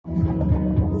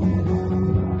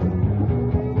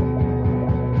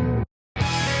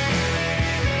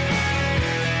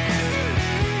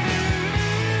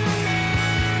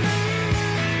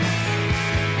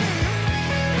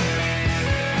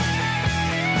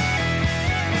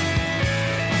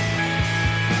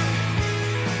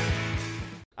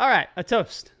right, a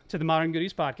toast to the Modern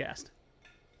Goodies podcast.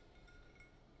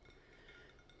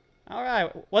 All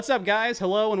right, what's up, guys?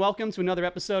 Hello and welcome to another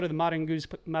episode of the Modern Goodies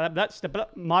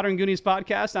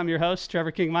podcast. I'm your host,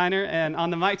 Trevor King Minor, and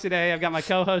on the mic today, I've got my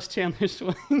co-host, Chandler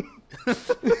Swing. What's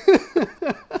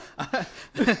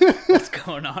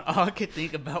going on? All I could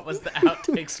think about was the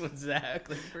outtakes with Zach.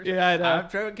 Yeah, I know. I'm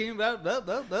Trevor King.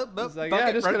 It's like,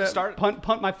 yeah, just gonna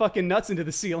punt my fucking nuts into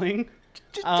the ceiling.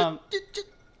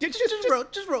 Just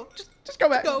roll. Just go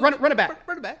back. Run it back.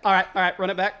 Run it back. All right, run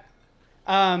it back.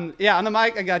 Yeah, on the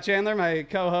mic, I got Chandler, my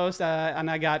co-host, and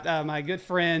I got my good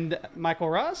friend Michael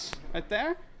Ross right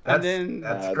there.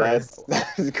 That's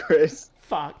Chris.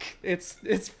 Fuck,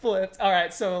 it's flipped. All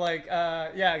right, so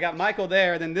I got Michael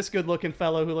there, then this good-looking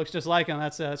fellow who looks just like him.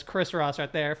 That's Chris Ross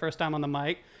right there. First time on the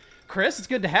mic. Chris, it's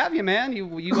good to have you, man.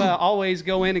 You always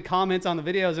go in and comment on the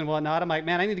videos and whatnot. I'm like,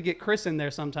 man, I need to get Chris in there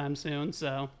sometime soon.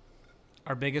 So,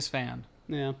 our biggest fan.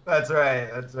 Yeah. That's right.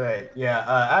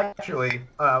 Yeah, actually,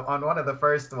 on one of the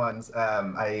first ones,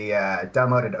 I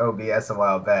downloaded OBS a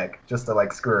while back just to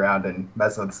screw around and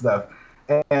mess with stuff.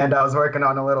 And I was working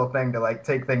on a little thing to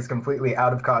take things completely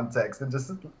out of context and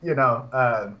just,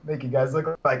 make you guys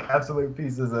look like absolute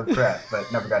pieces of crap,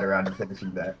 but never got around to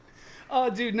finishing that. Oh,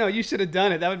 dude, no, you should have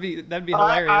done it. That'd be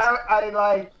hilarious.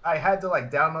 I had to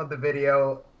download the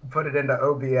video, put it into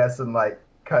OBS and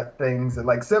cut things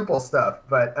and simple stuff,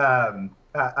 but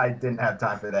I didn't have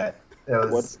time for that.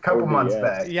 It was a couple months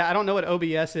back. Yeah, I don't know what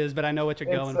OBS is, but I know what you're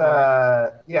going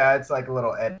for. Yeah, it's a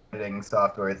little editing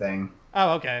software thing.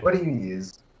 Oh, okay. What do you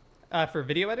use? For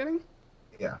video editing?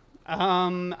 Yeah.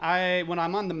 When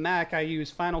I'm on the Mac, I use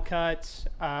Final Cut.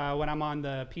 When I'm on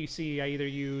the PC, I either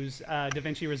use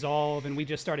DaVinci Resolve, and we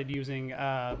just started using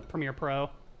Premiere Pro,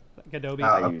 Adobe.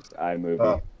 I used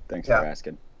iMovie. Thanks for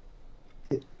asking.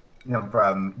 No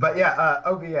problem. But yeah,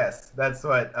 OBS. That's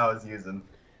what I was using.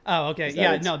 Oh, okay.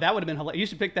 Yeah, no, that would have been hilarious. You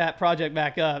should pick that project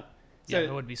back up. So, yeah,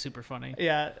 that would be super funny.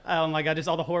 Yeah. Oh my God, just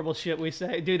all the horrible shit we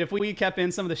say, dude. If we kept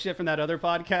in some of the shit from that other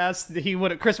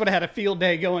podcast, Chris would have had a field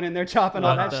day going in there chopping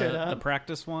all that shit up. The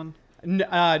practice one.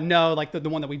 No, the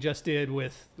one that we just did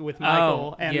with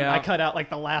Michael, and yeah. I cut out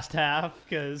the last half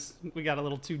because we got a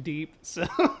little too deep. So.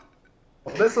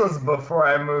 Well, this was before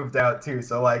I moved out too,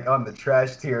 so on the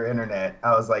trash tier internet, I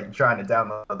was trying to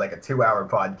download a 2-hour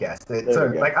podcast. It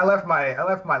took I left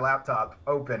my laptop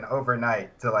open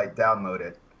overnight to download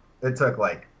it. It took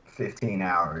 15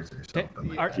 hours or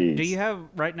something. Do you have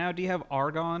right now? Do you have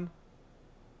Argon?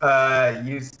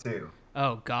 Used to.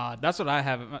 Oh God, that's what I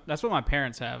have. That's what my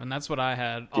parents have, and that's what I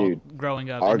had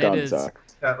growing up. Argon and it is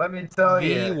sucks. Let me tell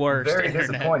you, the worst. Very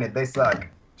internet. Disappointed. They suck.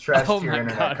 Trash tier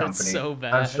internet company. It's so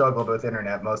bad. I've struggled with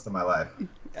internet most of my life.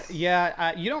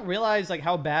 Yeah, you don't realize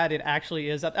how bad it actually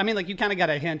is. I mean, you kind of got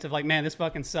a hint of man, this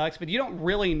fucking sucks, but you don't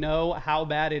really know how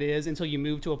bad it is until you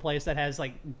move to a place that has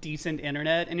decent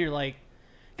internet, and you're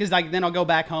because then I'll go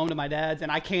back home to my dad's,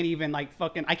 and I can't even I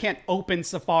can't open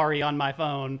Safari on my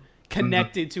phone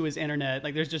connected to his internet.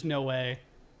 There's just no way.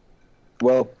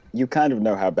 Well, you kind of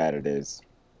know how bad it is.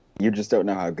 You just don't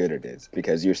know how good it is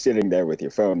because you're sitting there with your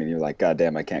phone and you're like, God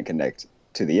damn, I can't connect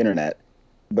to the internet.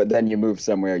 But then you move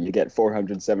somewhere, you get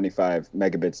 475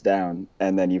 megabits down,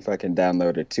 and then you fucking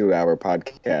download a 2-hour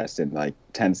podcast in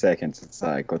 10 seconds. It's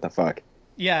what the fuck?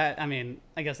 Yeah, I mean,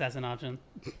 I guess that's an option.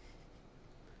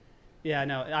 Yeah,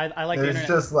 no, I like the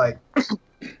internet.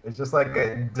 It's just like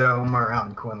a dome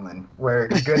around Quinlan where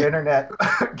good internet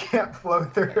can't flow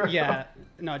through. Yeah,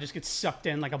 no, it just gets sucked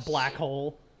in like a black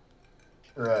hole.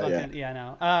 Right. Yeah,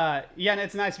 no. And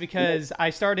it's nice because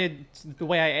I started, the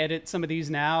way I edit some of these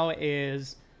now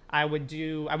is I would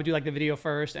do the video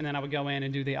first, and then I would go in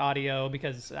and do the audio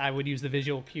because I would use the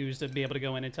visual cues to be able to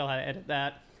go in and tell how to edit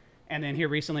that. And then here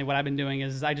recently what I've been doing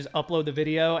is I just upload the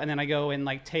video, and then I go and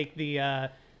take the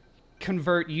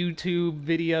convert YouTube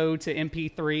video to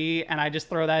MP3, and I just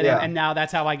throw that in, and now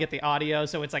that's how I get the audio.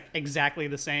 So it's exactly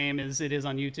the same as it is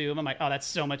on YouTube. I'm oh, that's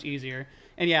so much easier.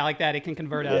 And yeah, like that, it can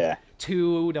convert a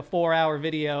 2 to 4 hour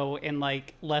video in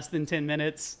less than 10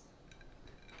 minutes.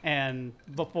 And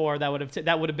before that would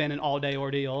have been an all day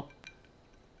ordeal.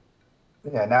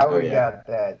 Yeah, now we got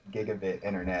that gigabit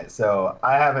internet, so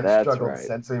I haven't struggled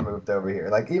since we moved over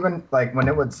here. Even when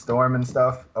it would storm and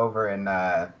stuff over in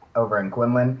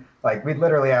Quinlan, we'd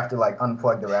literally have to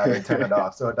unplug the router, turn it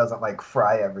off so it doesn't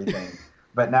fry everything.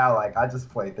 But now I just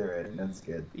play through it and it's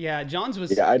good. Yeah, John's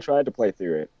was. Yeah, I tried to play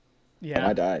through it. Yeah, and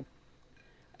I died.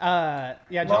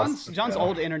 John's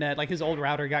old internet, his old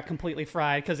router got completely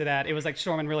fried because of that. It was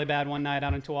storming really bad one night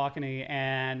out in Tawakoni,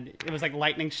 and it was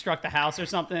lightning struck the house or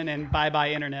something, and bye-bye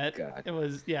internet. God. It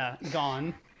was,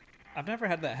 gone. I've never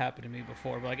had that happen to me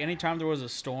before, but like anytime there was a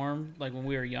storm, like when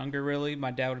we were younger, really,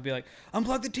 my dad would be like,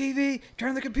 "Unplug the TV,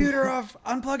 turn the computer off,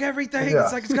 unplug everything." Yeah.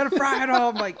 It's like it's gonna fry it all.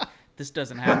 I'm like, this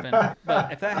doesn't happen.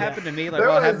 But if that happened to me, like There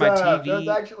while I had my was, there was TV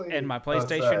actually- and my Oh,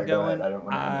 sorry, PlayStation go ahead. going, I don't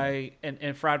wanna-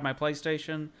 and fried my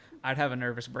PlayStation, I'd have a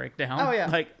nervous breakdown. Oh, yeah.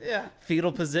 Like Yeah.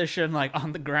 fetal position, like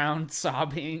on the ground,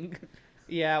 sobbing.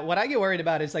 Yeah, what I get worried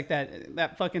about is like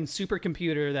that fucking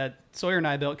supercomputer that Sawyer and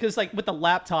I built. Because like with the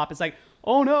laptop, it's like,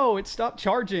 oh no, it stopped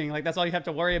charging. Like that's all you have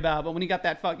to worry about. But when you got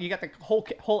you got the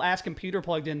whole ass computer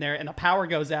plugged in there, and the power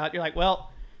goes out, you're like,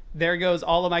 well, there goes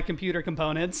all of my computer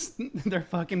components. They're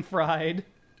fucking fried.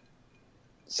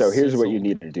 So here's what you Sizzled.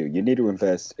 need to do. You need to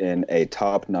invest in a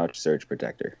top-notch surge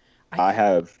protector. I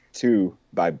have 2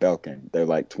 by Belkin. They're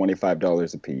like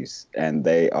 $25 a piece, and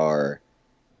they are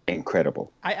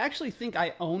incredible. I actually think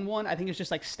I own one. I think it's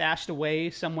just like stashed away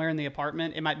somewhere in the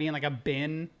apartment. It might be in like a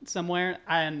bin somewhere.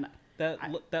 And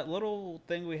That little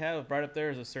thing we have right up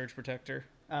there is a surge protector,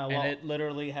 well- and it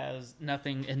literally has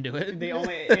nothing into it.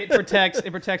 it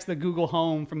protects the Google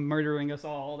Home from murdering us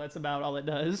all. That's about all it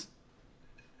does.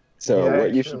 So Yeah,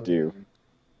 what you actually. should do,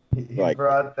 He Like-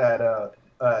 brought that up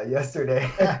yesterday.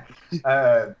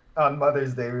 On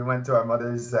Mother's Day, we went to our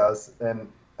mother's house, and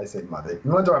I say mother.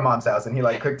 We went to our mom's house, and he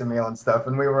like cooked a meal and stuff,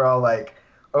 and we were all like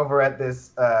over at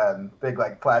this big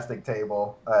like plastic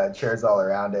table, chairs all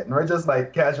around it, and we're just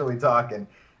like casually talking,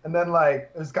 and then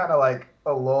like there's kind of like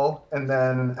a lull, and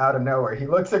then out of nowhere he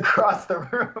looks across the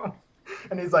room,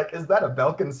 and he's like, "Is that a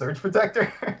Belkin surge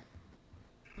protector?"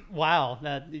 Wow,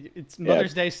 it's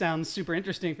Mother's Day sounds super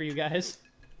interesting for you guys.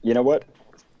 you know what?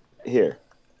 Here,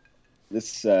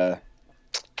 this.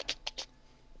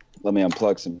 Let me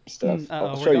unplug some stuff. Uh-oh,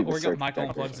 I'll we're show you go- the we're go- surge Michael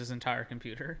protector. unplugs his entire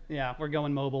computer. Yeah, we're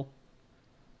going mobile.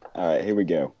 All right, here we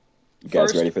go. You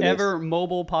guys First ready for this? ever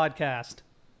mobile podcast.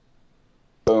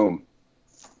 Boom.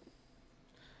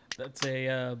 That's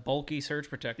a bulky surge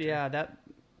protector. Yeah, that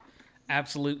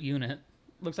Absolute unit.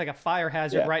 looks like a fire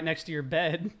hazard Yeah. right next to your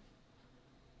bed.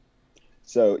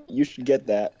 So you should get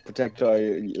that. Protect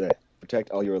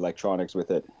all your electronics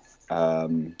with it.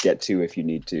 Get 2 if you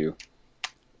need to.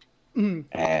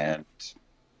 And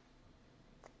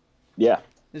yeah,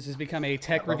 This has become a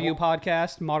tech review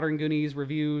podcast. Modern Goonies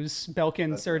reviews,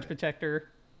 Belkin surge protector.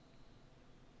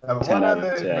 10 One out of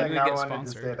other 10. thing Maybe we I get wanted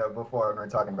sponsored. to say though before when we were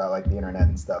talking about like the internet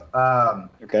and stuff.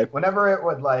 okay. Whenever it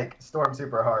would like storm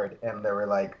super hard and there were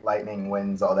like lightning,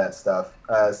 winds, all that stuff.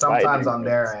 Sometimes on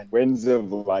their end. Winds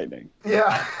of lightning.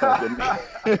 Yeah.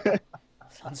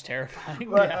 Sounds terrifying.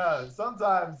 But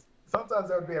sometimes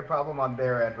there would be a problem on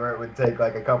their end where it would take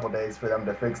like a couple days for them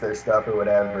to fix their stuff or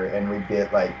whatever, and we'd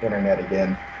get like internet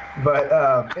again.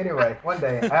 But anyway, one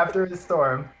day after the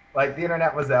storm, like the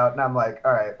internet was out, and I'm like,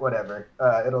 all right, whatever.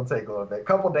 It'll take a little bit.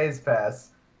 Couple days pass,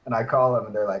 and I call them,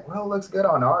 and they're like, well, it looks good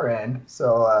on our end.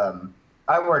 So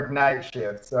I work night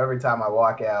shift, so every time I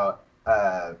walk out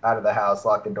of the house,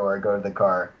 lock the door, go to the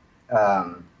car,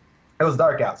 it was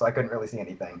dark out, so I couldn't really see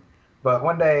anything. But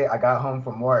one day I got home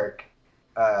from work.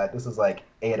 This was like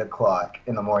 8 o'clock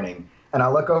in the morning, and I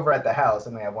look over at the house,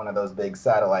 and we have one of those big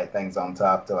satellite things on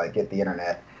top to like get the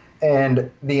internet. And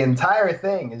the entire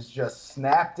thing is just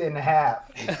snapped in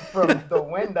half from the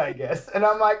wind, I guess. And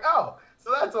I'm like, oh, so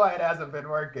that's why it hasn't been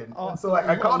working. And so like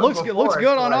I called looks him good, before, looks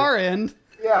good so, on like, our end.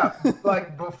 Yeah,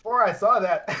 like before I saw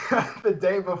that, the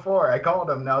day before, I called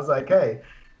him and I was like, hey,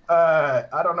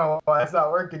 I don't know why it's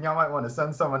not working. Y'all might want to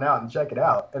send someone out and check it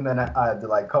out. And then I had to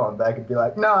like call him back and be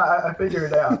like, no, I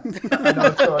figured it out. I know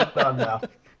what's going on now.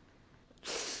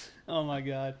 Oh my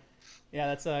god. Yeah,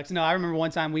 that sucks. No, I remember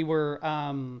one time we were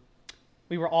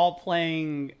all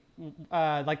playing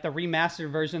like the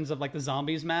remastered versions of like the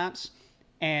zombies maps,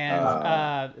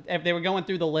 and if they were going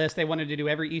through the list, they wanted to do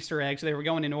every Easter egg, so they were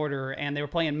going in order, and they were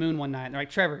playing Moon one night. And they're like,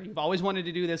 Trevor, you've always wanted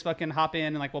to do this, fucking hop in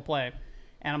and like we'll play.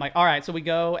 And I'm like, all right, so we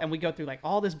go through like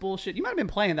all this bullshit. You might have been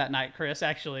playing that night, Chris.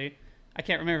 Actually, I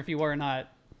can't remember if you were or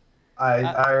not.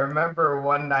 I remember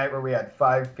one night where we had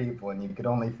 5 people and you could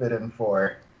only fit in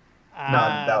 4. No,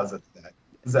 that was a Zach.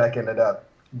 Zach ended up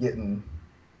getting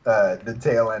the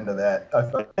tail end of that. I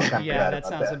felt kinda Yeah, bad that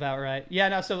about sounds about right. Yeah,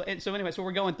 no. So anyway, so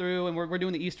we're going through and we're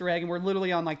doing the Easter egg, and we're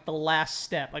literally on like the last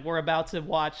step. Like we're about to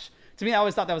watch. To me, I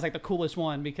always thought that was like the coolest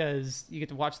one because you get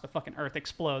to watch the fucking Earth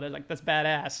explode. That's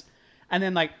badass. And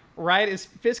then like right as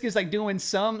Fisk is like doing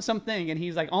something, and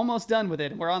he's like almost done with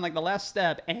it, and we're on like the last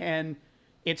step, and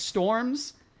it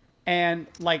storms, and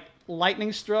like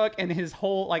lightning struck, and his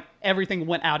whole like everything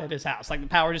went out at his house. Like the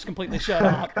power just completely shut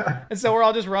off, and so we're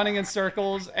all just running in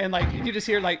circles, and like you just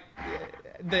hear like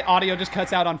the audio just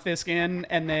cuts out on Fiskin,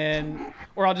 and then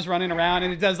we're all just running around,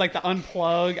 and it does like the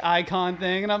unplug icon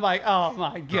thing, and I'm like, oh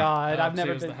my god, I've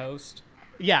never been the host.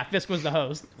 Yeah, Fisk was the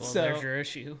host. Well, so there's your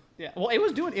issue. Yeah, well, it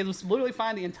was literally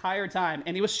fine the entire time,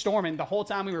 and it was storming the whole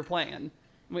time we were playing.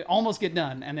 We almost get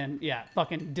done, and then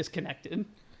fucking disconnected.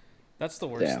 That's the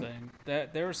worst thing.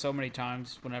 There were so many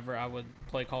times whenever I would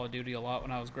play Call of Duty a lot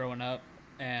when I was growing up,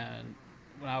 and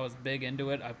when I was big into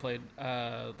it, I played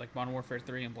like Modern Warfare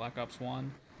 3 and Black Ops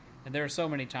 1, and there were so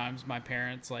many times my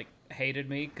parents like hated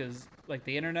me because like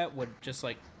the internet would just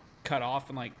like cut off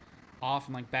and like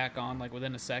back on like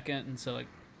within a second, and so like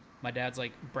my dad's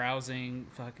like browsing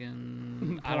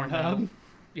fucking I don't know.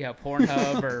 Yeah,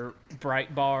 Pornhub or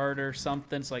Breitbart or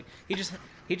something. So like he just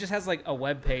has like a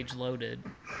web page loaded,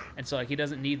 and so like he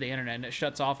doesn't need the internet, and it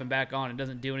shuts off and back on. It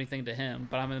doesn't do anything to him.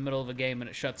 But I'm in the middle of a game and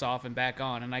it shuts off and back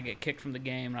on, and I get kicked from the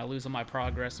game and I lose all my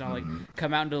progress. And I like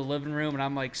come out into the living room and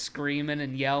I'm like screaming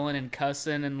and yelling and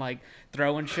cussing and like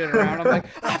throwing shit around. I'm like,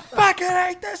 I fucking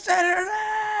hate this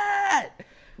internet.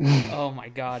 Oh my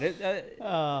god!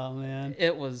 Oh man,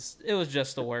 it was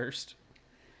just the worst.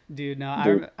 Dude, no,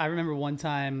 I remember one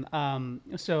time,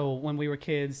 so when we were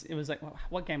kids, it was like,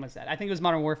 what game was that? I think it was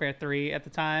Modern Warfare 3 at the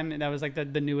time, and that was like the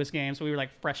newest game, so we were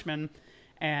like freshmen,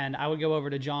 and I would go over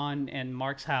to John and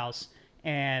Mark's house,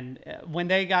 and when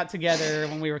they got together,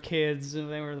 when we were kids,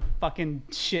 they were the fucking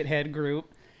shithead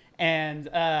group, and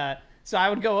so I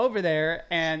would go over there,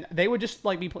 and they would just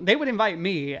like they would invite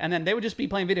me, and then they would just be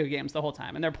playing video games the whole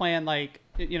time, and they're playing like,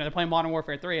 they're playing Modern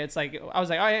Warfare 3. It's like, I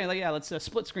was like, oh yeah, let's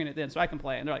split screen it then so I can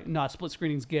play it. And they're like, nah, split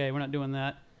screening's gay. We're not doing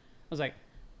that. I was like,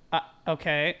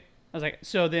 okay. I was like,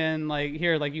 so then like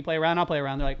here, like you play around, I'll play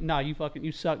around. They're like, nah, you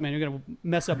suck, man. You're gonna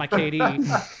mess up my KD.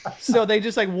 So they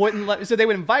just like wouldn't let. So they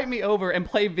would invite me over and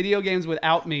play video games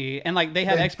without me, and like they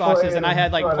had Xboxes and I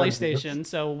had like PlayStation,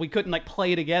 so we couldn't like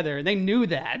play together. And they knew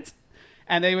that.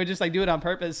 And they would just like do it on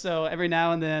purpose. So every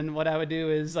now and then what I would do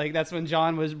is like, that's when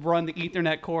John was run the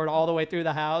Ethernet cord all the way through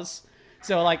the house.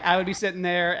 So like I would be sitting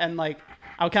there and like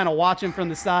I would kind of watch him from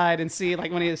the side and see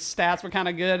like when his stats were kind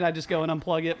of good. And I'd just go and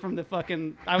unplug it from the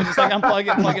fucking, I would just like unplug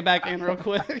it, plug it back in real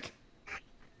quick.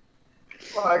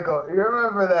 Michael, you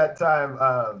remember that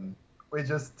time we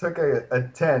just took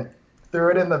a tent,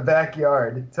 threw it in the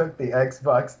backyard, took the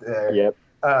Xbox there. Yep.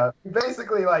 We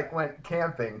basically like went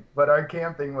camping, but our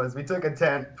camping was we took a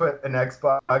tent, put an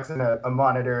Xbox and a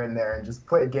monitor in there, and just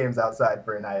played games outside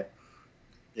for a night.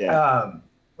 Yeah.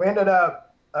 We ended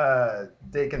up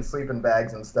taking sleeping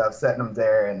bags and stuff, setting them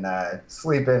there, and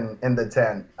sleeping in the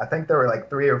tent. I think there were like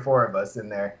 3 or 4 of us in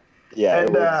there. Yeah, and,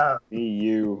 it was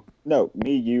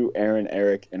me, you, Aaron,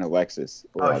 Eric, and Alexis.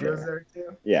 Oh, she was there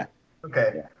too? Yeah.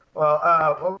 Okay. Yeah. Well,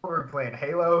 what were we playing?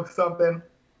 Halo something?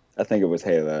 I think it was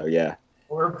Halo, yeah.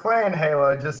 We were playing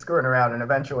Halo, just screwing around, and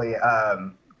eventually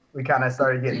we kind of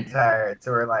started getting tired.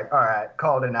 So we're like, all right,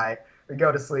 call it a night. We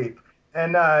go to sleep.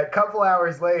 And a couple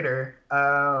hours later,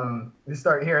 we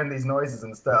start hearing these noises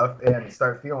and stuff and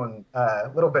start feeling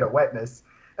a little bit of wetness.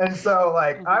 And so,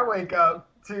 like, I wake up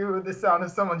to the sound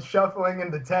of someone shuffling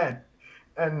in the tent.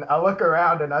 And I look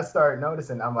around and I start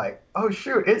noticing, I'm like, oh,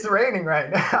 shoot, it's raining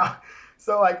right now.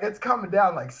 So, like, it's coming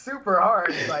down, like, super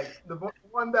hard. Like, the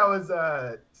one that was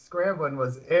scrambling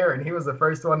was Aaron. He was the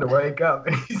first one to wake up.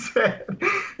 And he said,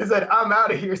 I'm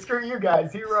out of here. Screw you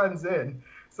guys. He runs in.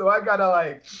 So I got to,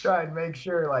 like, try and make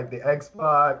sure, like, the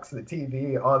Xbox, the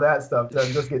TV, all that stuff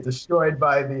doesn't just get destroyed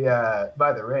by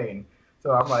the rain.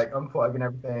 So I'm, like, unplugging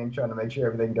everything, trying to make sure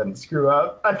everything doesn't screw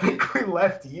up. I think we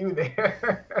left you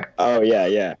there. Oh,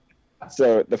 yeah.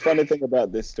 So the funny thing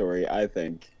about this story, I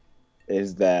think,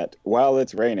 is that while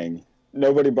it's raining,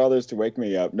 nobody bothers to wake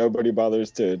me up. Nobody bothers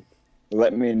to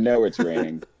let me know it's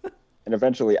raining. And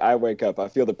eventually I wake up, I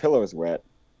feel the pillow is wet,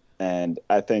 and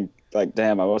I think, like,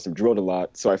 damn, I must have drooled a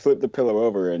lot. So I flip the pillow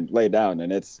over and lay down,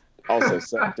 and it's also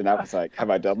soaked. And I was like, have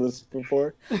I done this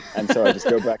before? And so I just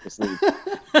go back to sleep.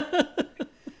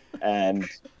 And,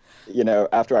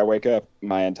 after I wake up,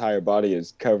 my entire body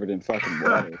is covered in fucking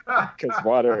water because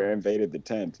water invaded the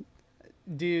tent.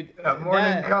 Dude,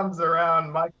 morning comes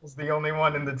around, Michael's the only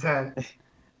one in the tent.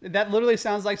 That literally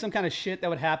sounds like some kind of shit that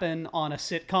would happen on a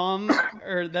sitcom,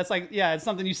 or that's like, yeah, it's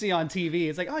something you see on TV.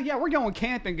 It's like, oh yeah, we're going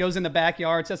camping, goes in the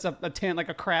backyard, sets up a tent like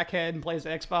a crackhead and plays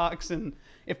Xbox, and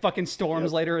it fucking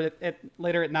storms later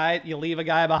at night. You leave a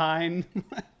guy behind.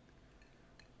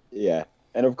 Yeah,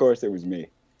 and of course it was me.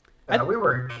 We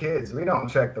were kids. We don't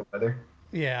check the weather.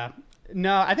 Yeah,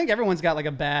 no, I think everyone's got like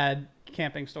a bad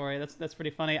camping story. That's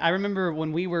pretty funny. I remember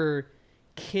when we were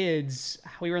kids,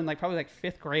 we were in like probably like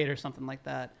 5th grade or something like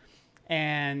that,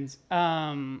 and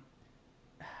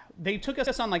they took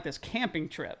us on like this camping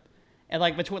trip, and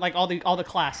like between like all the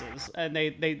classes, and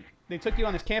they took you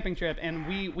on this camping trip, and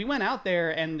we went out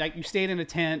there, and like you stayed in a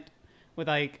tent with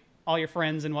like all your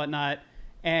friends and whatnot,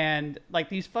 and like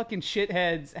these fucking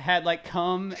shitheads had like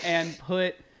come and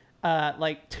put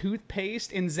like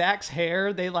toothpaste in Zach's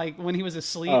hair. They like when he was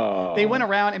asleep, they went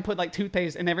around and put like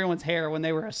toothpaste in everyone's hair when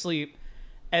they were asleep.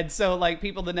 And so, like,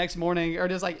 people the next morning are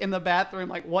just, like, in the bathroom,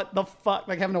 like, what the fuck?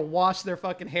 Like, having to wash their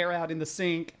fucking hair out in the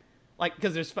sink. Like,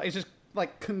 because it's just,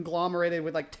 like, conglomerated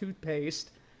with, like,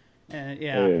 toothpaste. And,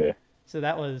 yeah. So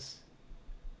that was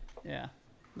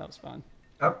fun.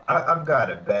 I've got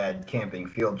a bad camping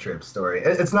field trip story.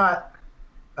 It's not,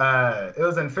 it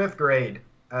was in 5th grade,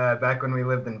 back when we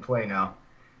lived in Plano.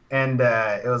 And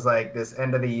it was, like, this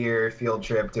end-of-the-year field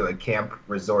trip to a camp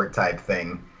resort type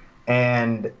thing.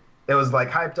 And it was like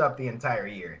hyped up the entire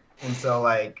year. And so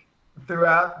like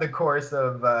throughout the course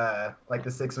of like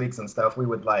the 6 weeks and stuff, we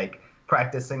would like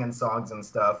practice singing songs and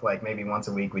stuff. Like maybe once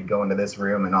a week we'd go into this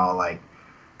room and all like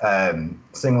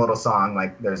sing a little song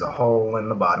like there's a hole in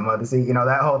the bottom of the sea, you know,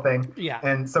 that whole thing. Yeah.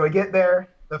 And so we get there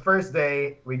the first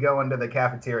day, we go into the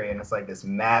cafeteria, and it's like this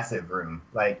massive room,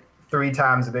 like 3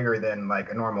 times bigger than like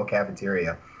a normal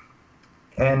cafeteria.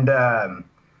 And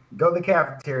go to the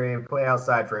cafeteria, play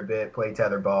outside for a bit, play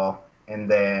tetherball,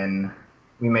 and then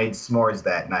we made s'mores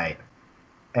that night.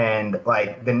 And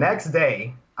like the next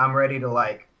day, I'm ready to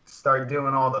like start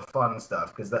doing all the fun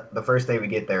stuff, because the first day we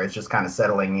get there, it's just kind of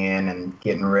settling in and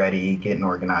getting ready, getting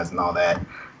organized and all that.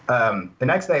 The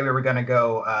next day we were going to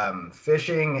go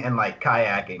fishing and like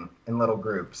kayaking in little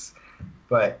groups.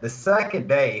 But the second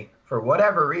day, for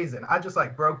whatever reason, I just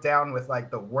like broke down with like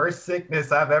the worst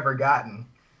sickness I've ever gotten.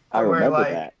 I remember like,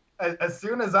 that. As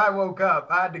soon as I woke up,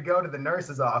 I had to go to the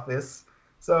nurse's office.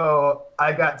 So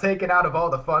I got taken out of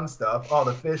all the fun stuff, all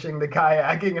the fishing, the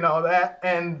kayaking and all that.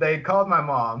 And they called my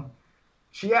mom.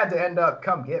 She had to end up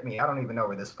come get me. I don't even know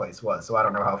where this place was, so I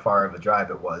don't know how far of a drive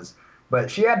it was.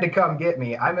 But she had to come get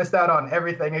me. I missed out on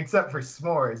everything except for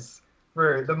s'mores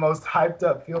for the most hyped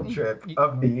up field trip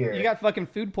of the year. You got fucking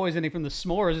food poisoning from the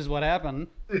s'mores is what happened.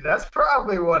 Dude, that's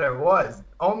probably what it was.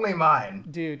 Only mine.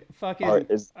 Dude, fucking...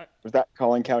 was that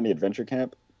Collin County Adventure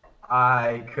Camp?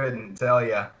 I couldn't tell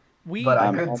you. But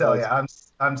I could tell you,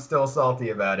 I'm still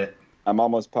salty about it. I'm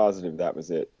almost positive that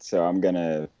was it. So I'll let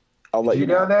you know. Did you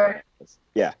go there?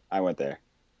 Yeah, I went there.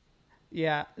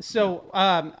 Yeah. So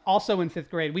also in 5th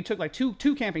grade, we took like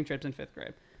two camping trips in 5th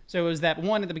grade. So it was that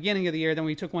one at the beginning of the year, then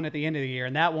we took one at the end of the year.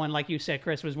 And that one, like you said,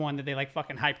 Chris, was one that they like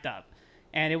fucking hyped up.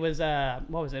 And it was,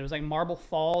 what was it? It was like Marble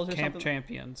Falls or Camp something.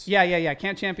 Champions. Yeah.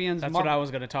 Camp Champions. That's what I was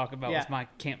going to talk about was my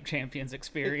Camp Champions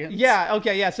experience. Yeah,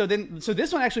 okay, yeah. So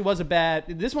this one actually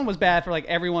this one was bad for like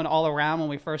everyone all around when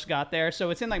we first got there. So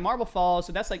it's in like Marble Falls.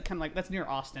 So that's like kind of like, that's near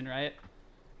Austin, right?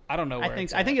 I don't know where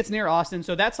I think it's near Austin.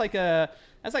 So that's like a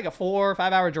 4 or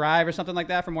 5 hour drive or something like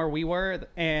that from where we were.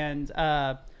 And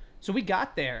so we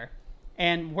got there.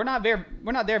 And we're not there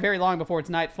very long before it's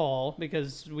nightfall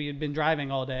because we had been driving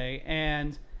all day.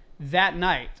 And that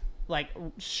night, like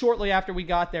shortly after we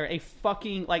got there, a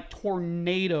fucking like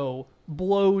tornado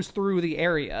blows through the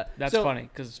area. That's funny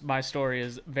because my story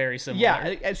is very similar.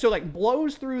 Yeah, so like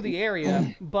blows through the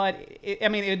area, but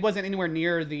it wasn't anywhere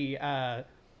near the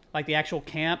like the actual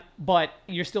camp, but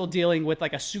you're still dealing with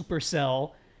like a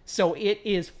supercell. So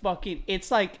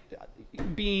it's like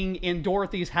being in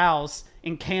Dorothy's house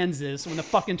in Kansas when the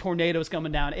fucking tornado's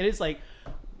coming down. It is like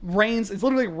it's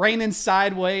literally raining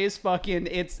sideways. Fucking,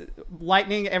 it's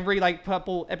lightning every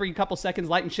couple seconds,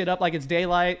 lighting shit up like it's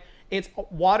daylight. It's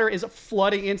water is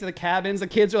flooding into the cabins. The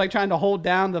kids are like trying to hold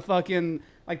down the fucking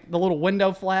like the little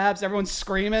window flaps. Everyone's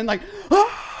screaming like,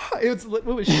 ah! It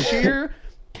was sheer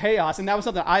chaos. And that was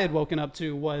something I had woken up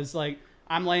to. Was like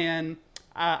I'm laying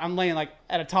like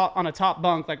on a top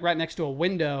bunk, like right next to a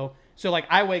window. So like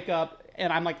I wake up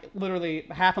and I'm like literally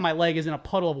half of my leg is in a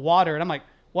puddle of water, and I'm like,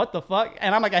 what the fuck?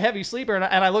 And I'm like a heavy sleeper, and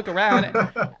I look around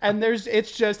and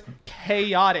it's just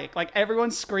chaotic. Like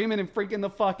everyone's screaming and freaking the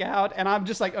fuck out, and I'm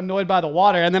just like annoyed by the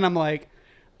water. And then I'm like,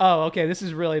 oh, okay, this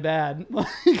is really bad.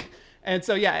 And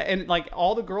so yeah, and like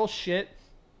all the girls' shit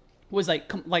was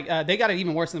like they got it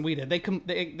even worse than we did.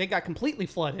 They got completely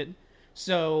flooded.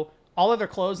 So all of their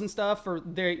clothes and stuff for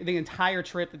the entire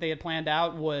trip that they had planned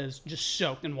out was just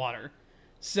soaked in water.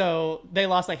 So they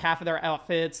lost like half of their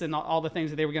outfits and all the things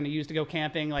that they were going to use to go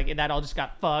camping. Like that all just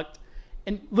got fucked.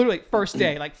 And literally first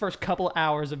day, like first couple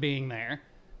hours of being there.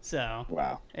 So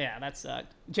wow, yeah, that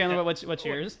sucked. Chandler, what's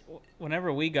yours?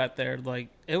 Whenever we got there, like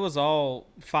it was all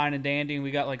fine and dandy, and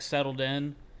we got like settled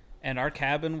in, and our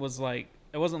cabin was like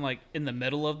it wasn't like in the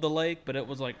middle of the lake, but it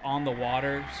was like on the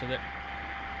water. So that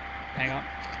hang on.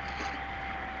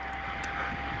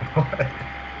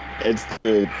 It's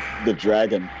the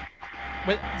dragon.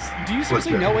 But do you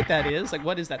seriously know what that is? Like,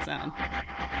 what is that sound?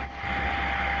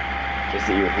 Is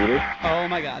it your heater? Oh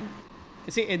my god.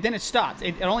 See, and then it stops.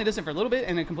 It only does it for a little bit,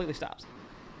 and then completely stops.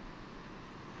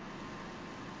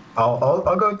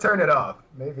 I'll go turn it off.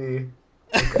 Maybe.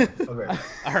 Okay. Okay.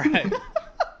 All right.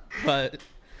 But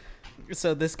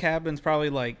so this cabin's probably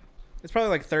like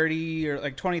 30 or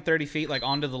like 20, 30 feet like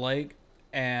onto the lake,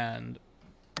 and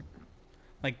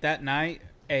like that night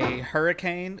a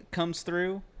hurricane comes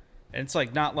through, and it's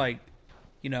like not like,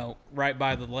 you know, right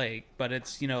by the lake, but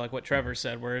it's, you know, like what Trevor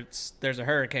said, where there's a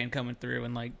hurricane coming through,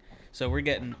 and like, so we're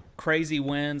getting crazy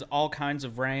winds, all kinds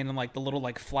of rain, and like the little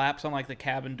like flaps on like the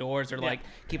cabin doors are like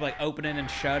keep like opening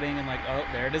and shutting, and like, oh,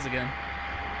 there it is again.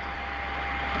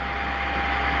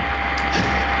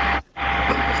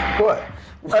 What?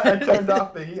 I turned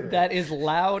off the heater. That is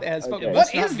loud as fuck. Okay.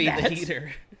 What Must is be that? the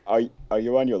heater? Are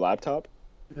you on your laptop?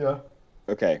 Yeah.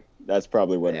 Okay, that's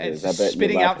probably what it It's is. I bet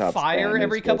spitting your out laptop's fire fan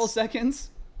every is couple just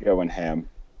seconds. going ham.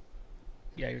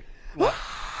 Yeah.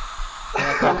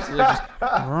 Absolutely just,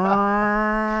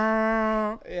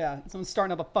 Yeah, someone's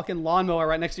starting up a fucking lawnmower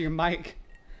right next to your mic.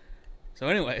 So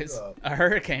anyways, a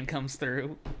hurricane comes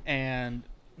through, and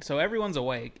so everyone's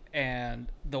awake, and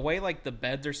the way like the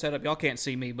beds are set up, y'all can't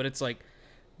see me, but it's like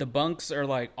the bunks are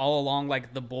like all along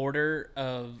like the border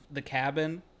of the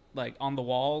cabin, like on the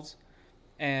walls,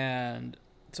 and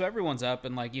so everyone's up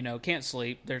and like, you know, can't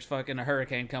sleep. There's fucking a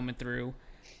hurricane coming through,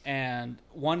 and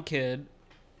one kid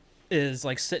is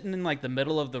like sitting in like the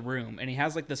middle of the room, and he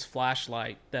has like this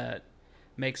flashlight that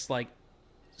makes like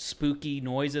spooky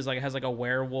noises, like it has like a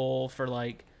werewolf or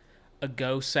like a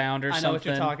ghost sound or something. I know what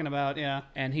you're talking about, yeah.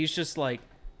 And he's just like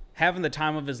having the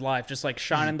time of his life, just like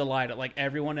shining the light at like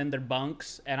everyone in their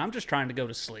bunks, and I'm just trying to go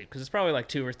to sleep because it's probably like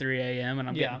 2 or 3 a.m. and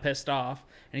I'm getting pissed off,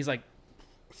 and he's like,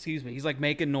 excuse me, he's like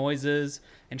making noises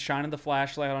and shining the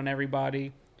flashlight on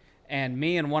everybody, and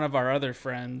me and one of our other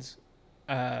friends,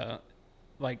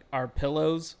 like our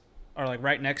pillows are like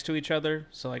right next to each other,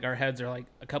 so like our heads are like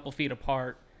a couple feet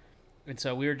apart, and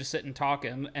so we were just sitting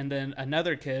talking, and then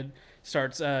another kid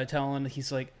starts telling,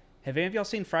 he's like, have any of y'all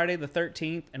seen Friday the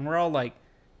 13th? And we're all like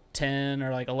 10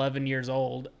 or like 11 years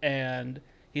old, and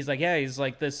he's like, yeah, he's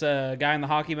like, this guy in the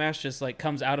hockey mask just like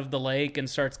comes out of the lake and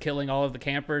starts killing all of the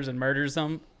campers and murders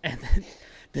them, and then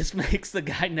this makes the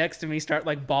guy next to me start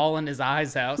like bawling his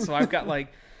eyes out, so I've got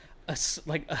like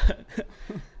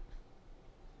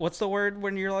what's the word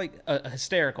when you're like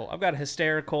hysterical? I've got a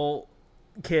hysterical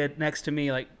kid next to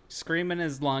me, like screaming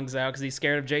his lungs out because he's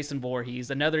scared of Jason Voorhees.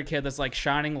 Another kid that's like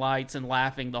shining lights and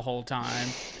laughing the whole time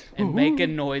and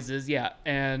making noises. Yeah.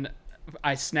 And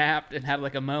I snapped and had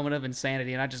like a moment of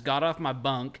insanity, and I just got off my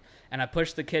bunk and I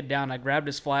pushed the kid down. I grabbed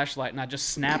his flashlight and I just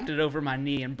snapped it over my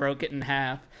knee and broke it in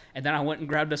half. And then I went and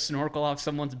grabbed a snorkel off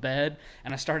someone's bed,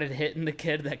 and I started hitting the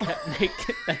kid that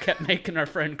kept making our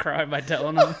friend cry by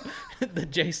telling him the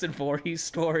Jason Voorhees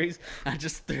stories. I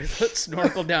just threw the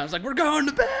snorkel down. I was like, we're going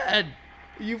to bed.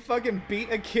 You fucking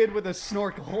beat a kid with a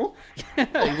snorkel?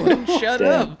 Yeah, he wouldn't shut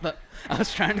up. But I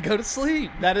was trying to go to sleep.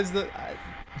 That's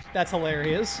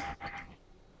hilarious.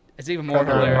 It's even more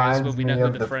hilarious when we know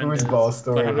who the friend is. Story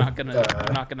but I'm not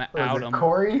gonna out him.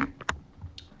 Corey?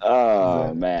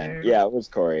 Oh man, yeah, it was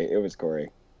Corey.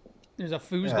 There's a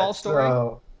foosball story.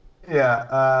 So,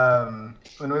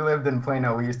 when we lived in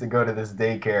Plano, we used to go to this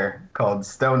daycare called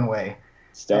Stoneway.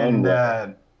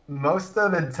 And most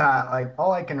of the time, like,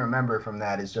 all I can remember from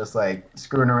that is just like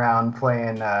screwing around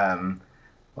playing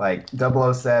like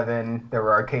 007. There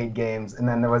were arcade games, and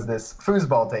then there was this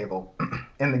foosball table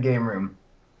in the game room,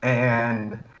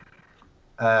 and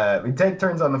we take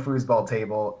turns on the foosball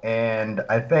table, and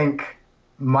I think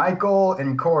Michael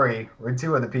and Corey were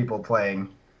two of the people playing,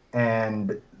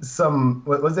 and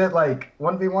was it like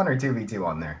 1v1 or 2v2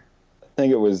 on there? I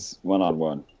think it was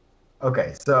 1-on-1.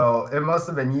 Okay, so it must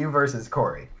have been you versus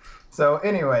Corey. So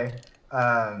anyway,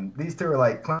 these two were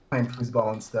like playing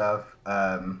foosball and stuff.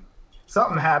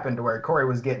 Something happened to where Corey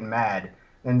was getting mad,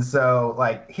 and so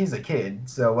like he's a kid,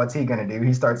 so what's he gonna do?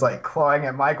 He starts like clawing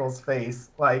at Michael's face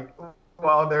like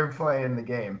while they're playing the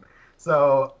game.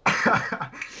 So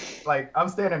like I'm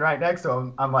standing right next to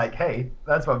him. I'm like, hey,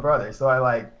 that's my brother. So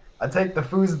I take the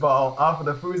foosball off of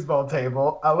the foosball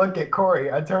table. I look at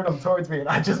Corey. I turn him towards me, and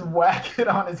I just whack it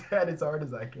on his head as hard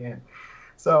as I can.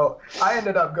 So I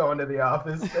ended up going to the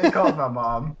office. They called my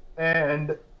mom,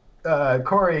 and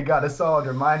Corey got a solid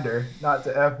reminder not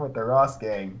to F with the Ross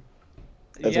gang.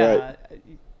 That's right.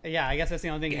 Yeah, I guess that's the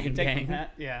only thing you can take from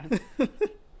that. Yeah.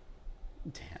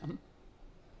 Damn.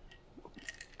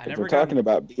 We're talking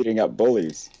about beating up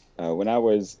bullies. When I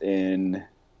was in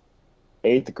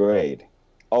 8th grade,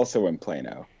 also in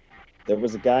Plano, there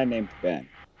was a guy named Ben,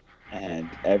 and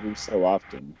every so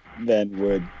often, Ben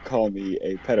would call me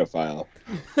a pedophile.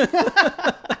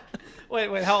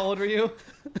 Wait, how old were you?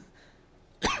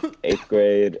 8th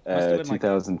grade, Must have been, like,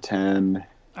 2010.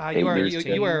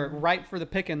 You were ripe for the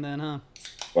picking then, huh?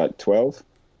 What, 12?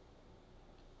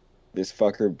 This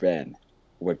fucker Ben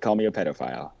would call me a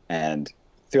pedophile, and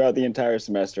throughout the entire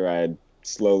semester, I had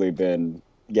slowly been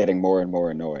getting more and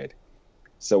more annoyed.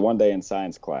 So one day in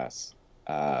science class,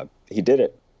 he did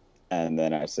it, and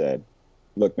then I said,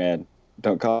 "Look, man,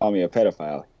 don't call me a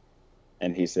pedophile."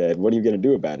 And he said, "What are you gonna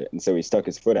do about it?" And so he stuck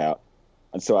his foot out,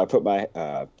 and so I put my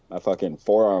fucking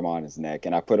forearm on his neck,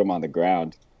 and I put him on the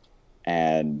ground,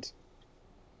 and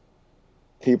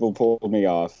people pulled me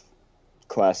off.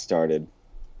 Class started,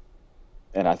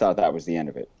 and I thought that was the end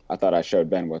of it. I thought I showed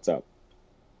Ben what's up.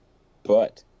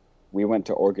 But we went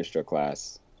to orchestra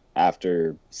class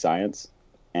after science,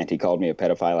 and he called me a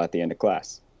pedophile at the end of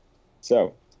class.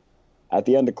 So, at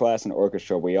the end of class in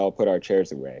orchestra, we all put our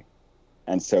chairs away.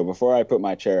 And so before I put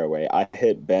my chair away, I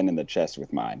hit Ben in the chest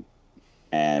with mine.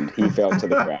 And he fell to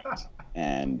the ground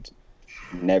and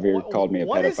never called me a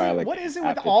pedophile again. What is it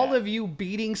with all of you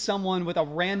beating someone with a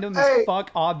random as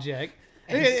fuck object?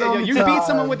 You beat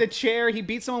someone with a chair, he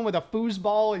beat someone with a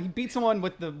foosball, and he beat someone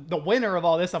with the winner of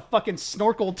all this, a fucking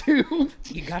snorkel tube.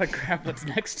 You gotta grab what's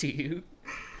next to you.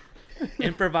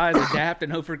 Improvise, adapt,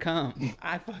 and overcome.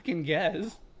 I fucking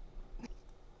guess.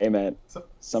 Hey, man,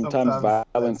 sometimes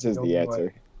violence is the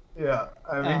answer. Yeah,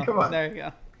 I mean, come on. There you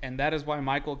go. And that is why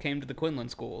Michael came to the Quinlan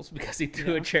schools, because he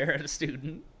threw a chair at a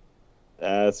student.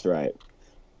 That's right.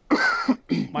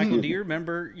 Michael, do you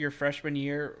remember your freshman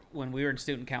year when we were in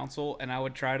student council and I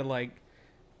would try to, like,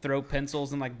 throw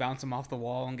pencils and, like, bounce them off the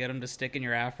wall and get them to stick in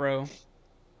your afro?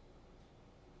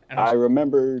 I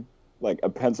remember, like, a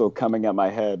pencil coming at my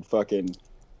head fucking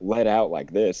let out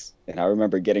like this, and I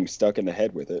remember getting stuck in the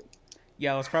head with it.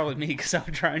 Yeah, that's probably me, because I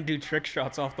would try and do trick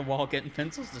shots off the wall getting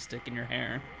pencils to stick in your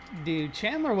hair. Dude,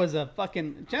 Chandler was a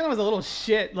little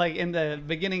shit, like, in the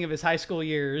beginning of his high school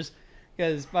years.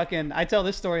 Because fucking, I tell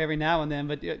this story every now and then,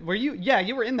 but were you? Yeah,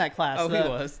 you were in that class. Oh, he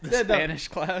was. The Spanish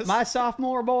class. My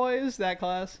sophomore boys, that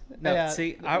class. No, yeah.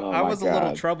 See, I was a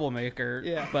little troublemaker,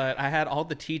 yeah. But I had all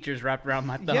the teachers wrapped around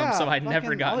my thumb, so I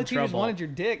never got in trouble. All the teachers wanted your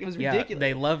dick. It was ridiculous.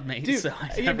 They loved me, dude, so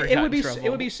I never got in trouble. It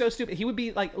would be so stupid. He would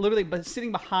be, like, literally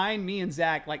sitting behind me and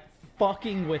Zach, like,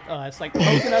 fucking with us, like,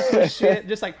 poking us with shit,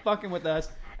 just, like, fucking with us.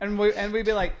 And we'd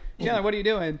be like, Chandler, what are you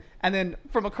doing? And then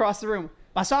from across the room,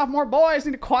 my sophomore boys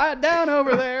need to quiet down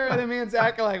over there. And then me and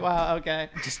Zach are like, wow, okay.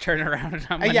 Just turn around and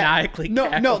I'm maniacally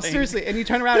cackling. No, seriously. And you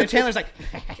turn around and Chandler's like,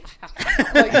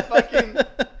 like fucking.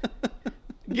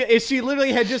 If she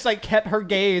literally had just, like, kept her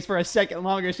gaze for a second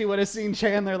longer, she would have seen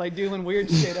Chandler, like, doing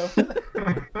weird shit over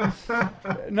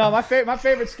there. No, my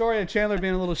favorite story of Chandler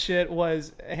being a little shit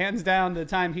was hands down the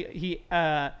time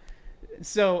I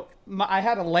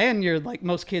had a lanyard like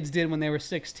most kids did when they were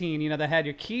 16, that had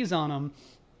your keys on them.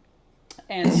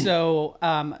 And so,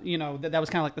 that was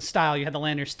kind of like the style. You had the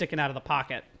lanyard sticking out of the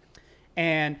pocket.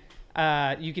 And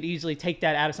you could easily take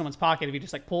that out of someone's pocket if you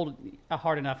just, like, pulled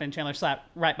hard enough. And Chandler slapped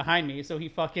right behind me. So he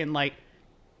fucking, like,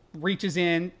 reaches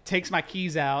in, takes my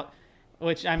keys out,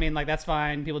 which, I mean, like, that's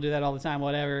fine. People do that all the time,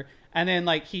 whatever. And then,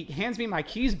 like, he hands me my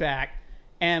keys back.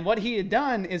 And what he had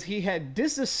done is he had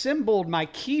disassembled my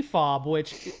key fob,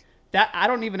 which I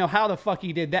don't even know how the fuck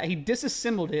he did that. He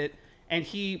disassembled it. And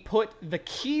he put the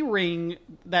key ring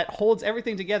that holds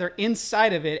everything together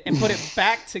inside of it and put it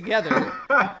back together.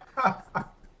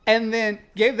 And then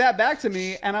gave that back to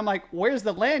me. And I'm like, where's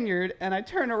the lanyard? And I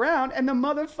turn around and the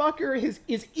motherfucker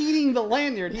is eating the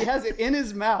lanyard. He has it in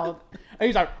his mouth. And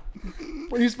he's like,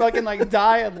 he's fucking, like,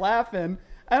 dying laughing.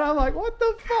 And I'm like, what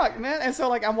the fuck, man? And so,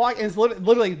 like, I'm walking. It's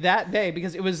literally that day,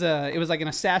 because it was like an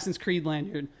Assassin's Creed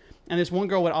lanyard. And this one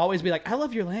girl would always be like, I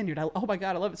love your lanyard. Oh my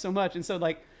God, I love it so much. And so,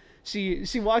 like, She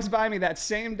walks by me that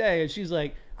same day and she's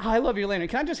like, oh, I love your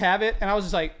lanyard. Can I just have it? And I was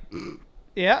just like,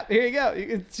 yeah, here you go.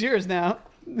 It's yours now.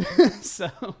 So.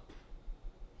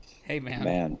 Hey,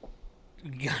 man.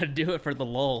 You gotta do it for the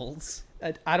lulz.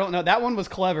 I don't know. That one was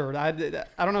clever. I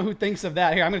don't know who thinks of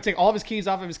that. Here, I'm going to take all of his keys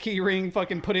off of his key ring,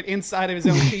 fucking put it inside of his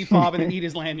own key fob, and then eat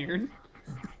his lanyard.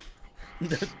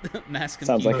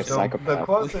 Sounds like a psychopath. The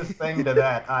closest thing to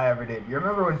that I ever did. You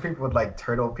remember when people would, like,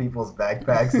 turtle people's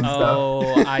backpacks and stuff?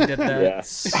 Oh, I did that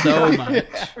so much.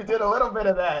 We did a little bit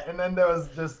of that, and then there was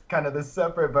just kind of this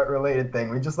separate but related thing.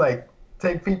 We just, like,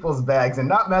 take people's bags and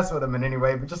not mess with them in any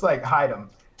way, but just, like, hide them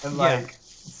in, like,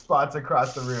 spots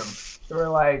across the room. So we're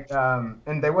like,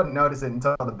 and they wouldn't notice it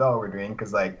until the bell would ring,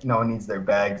 because, like, no one needs their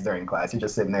bags during class. You're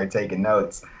just sitting there taking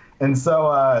notes. And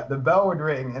so the bell would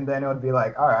ring, and then it would be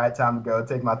like, all right, time to go,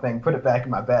 take my thing, put it back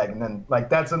in my bag. And then, like,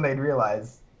 that's when they'd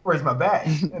realize, where's my bag?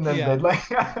 And then they'd, like,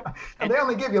 and they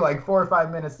only give you, like, 4 or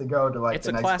 5 minutes to go to, like,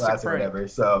 the next class or whatever.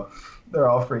 So they're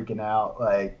all freaking out,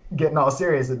 like, getting all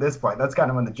serious at this point. That's kind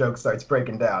of when the joke starts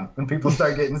breaking down, when people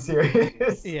start getting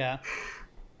serious. Yeah.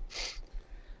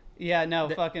 Yeah, no,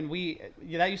 fucking,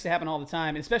 that used to happen all the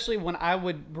time, especially when I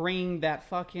would bring that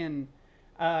fucking,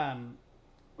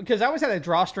 because I always had a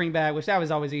drawstring bag, which that was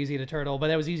always easy to turtle, but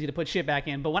that was easy to put shit back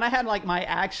in. But when I had, like, my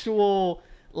actual,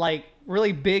 like,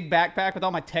 really big backpack with all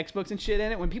my textbooks and shit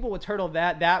in it, when people would turtle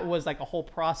that was, like, a whole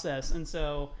process. And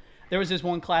so there was this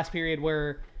one class period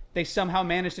where they somehow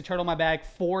managed to turtle my bag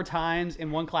 4 times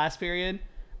in one class period.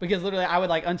 Because literally, I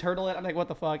would like unturtle it. I'm like, what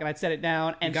the fuck? And I'd set it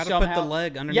down, and you gotta somehow put the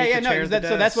leg underneath the chair.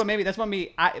 So that's what made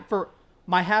for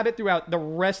my habit throughout the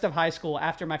rest of high school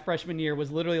after my freshman year was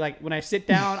literally like when I sit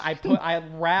down, I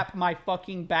wrap my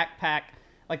fucking backpack,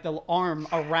 like the arm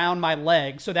around my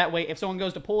leg, so that way if someone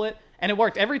goes to pull it, and it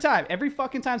worked every time. Every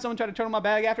fucking time someone tried to turtle my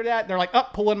bag after that, they're like, oh,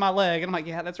 pulling my leg, and I'm like,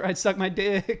 yeah, that's right, suck my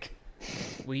dick.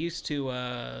 We used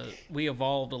to we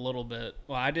evolved a little bit.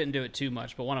 Well, I didn't do it too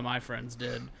much, but one of my friends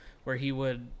did, where he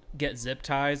would get zip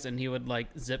ties and he would like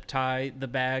zip tie the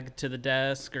bag to the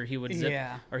desk, or he would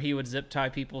zip tie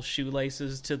people's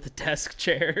shoelaces to the desk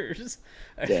chairs.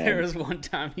 There was one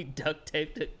time he duct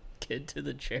taped a kid to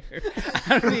the chair.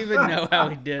 I don't even know how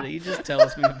he did it. He just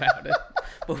tells me about it.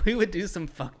 But we would do some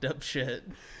fucked up shit.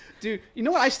 Dude, you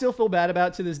know what I still feel bad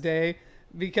about to this day?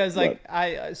 Because like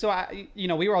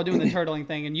we were all doing the turtling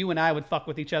thing, and you and I would fuck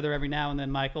with each other every now and then,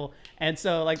 Michael. And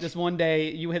so like this one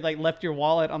day you had like left your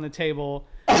wallet on the table.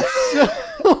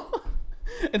 So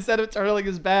instead of turtling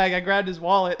his bag, I grabbed his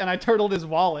wallet and I turtled his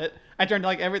wallet. I turned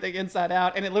like everything inside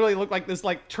out, and it literally looked like this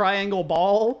like triangle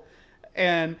ball.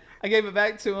 And I gave it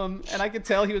back to him, and I could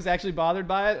tell he was actually bothered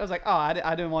by it. I was like, oh, I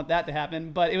didn't want that to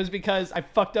happen. But it was because I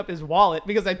fucked up his wallet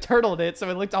because I turtled it, so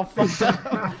it looked all fucked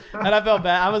up. And I felt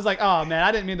bad. I was like, oh, man,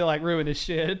 I didn't mean to, like, ruin his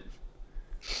shit.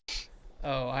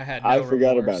 Oh, I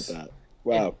forgot about that.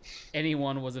 Wow. If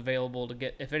anyone was available to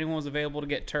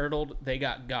get turtled, they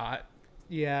got.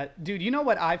 Yeah. Dude, you know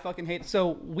what I fucking hate?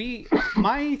 So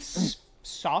my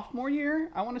sophomore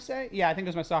year, I want to say. Yeah, I think it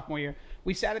was my sophomore year.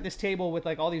 We sat at this table with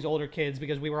like all these older kids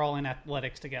because we were all in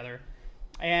athletics together,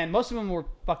 and most of them were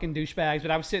fucking douchebags. But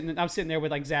I was sitting there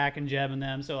with like Zach and Jeb and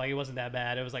them, so like it wasn't that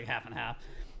bad. It was like half and half.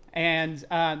 And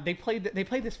they played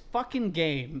this fucking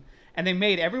game, and they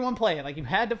made everyone play it. Like you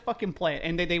had to fucking play it.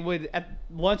 And they would, at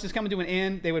lunch is coming to an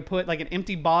end, they would put like an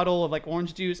empty bottle of like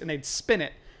orange juice and they'd spin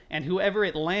it, and whoever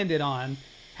it landed on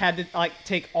had to like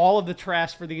take all of the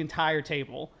trash for the entire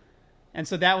table. And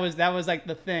so that was like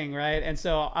the thing, right? And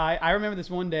so I remember this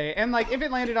one day, and like if it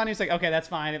landed on you, it's like, okay, that's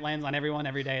fine. It lands on everyone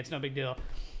every day. It's no big deal.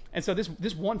 And so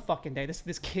this one fucking day,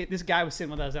 this guy was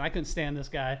sitting with us, and I couldn't stand this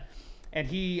guy. And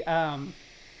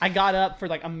I got up for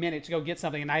like a minute to go get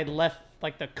something, and I had left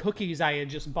like the cookies I had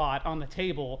just bought on the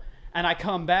table, and I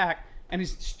come back, and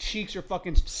his cheeks are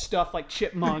fucking stuffed like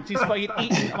chipmunks. He's fucking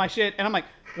eating my shit, and I'm like,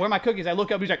 where are my cookies? I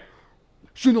look up, he's like,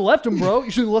 shouldn't have left them, bro.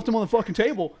 You shouldn't have left them on the fucking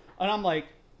table. And I'm like,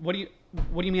 what do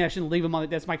you mean I shouldn't leave them on?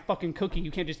 That's my fucking cookie.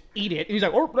 You can't just eat it. And he's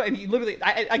like, and he literally,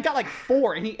 I got like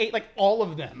 4, and he ate like all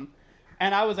of them.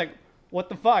 And I was like, what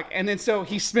the fuck? And then so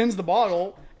he spins the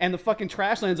bottle, and the fucking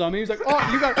trash lands on me. He's like,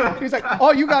 you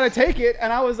gotta take it.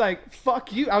 And I was like,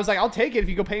 fuck you. I was like, I'll take it if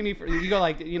you go pay me for, you go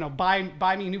like,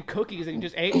 buy me new cookies and you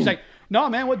just ate. He's like, no,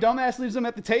 man, what dumbass leaves them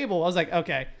at the table? I was like,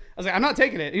 okay. I was like, I'm not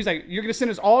taking it. He's like, you're gonna send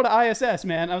us all to ISS,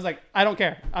 man. I was like, I don't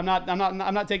care. I'm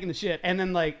not taking the shit. And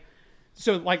then like,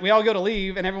 so like we all go to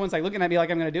leave, and everyone's like looking at me like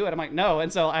I'm gonna do it. I'm like, no.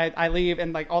 And so I leave,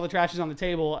 and like all the trash is on the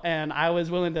table, and I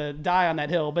was willing to die on that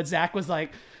hill. But Zach was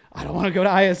like, I don't want to go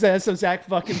to ISS. So Zach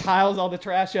fucking piles all the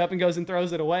trash up and goes and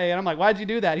throws it away. And I'm like, why'd you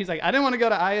do that? He's like, I didn't want to go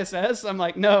to ISS. I'm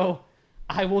like, no,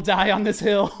 I will die on this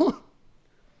hill.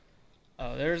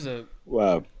 Oh, there's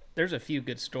a few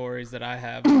good stories that I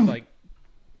have of like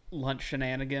lunch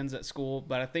shenanigans at school,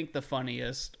 but I think the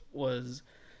funniest was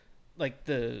like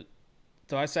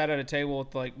so I sat at a table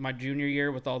with like my junior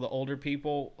year with all the older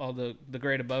people, all the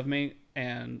grade above me,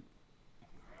 and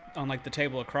on like the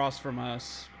table across from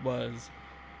us was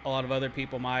a lot of other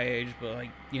people my age, but like,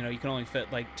 you can only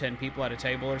fit like 10 people at a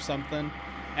table or something.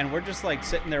 And we're just like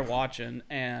sitting there watching,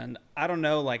 and I don't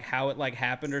know like how it like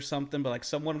happened or something, but like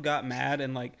someone got mad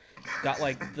and like got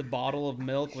like the bottle of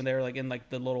milk when they were like in like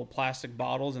the little plastic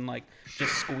bottles and like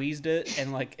just squeezed it,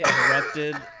 and like it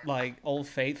erupted like Old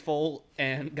Faithful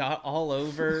and got all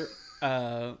over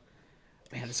man,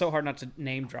 it's so hard not to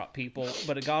name drop people,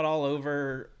 but it got all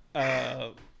over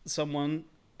someone,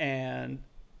 and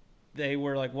they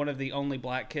were like one of the only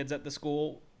black kids at the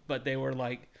school, but they were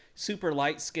like super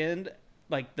light skinned,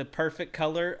 like the perfect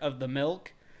color of the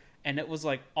milk. And it was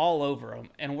like all over them.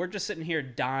 And we're just sitting here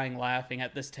dying laughing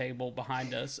at this table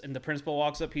behind us. And the principal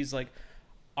walks up. He's like,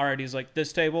 all right, he's like,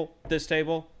 this table,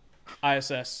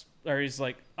 ISS. Or he's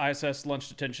like, ISS lunch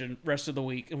detention, rest of the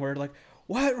week. And we're like,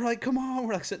 what? We're like, come on.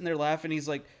 We're like sitting there laughing. He's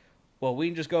like, well, we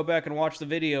can just go back and watch the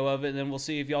video of it. And then we'll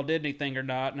see if y'all did anything or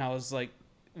not. And I was like,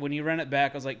 when you run it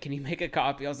back, I was like, can you make a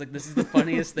copy? I was like, this is the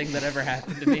funniest thing that ever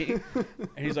happened to me.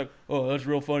 And he's like, oh, that's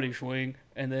real funny, Schwing.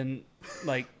 And then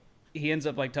like, he ends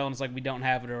up like telling us like we don't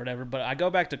have it or whatever. But I go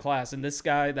back to class and this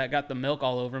guy that got the milk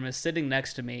all over him is sitting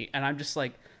next to me, and I'm just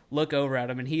like look over at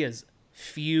him and he is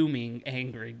fuming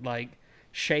angry, like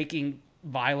shaking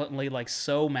violently, like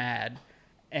so mad.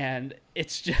 And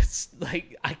it's just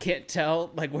like I can't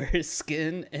tell like where his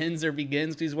skin ends or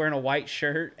begins, 'cause he's wearing a white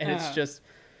shirt and it's just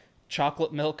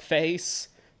chocolate milk face,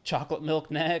 chocolate milk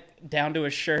neck, down to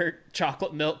his shirt,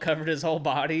 chocolate milk covered his whole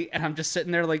body. And I'm just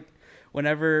sitting there like,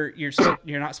 whenever you're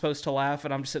not supposed to laugh,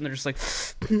 and I'm just sitting there just like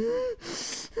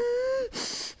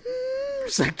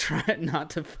just like trying not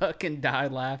to fucking die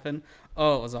laughing.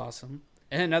 Oh, it was awesome.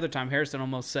 And another time Harrison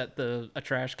almost set a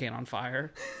trash can on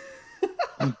fire.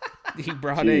 He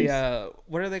brought a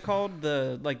what are they called,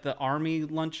 the army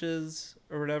lunches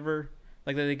or whatever,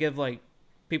 like that they give like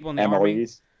people in the MOEs? army.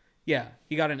 Yeah,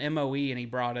 he got an MOE and he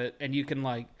brought it, and you can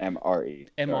like MRE.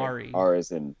 MRE. R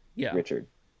as in Richard.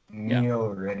 Meal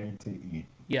ready to eat.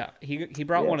 Yeah, he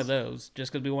brought one of those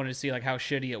just because we wanted to see like how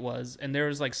shitty it was, and there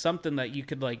was like something that you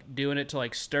could like do in it to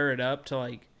like stir it up to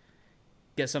like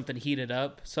get something heated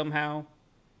up somehow,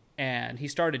 and he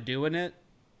started doing it,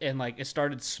 and like it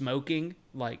started smoking,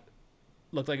 like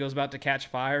looked like it was about to catch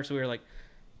fire, so we were like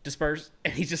disperse,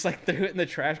 and he just like threw it in the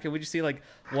trash can. We just see like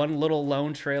one little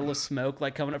lone trail of smoke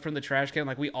like coming up from the trash can,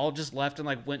 like we all just left and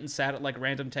like went and sat at like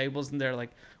random tables, and they're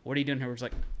like, what are you doing here? We're just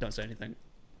like, don't say anything.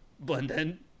 Blend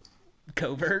in,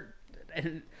 covert,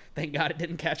 and thank God it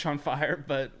didn't catch on fire,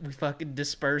 but we fucking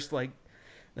dispersed like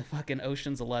the fucking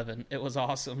Ocean's 11. It was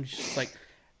awesome. Just like,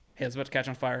 hey, it's about to catch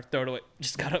on fire, throw it away.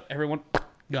 Just got up, everyone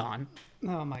gone.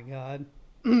 Oh my God.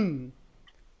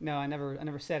 No, I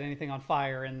never set anything on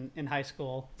fire in high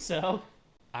school. So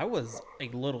I was a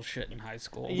little shit in high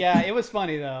school. yeah, it was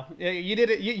funny though. You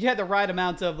did it. You had the right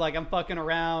amount of like, I'm fucking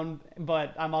around,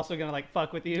 but I'm also gonna like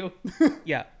fuck with you.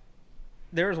 Yeah.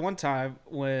 There was one time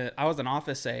when I was an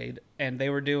office aide and they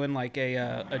were doing like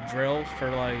a drill for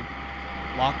like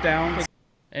lockdowns.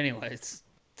 Anyways,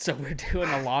 so we're doing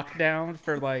a lockdown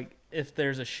for like if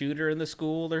there's a shooter in the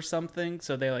school or something.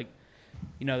 So they like,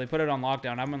 you know, they put it on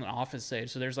lockdown. I'm an office aide,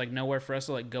 so there's like nowhere for us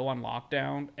to like go on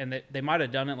lockdown. And they might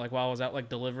have done it like while I was out like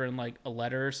delivering like a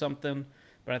letter or something.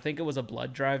 But I think it was a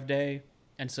blood drive day.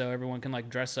 And so everyone can like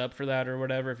dress up for that or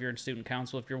whatever if you're in student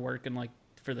council, if you're working like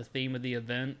for the theme of the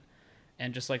event.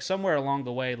 And just like somewhere along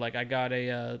the way, like I got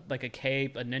a like a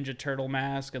cape, a Ninja Turtle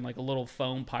mask, and like a little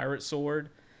foam pirate sword.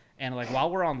 And like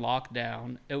while we're on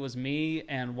lockdown, it was me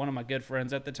and one of my good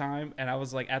friends at the time, and I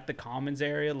was like at the commons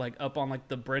area, like up on like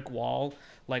the brick wall,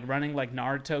 like running like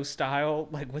Naruto style,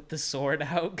 like with the sword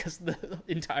out because the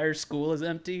entire school is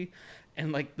empty.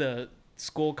 And like the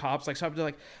school cops like stopped, they're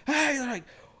like, hey, they're like,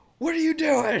 what are you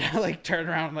doing? I like turn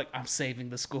around, I'm like, I'm saving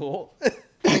the school.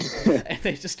 And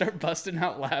they just start busting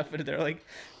out laughing. They're like,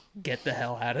 get the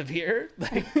hell out of here.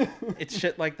 Like, it's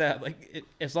shit like that. Like,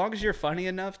 as long as you're funny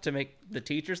enough to make the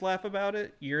teachers laugh about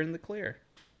it, you're in the clear.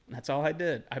 And that's all I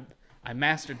did. I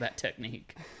mastered that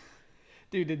technique.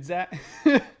 Dude, did Zach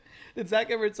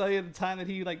ever tell you the time that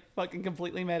he like fucking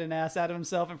completely made an ass out of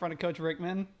himself in front of Coach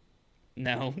Rickman?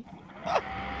 No. All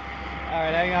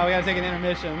right, hang on. We gotta take an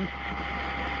intermission.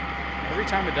 Every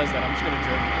time it does that, I'm just gonna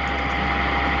drink.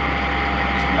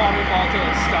 Waterfall till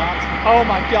it stops. Oh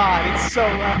my God, it's so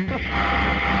loud.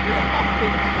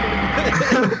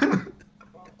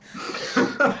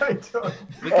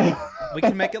 We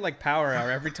can make it like Power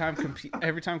Hour. Every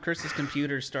time Chris's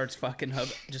computer starts fucking up,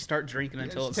 just start drinking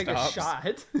until it take stops. A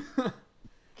shot.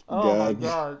 Oh my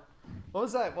God. What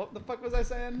was that? What the fuck was I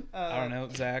saying? I don't know.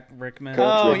 Zach Rickman.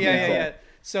 Oh yeah.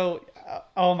 So,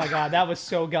 oh my God, that was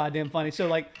so goddamn funny. So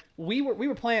like we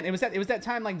were playing. It was that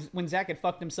time like when Zach had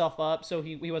fucked himself up, so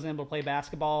he wasn't able to play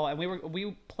basketball, and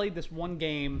we played this one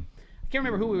game. I can't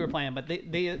remember who we were playing, but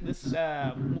this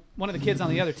one of the kids on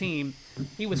the other team,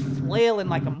 he was flailing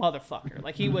like a motherfucker.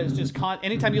 Like he was just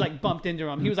anytime you like bumped into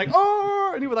him, he was like,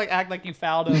 oh, and he would like act like you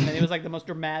fouled him, and it was like the most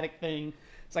dramatic thing.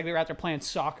 It's like they were out there playing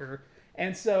soccer,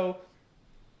 and so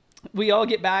we all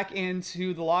get back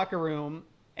into the locker room.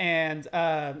 And,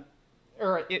 I'm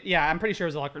pretty sure it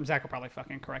was the locker room. Zach will probably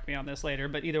fucking correct me on this later,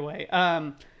 but either way.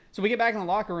 So we get back in the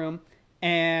locker room,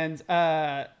 and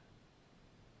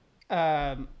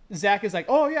Zach is like,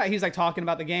 oh yeah, he's like talking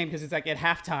about the game because it's like at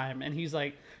halftime, and he's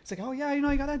like, it's like, oh yeah, you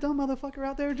got that dumb motherfucker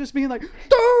out there just being like,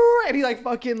 Durr! And he like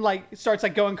fucking like starts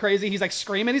like going crazy. He's like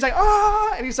screaming. He's like,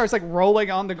 ah, and he starts like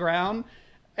rolling on the ground,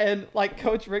 and like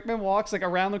Coach Rickman walks like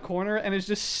around the corner and is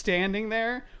just standing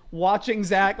there watching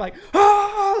Zach like,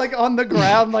 ah, like on the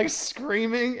ground like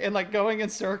screaming and like going in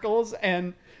circles,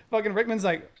 and fucking Rickman's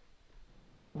like,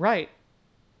 right,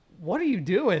 what are you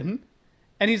doing?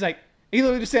 And he's like, he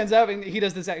literally just stands up and he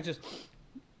does this act, just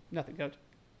nothing, coach.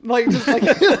 Like, just like,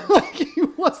 like he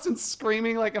wasn't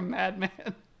screaming like a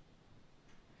madman.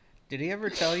 Did he ever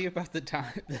tell you about the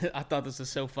time? I thought this was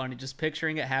so funny, just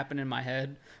picturing it happen in my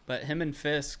head. But him and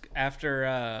Fisk,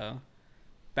 after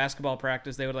basketball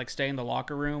practice, they would like stay in the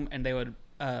locker room and they would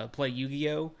play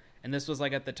Yu-Gi-Oh! And this was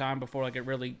like at the time before like it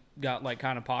really got like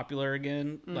kind of popular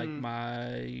again, like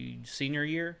my senior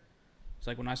year. It's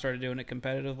like when I started doing it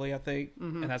competitively, I think,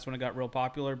 and that's when it got real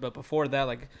popular. But before that,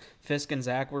 like Fisk and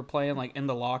Zach were playing like in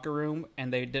the locker room,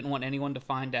 and they didn't want anyone to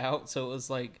find out. So it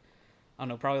was like, I don't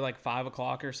know, probably like 5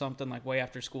 o'clock or something, like way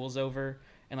after school's over.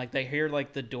 And like they hear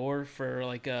like the door for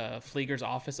like Flieger's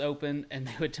office open, and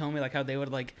they would tell me like how they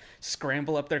would like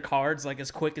scramble up their cards like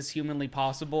as quick as humanly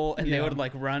possible, and they would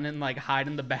like run and like hide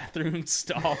in the bathroom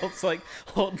stalls, like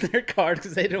holding their cards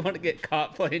because they didn't want to get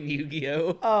caught playing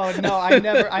Yu-Gi-Oh. Oh no, I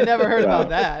never heard about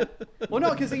that. Well,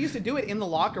 no, because they used to do it in the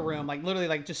locker room, like literally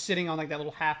like just sitting on like that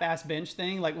little half-ass bench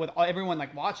thing, like with everyone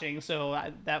like watching. So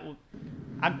I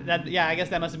guess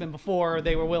that must have been before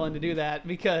they were willing to do that,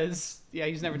 because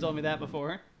he's never told me that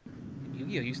before.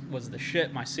 Yu-Gi-Oh was the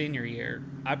shit my senior year.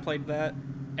 I played that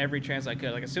every chance I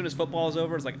could. Like as soon as football was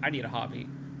over, it's like I need a hobby,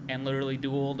 and literally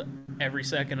dueled every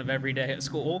second of every day at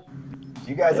school. Did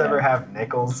you guys ever have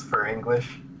nickels for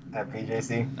English at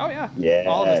PJC? Oh yeah, yes.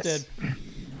 All of us did.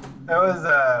 There was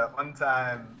one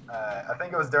time, I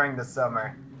think it was during the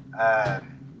summer.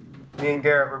 Me and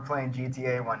Garrett were playing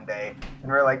GTA one day,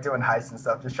 and we were like doing heists and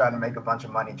stuff, just trying to make a bunch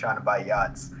of money, trying to buy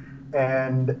yachts.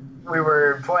 And we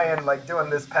were playing, like, doing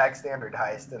this pack standard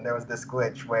heist, and there was this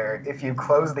glitch where if you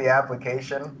close the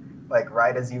application, like,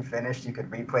 right as you finished, you could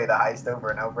replay the heist over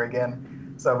and over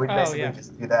again. So we'd basically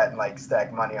just do that and, like,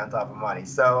 stack money on top of money.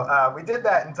 So we did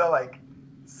that until, like,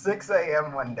 6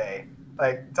 a.m. one day.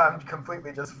 Like, time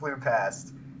completely just flew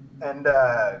past. And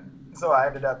so I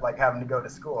ended up, like, having to go to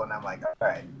school, and I'm like, all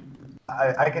right,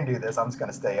 I can do this. I'm just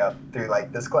going to stay up through,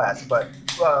 like, this class. But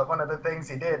one of the things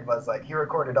he did was, like, he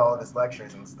recorded all of his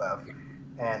lectures and stuff.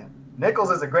 And Nichols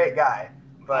is a great guy,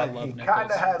 but he kind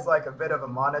of has, like, a bit of a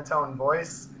monotone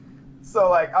voice. So,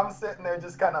 like, I'm sitting there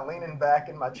just kind of leaning back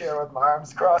in my chair with my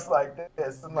arms crossed like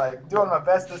this and, like, doing my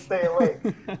best to stay awake.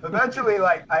 Eventually,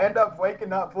 like, I end up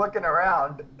waking up, looking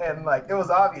around, and, like, it was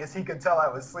obvious he could tell I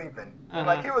was sleeping. And,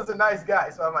 like, he was a nice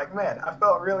guy, so I'm like, man, I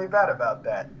felt really bad about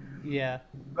that. Yeah.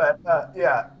 But,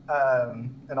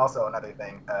 and also another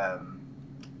thing,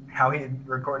 how he'd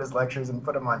record his lectures and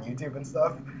put them on YouTube and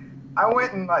stuff. I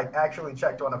went and, like, actually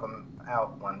checked one of them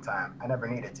out one time. I never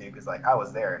needed to because, like, I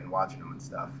was there and watching them and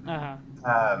stuff.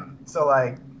 So,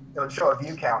 like, it would show a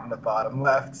view count in the bottom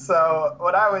left. So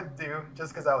what I would do,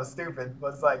 just because I was stupid,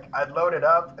 was, like, I'd load it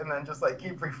up and then just, like,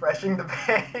 keep refreshing the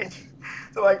page.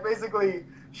 So, like, basically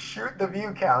shoot the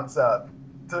view counts up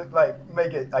to, like,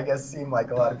 make it, I guess, seem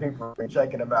like a lot of people were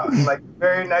checking them out. And, like,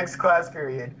 very next class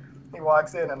period, he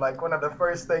walks in and, like, one of the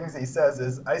first things he says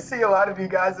is, I see a lot of you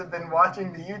guys have been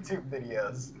watching the YouTube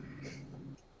videos.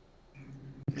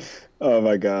 Oh,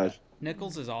 my gosh.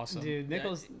 Nichols is awesome. Dude,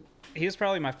 Nichols... He was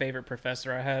probably my favorite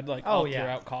professor I had, like, all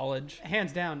throughout college.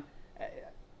 Hands down.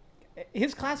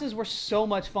 His classes were so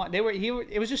much fun.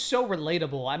 It was just so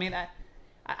relatable. I mean,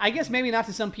 I guess maybe not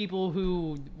to some people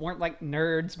who weren't like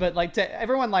nerds, but like to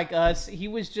everyone like us, he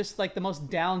was just like the most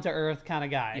down to earth kind of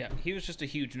guy. Yeah, he was just a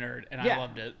huge nerd, and I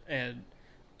loved it. And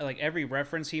like every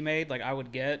reference he made, like I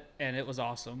would get, and it was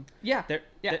awesome. Yeah,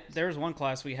 there was one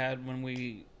class we had when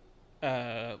we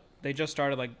they just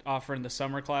started like offering the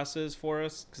summer classes for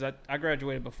us because I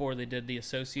graduated before they did the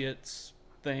associates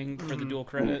thing for the dual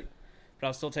credit, but I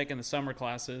was still taking the summer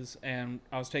classes, and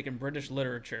I was taking British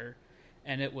literature.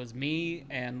 And it was me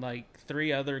and, like,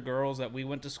 3 other girls that we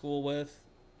went to school with,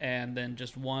 and then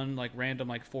just one, like, random,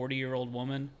 like, 40-year-old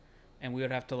woman. And we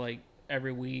would have to, like,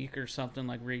 every week or something,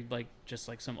 like, read, like, just,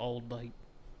 like, some old, like,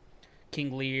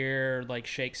 King Lear, like,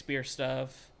 Shakespeare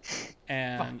stuff.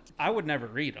 And I would never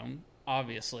read them,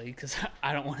 obviously, because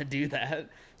I don't want to do that.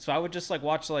 So I would just, like,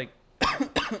 watch, like,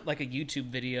 like a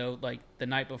YouTube video, like, the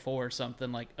night before or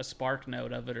something, like, a Spark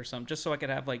Note of it or something, just so I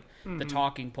could have, like, the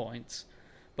talking points.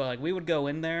 But like we would go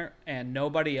in there and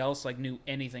nobody else like knew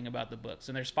anything about the books.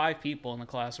 And there's 5 people in the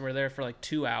class. We're there for like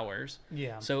 2 hours.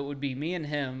 Yeah. So it would be me and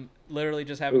him literally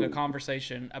just having a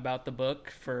conversation about the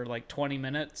book for like 20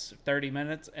 minutes, 30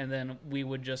 minutes, and then we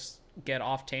would just get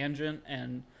off tangent.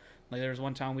 And like there was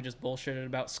one time we just bullshitted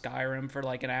about Skyrim for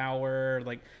like an hour,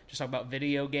 like just talk about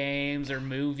video games or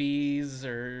movies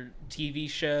or TV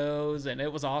shows, and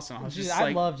it was awesome.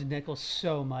 I loved Nichols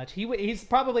so much. He's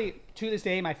probably to this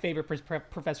day my favorite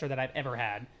professor that I've ever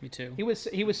had. Me too. He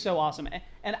was so awesome,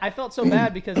 and I felt so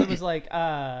bad because it was like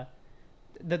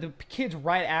the kids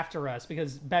right after us,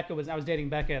 because I was dating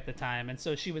Becca at the time, and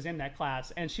so she was in that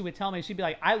class, and she would tell me, she'd be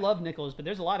like, I love Nichols, but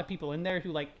there's a lot of people in there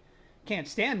who like can't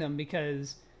stand him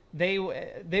because they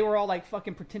were all like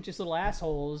fucking pretentious little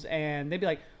assholes, and they'd be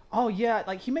like, oh yeah,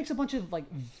 like he makes a bunch of like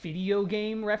video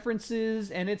game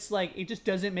references, and it's like it just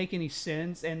doesn't make any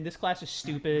sense, and this class is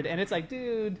stupid, and it's like,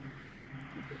 dude,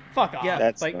 fuck off. Yeah,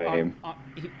 that's like lame. I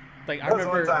There was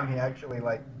remember one time he actually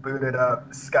like booted up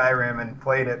Skyrim and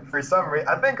played it for some reason.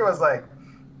 I think it was like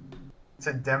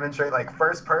to demonstrate like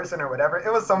first person or whatever.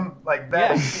 It was some like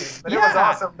bad excuse, but it was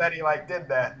awesome that he like did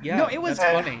that. Yeah, no, it was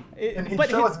funny. And he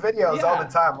shows videos all the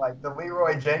time, like the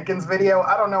Leroy Jenkins video.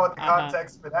 I don't know what the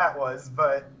context for that was,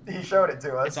 but he showed it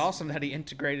to us. It's awesome that he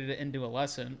integrated it into a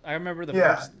lesson. I remember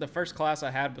the first class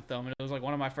I had with them, and it was like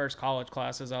one of my first college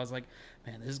classes. I was like,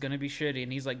 man, this is gonna be shitty.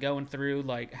 And he's like going through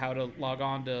like how to log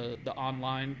on to the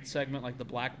online segment, like the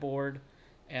Blackboard,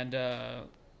 and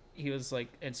he was like,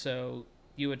 and so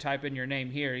you would type in your name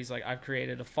here. He's like, I've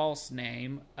created a false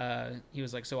name. He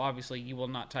was like, so obviously you will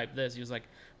not type this. He was like,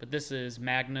 but this is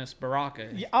Magnus Baraka.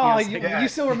 Oh, you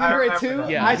still remember it too?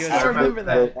 Yeah, I still remember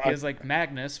that. He was like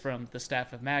Magnus from the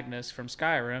staff of Magnus from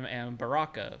Skyrim and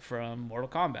Baraka from Mortal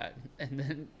Kombat. And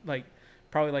then like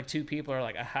probably like 2 people are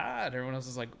like, aha, and everyone else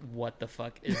is like, what the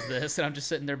fuck is this? And I'm just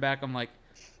sitting there back. I'm like,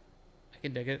 I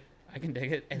can dig it.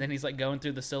 And then he's like going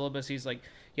through the syllabus. He's like,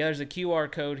 yeah, there's a QR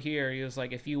code here. He was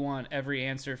like, if you want every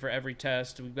answer for every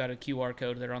test, we've got a QR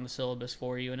code there on the syllabus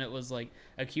for you. And it was like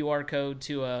a QR code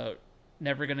to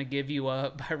Never Gonna Give You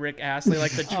Up by Rick Astley,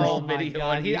 like the troll video.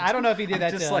 God. I don't know if he did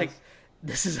that. Just like,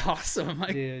 this is awesome.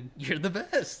 Like, dude, you're the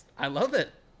best. I love it.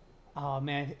 Oh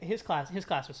man, his class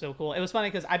was so cool. It was funny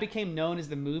because I became known as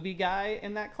the movie guy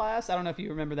in that class. I don't know if you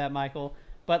remember that, Michael.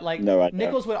 But like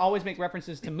Nichols would always make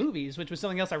references to movies, which was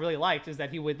something else I really liked. Is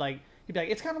that he'd be like,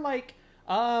 it's kind of like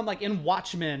in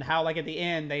Watchmen, how like at the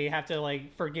end they have to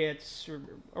like forget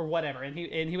or whatever, and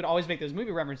he would always make those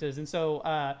movie references. And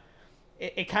so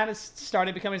it kind of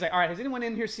started becoming, he's like, all right, has anyone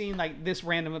in here seen like this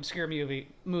random obscure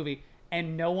movie?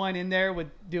 And no one in there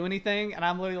would do anything, and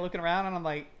I'm literally looking around, and I'm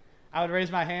like, I would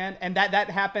raise my hand, and that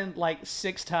happened like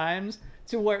 6 times.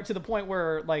 To the point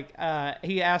where like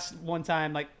he asked one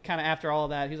time, like kind of after all of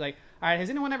that, he's like, all right, has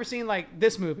anyone ever seen like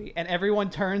this movie? And everyone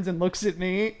turns and looks at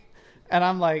me, and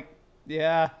I'm like,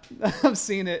 yeah, I've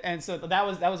seen it. And so that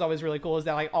was always really cool, is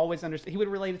that like always understand. He would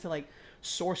relate it to like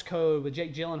Source Code with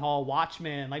Jake Gyllenhaal,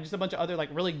 Watchmen, like just a bunch of other like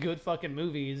really good fucking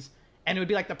movies, and it would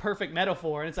be like the perfect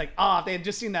metaphor. And it's like, if they had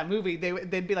just seen that movie,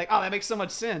 they'd be like, oh, that makes so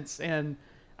much sense. And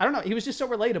I don't know, he was just so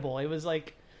relatable. It was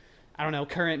like, I don't know,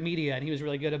 current media, and he was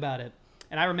really good about it.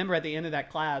 And I remember at the end of that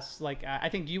class, like, I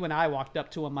think you and I walked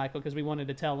up to him, Michael, because we wanted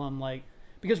to tell him, like,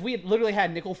 because we had literally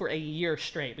had Nickel for a year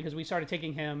straight, because we started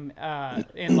taking him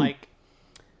in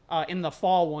the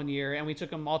fall one year, and we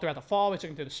took him all throughout the fall, we took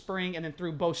him through the spring, and then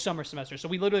through both summer semesters. So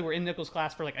we literally were in Nickel's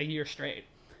class for like a year straight.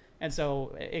 And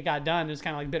so it got done. It was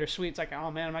kind of like bittersweet. It's like,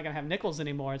 oh man, I'm not going to have Nichols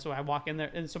anymore. And so I walk in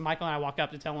there, and so Michael and I walk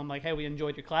up to tell him, like, hey, we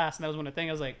enjoyed your class. And that was one of the things.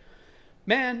 I was like,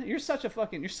 man, you're such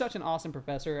an awesome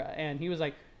professor. And he was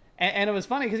like, and it was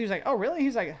funny because he was like, oh really?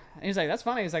 He's like, that's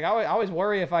funny. He's like, I always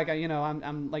worry if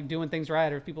I'm like doing things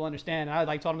right or if people understand. And I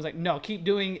like told him, I was like, no, keep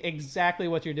doing exactly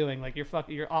what you're doing. Like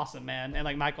you're awesome, man. And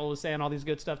like Michael was saying all these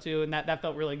good stuff too, and that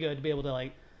felt really good to be able to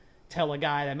like tell a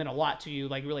guy that meant a lot to you,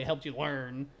 like really helped you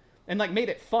learn, and like made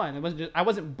it fun. It wasn't just, I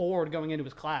wasn't bored going into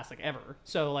his class like ever.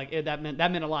 So like that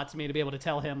meant a lot to me to be able to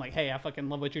tell him like, hey, I fucking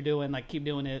love what you're doing. Like keep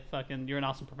doing it. Fucking, you're an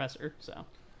awesome professor. So.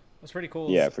 What's pretty cool.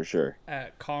 Yeah, for sure.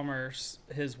 At Commerce,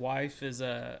 his wife is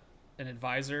an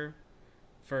advisor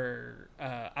for.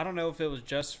 I don't know if it was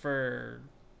just for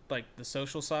like the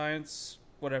social science,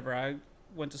 whatever I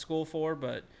went to school for,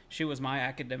 but she was my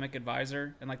academic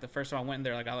advisor. And like the first time I went in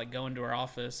there, like I like go into her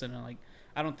office and like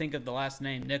I don't think of the last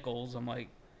name Nichols. I'm like,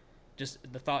 just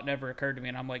the thought never occurred to me,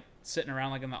 and I'm like sitting around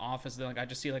like in the office, and like I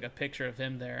just see like a picture of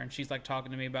him there, and she's like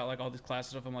talking to me about like all this class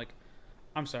stuff. I'm like,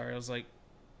 I'm sorry. I was like,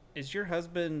 is your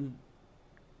husband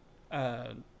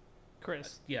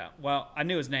Chris? Yeah. Well, I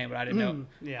knew his name, but I didn't know.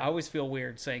 Yeah. I always feel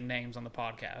weird saying names on the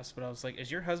podcast, but I was like, is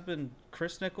your husband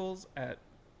Chris Nichols at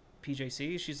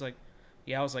PJC? She's like,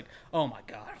 yeah. I was like, oh my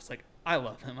God. I was like, I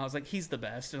love him. I was like, he's the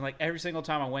best. And like every single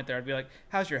time I went there, I'd be like,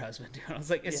 how's your husband doing? I was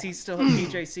like, is he still at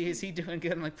PJC? Is he doing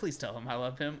good? I'm like, please tell him I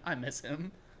love him. I miss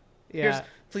him. Yeah.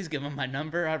 Please give him my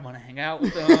number. I'd want to hang out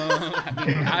with him. I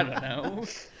mean, I don't know.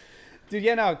 Dude,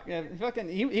 yeah, no, fucking,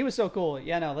 he was so cool.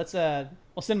 Yeah, no, let's,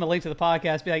 we'll send him a link to the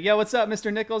podcast. Be like, yo, what's up,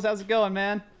 Mr. Nichols? How's it going,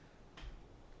 man?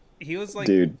 He was like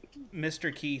Dude.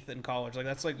 Mr. Keith in college. Like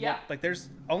that's like Yeah. like there's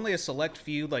only a select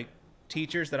few like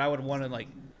teachers that I would want to like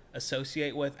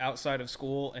associate with outside of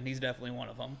school, and he's definitely one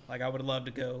of them. Like I would love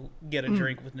to go get a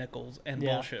drink with Nichols and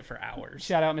bullshit for hours.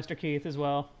 Shout out Mr. Keith as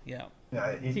well. Yeah.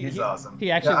 Yeah, he's awesome. He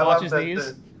actually watches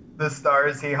these. The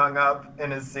stars he hung up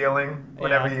in his ceiling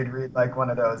whenever you'd read like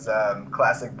one of those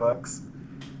classic books.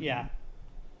 Yeah.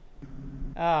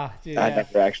 Ah, dude. I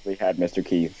never actually had Mr.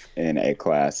 Keith in a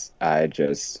class.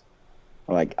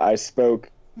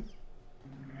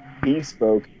 He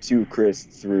spoke to Chris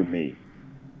through me.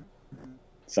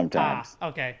 Sometimes.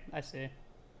 Okay, I see.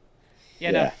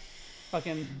 Yeah, no,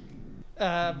 fucking,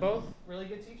 both really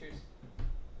good teachers.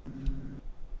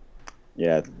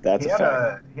 Yeah, that's He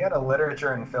had a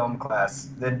literature and film class.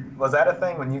 Was that a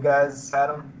thing when you guys had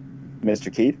him?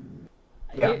 Mr. Keith?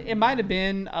 Yeah. It might have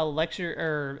been a lecture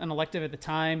or an elective at the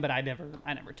time, but I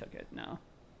never took it. No.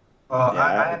 Well,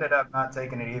 I ended up not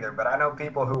taking it either, but I know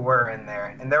people who were in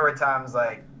there, and there were times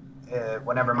like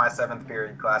whenever my 7th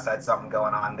period class had something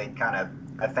going on, they'd kind of,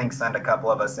 I think, send a couple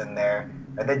of us in there,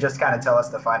 and they'd just kind of tell us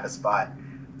to find a spot.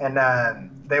 And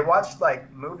they watched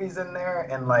like movies in there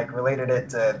and like related it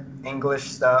to English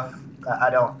stuff. I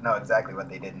don't know exactly what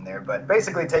they did in there, but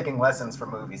basically taking lessons for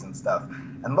movies and stuff.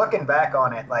 And looking back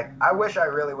on it, like I wish I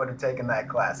really would have taken that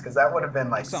class, because that would have been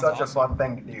like such awesome. A fun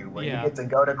thing to do, where you get to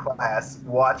go to class,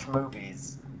 watch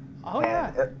movies. Oh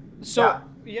yeah. So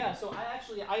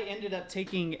I ended up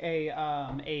taking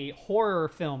a horror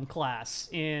film class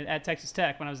at Texas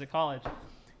Tech when I was at college,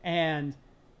 and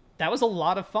that was a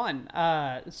lot of fun.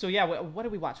 So yeah, what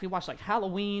did we watch? We watched like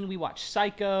Halloween. We watched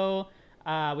Psycho.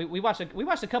 We watched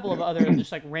a couple of other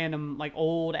just like random like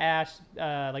old ass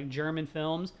like German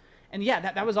films. And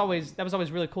yeah, that was always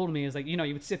really cool to me. Is like, you know,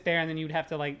 you would sit there and then you would have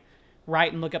to like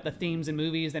write and look up the themes in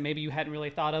movies that maybe you hadn't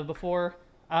really thought of before.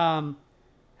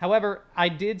 However, I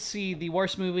did see the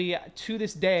worst movie to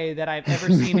this day that I've ever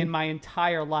seen in my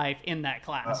entire life in that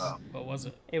class. What was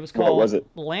it? It was called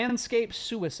Landscape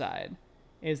Suicide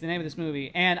is the name of this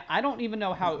movie. And I don't even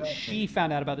know how she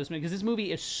found out about this movie, because this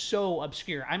movie is so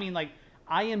obscure. I mean, like,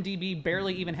 IMDb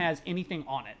barely even has anything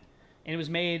on it. And it was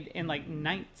made in like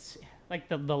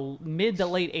the mid to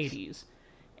late 80s.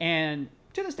 And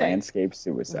to this day, Landscape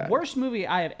Suicide. Worst movie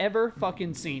I have ever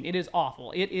fucking seen. It is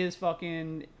awful. It is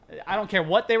fucking, I don't care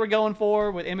what they were going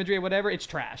for with imagery or whatever, it's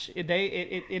trash. It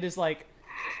is like,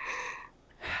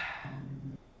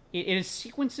 it is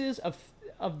sequences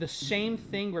of the same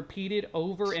thing repeated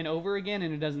over and over again,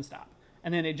 and it doesn't stop.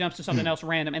 And then it jumps to something else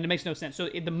random, and it makes no sense. So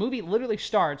the movie literally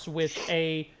starts with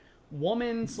a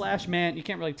woman/man, you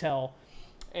can't really tell,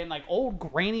 in like old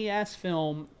grainy ass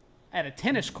film at a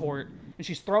tennis court, and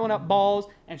she's throwing up balls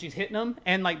and she's hitting them,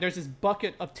 and like there's this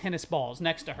bucket of tennis balls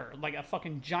next to her, like a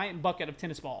fucking giant bucket of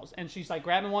tennis balls, and she's like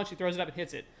grabbing one, she throws it up and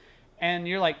hits it, and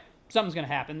you're like, something's gonna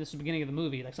happen. This is the beginning of the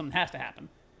movie, like something has to happen.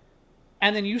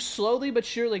 And then you slowly but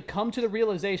surely come to the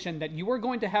realization that you are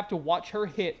going to have to watch her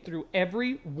hit through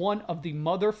every one of the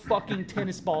motherfucking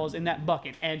tennis balls in that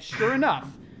bucket. And sure enough,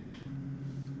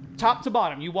 top to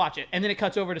bottom, you watch it, and then it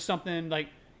cuts over to something like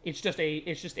it's just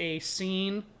a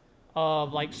scene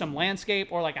of like some landscape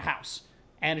or like a house,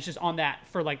 and it's just on that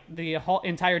for like the whole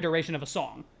entire duration of a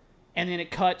song, and then it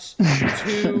cuts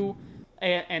to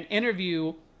an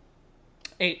interview.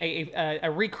 A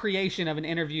recreation of an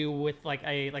interview with like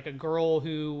a girl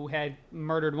who had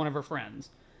murdered one of her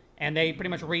friends, and they pretty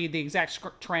much read the exact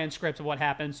transcripts of what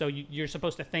happened. So you're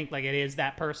supposed to think like it is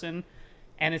that person,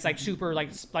 and it's like super like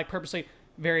purposely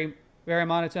very very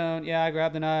monotone. Yeah, I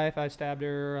grabbed the knife, I stabbed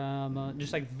her.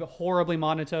 Just like horribly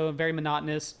monotone, very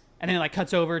monotonous, and then it like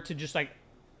cuts over to just like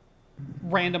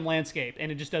random landscape,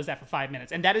 and it just does that for 5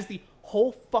 minutes, and that is the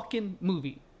whole fucking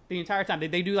movie. The entire time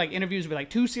they do like interviews with like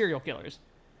 2 serial killers.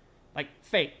 Like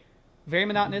fake, very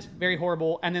monotonous, very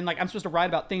horrible. And then like I'm supposed to write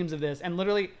about themes of this, and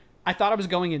literally I thought I was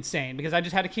going insane because I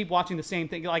just had to keep watching the same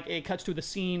thing. Like it cuts to the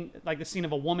scene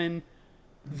of a woman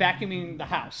vacuuming the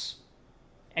house,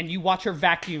 and you watch her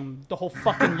vacuum the whole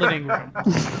fucking living room.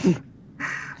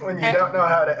 When you don't know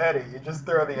how to edit, you just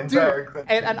throw the entire clip.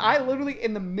 And I literally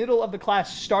in the middle of the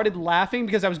class started laughing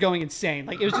because I was going insane.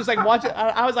 Like it was just like watching.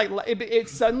 I was like, it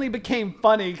suddenly became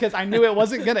funny because I knew it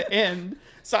wasn't gonna end.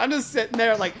 So I'm just sitting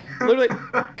there like literally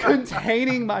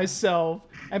containing myself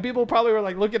And people probably were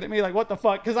like looking at me like, what the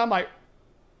fuck? Because I'm like,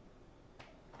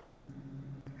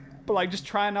 but like just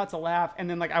trying not to laugh. And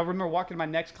then like I remember walking to my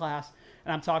next class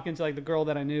and I'm talking to like the girl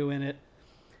that I knew in it.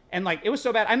 And like it was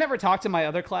so bad. I never talked to my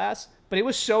other class, but it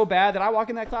was so bad that I walk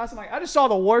in that class. I'm like, I just saw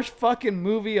the worst fucking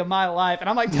movie of my life. And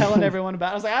I'm like telling everyone about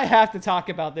it. I was like, I have to talk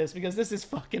about this because this is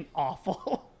fucking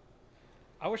awful.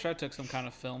 I wish I took some kind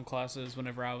of film classes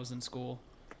whenever I was in school.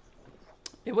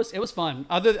 It was fun.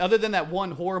 Other than that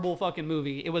one horrible fucking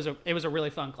movie, it was a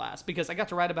really fun class because I got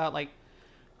to write about like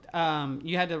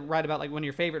you had to write about like one of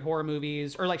your favorite horror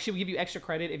movies, or like she would give you extra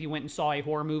credit if you went and saw a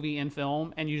horror movie in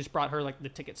film and you just brought her like the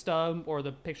ticket stub or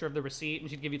the picture of the receipt and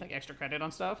she'd give you like extra credit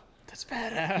on stuff. That's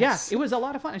badass. Yeah, it was a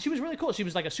lot of fun and she was really cool. She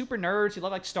was like a super nerd. She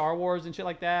loved like Star Wars and shit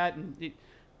like that, and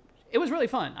it was really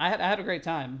fun. I had a great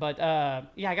time. But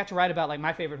yeah, I got to write about like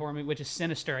my favorite horror movie, which is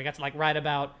Sinister. I got to like write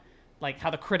about like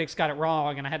how the critics got it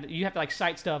wrong, and you have to like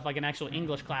cite stuff like an actual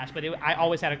English class. But I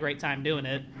always had a great time doing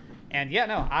it. And yeah,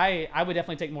 no, I would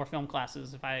definitely take more film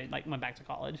classes if I like went back to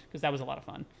college because that was a lot of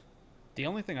fun. The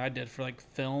only thing I did for like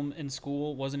film in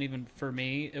school wasn't even for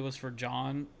me. It was for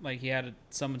John. Like he had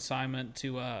some assignment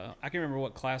to I can't remember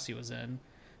what class he was in,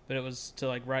 but it was to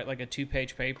like write like a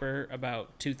 2-page paper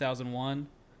about 2001.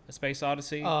 A Space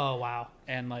Odyssey. Oh, wow.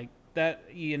 And like that,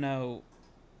 you know,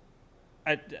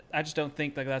 I just don't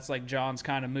think like that's like John's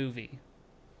kind of movie.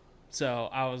 So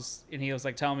he was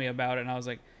like telling me about it, and I was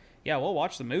like, yeah, we'll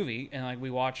watch the movie. And like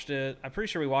we watched it. I'm pretty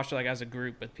sure we watched it like as a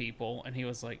group with people, and he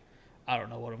was like, I don't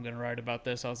know what I'm gonna write about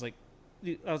this. I was like,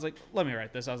 let me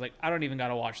write this. I was like, I don't even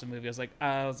gotta watch the movie. I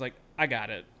was like, I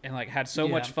got it, and like had so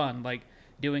much fun like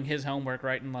doing his homework,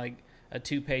 writing like a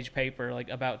 2-page paper like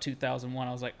about 2001.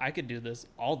 I was like, I could do this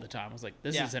all the time. I was like,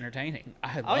 this is entertaining.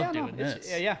 I love doing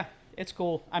this. Yeah, it's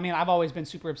cool. I mean, I've always been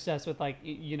super obsessed with like,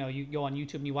 you know, you go on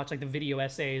YouTube and you watch like the video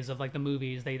essays of like the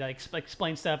movies. They like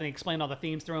explain stuff and they explain all the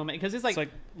themes through them because it's like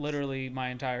literally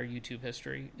my entire YouTube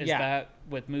history is that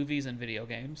with movies and video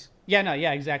games. Yeah, no,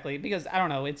 yeah, exactly. Because I don't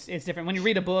know, it's different. When you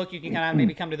read a book, you can kind of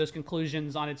maybe come to those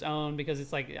conclusions on its own because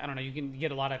it's like, I don't know, you can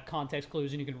get a lot of context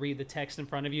clues and you can read the text in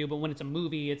front of you. But when it's a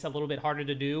movie, it's a little bit harder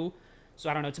to do. So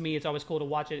I don't know, to me, it's always cool to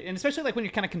watch it. And especially like when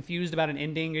you're kind of confused about an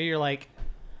ending or you're like,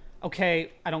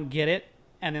 okay, I don't get it.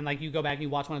 And then like you go back and you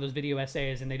watch one of those video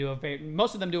essays and they do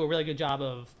most of them do a really good job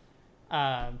of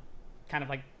kind of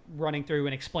like running through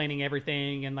and explaining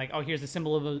everything and like, oh, here's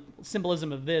the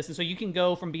symbolism of this. And so you can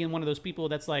go from being one of those people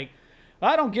that's like,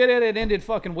 I don't get it, it ended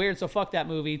fucking weird, so fuck that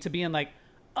movie, to being like,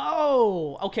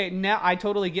 oh, okay, now I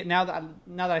totally get, now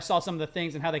that I saw some of the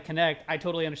things and how they connect, I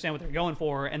totally understand what they're going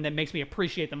for, and that makes me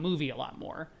appreciate the movie a lot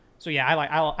more. So yeah,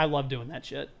 I love doing that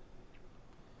shit.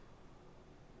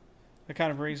 It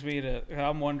kind of brings me to,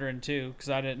 I'm wondering too, because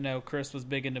I didn't know Chris was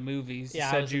big into movies. Yeah,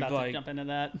 I was about to jump into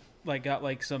that. Like got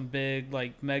like some big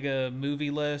like mega movie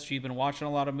list. You've been watching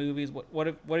a lot of movies. What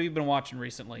have you been watching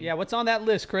recently? Yeah, what's on that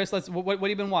list, Chris? What have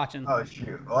you been watching? Oh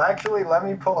shoot. Well, actually, let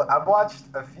me pull it. I've watched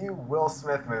a few Will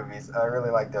Smith movies. I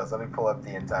really like those. Let me pull up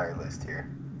the entire list here.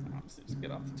 Let's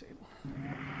get off the table.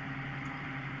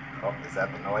 Oh, is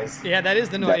that the noise? Yeah, that is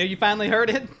the noise. You finally heard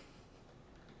it.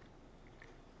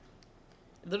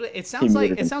 It sounds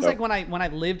like when I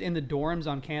lived in the dorms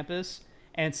on campus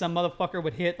and some motherfucker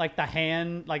would hit like the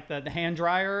hand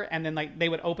dryer and then like they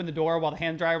would open the door while the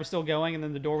hand dryer was still going and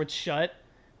then the door would shut.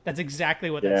 That's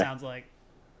exactly what that sounds like.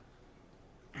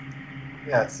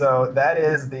 Yeah, so that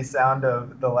is the sound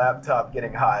of the laptop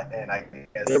getting hot, and I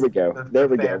guess there we go.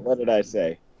 What did I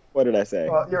say?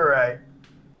 Well, you're right.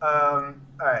 All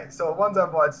right, so ones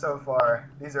I've watched so far,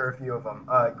 these are a few of them.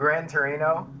 Gran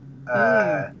Torino.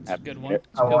 That's a good one.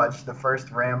 I watched the first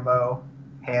Rambo,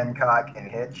 Hancock, and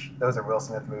Hitch. Those are Will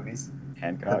Smith movies.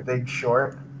 Hancock. The Big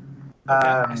Short.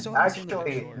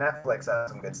 Actually, Netflix has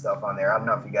some good stuff on there. I don't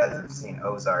know if you guys have seen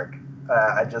Ozark.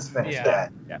 I just finished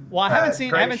that. Yeah. Well, I haven't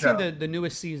seen the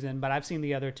newest season, but I've seen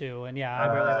the other two, and yeah,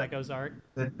 I really like Ozark.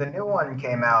 The new one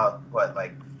came out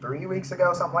like 3 weeks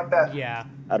ago, something like that. Yeah.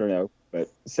 I don't know,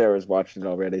 but Sarah's watched it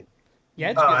already. Yeah,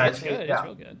 it's good. It's good. Yeah. It's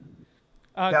real good.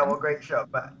 Yeah, well, great show.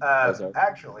 But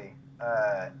actually,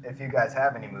 if you guys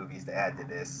have any movies to add to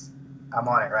this, I'm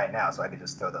on it right now, so I could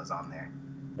just throw those on there.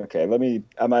 Okay,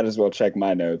 I might as well check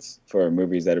my notes for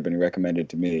movies that have been recommended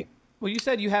to me. Well, you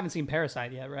said you haven't seen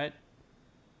Parasite yet, right?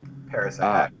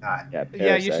 Parasite.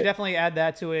 Yeah, you should definitely add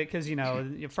that to it because, you know,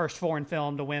 your first foreign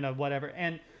film to win a whatever.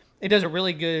 And it does a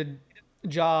really good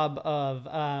job of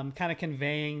kind of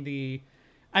conveying the...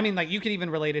 I mean, like, you could even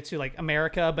relate it to, like,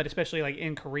 America, but especially, like,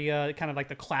 in Korea, kind of, like,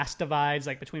 the class divides,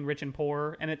 like, between rich and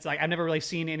poor. And it's, like, I've never really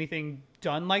seen anything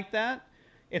done like that.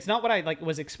 It's not what I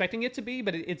was expecting it to be,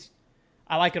 but it's...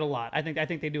 I like it a lot. I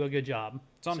think they do a good job.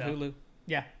 It's on Hulu.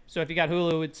 Yeah. So if you got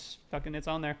Hulu, it's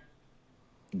on there.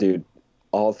 Dude,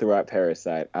 all throughout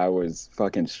Parasite, I was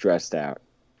fucking stressed out.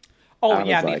 Oh I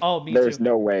yeah, was like, me there's too.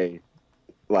 no way,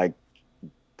 like,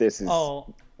 this is.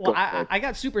 Oh, well, I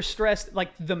got super stressed like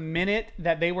the minute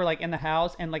that they were like in the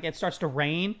house and like it starts to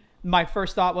rain. My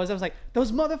first thought was, I was like,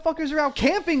 those motherfuckers are out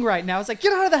camping right now. It's like,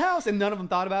 get out of the house, and none of them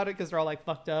thought about it because they're all like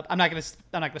fucked up. I'm not gonna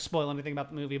spoil anything about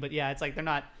the movie, but yeah, it's like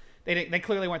they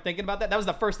clearly weren't thinking about that. That was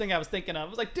the first thing I was thinking of. I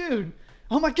was like, dude,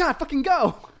 oh my god, fucking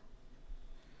go.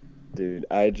 Dude,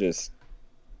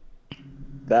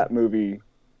 that movie.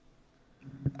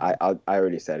 I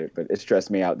already said it, but it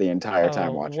stressed me out the entire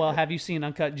time watching. Well, it. have you seen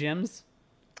Uncut Gems?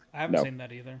 I haven't seen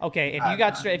that either. Okay,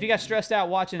 if you got stressed out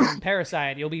watching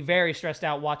Parasite, you'll be very stressed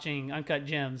out watching Uncut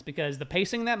Gems because the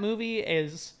pacing in that movie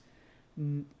is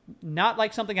not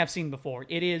like something I've seen before.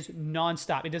 It is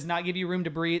nonstop. It does not give you room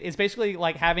to breathe. It's basically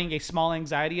like having a small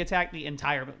anxiety attack the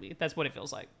entire movie. That's what it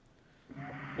feels like.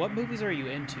 What movies are you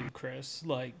into, Chris?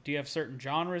 Like, do you have certain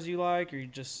genres you like, or you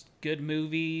just good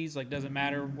movies? Like, doesn't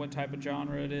matter what type of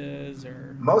genre it is,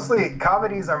 or Mostly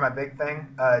comedies are my big thing.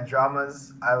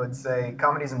 Dramas, I would say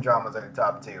comedies and dramas are the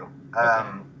top two.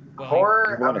 Well,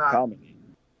 horror, You want a comedy?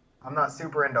 I'm not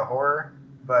super into horror,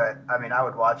 but I mean, I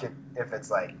would watch it if it's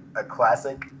like a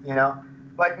classic, you know,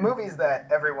 like movies that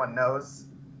everyone knows.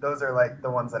 Those are like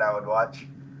the ones that I would watch.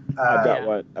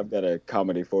 I've got a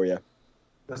comedy for you.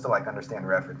 Just to like understand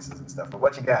references and stuff. But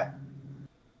what you got?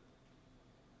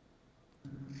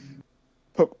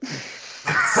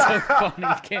 it's so funny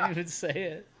you can't even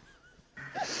say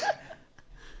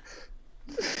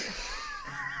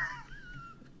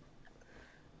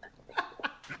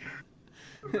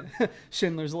it.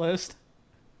 Schindler's List.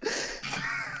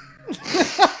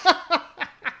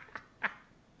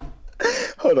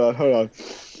 Hold on.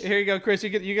 Here you go, Chris.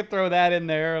 You could throw that in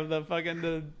there of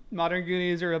the Modern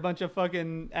Goonies are a bunch of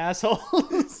fucking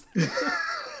assholes.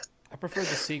 I prefer the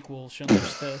sequel,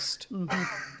 Schindler's Fist.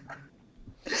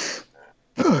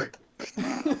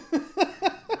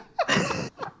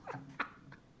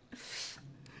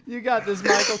 You got this,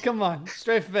 Michael. Come on,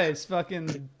 straight face,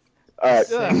 fucking. All right.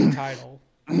 Same title.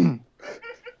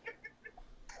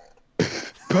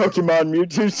 Pokemon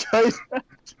Mewtwo Chase.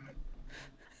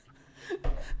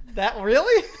 That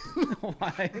really?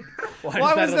 Why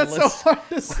Was that so hard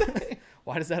to say?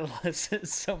 Why does that elicit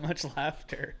so much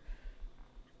laughter?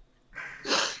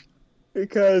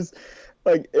 Because,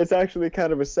 like, it's actually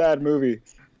kind of a sad movie.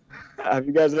 Have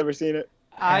you guys ever seen it?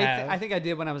 I think I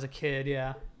did when I was a kid.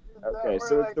 Yeah. Okay,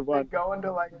 so it's the one. They go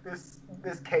into like this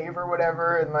cave or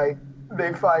whatever, and like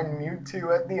they find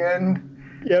Mewtwo at the end.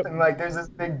 Yep. And like there's this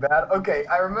big battle. Okay,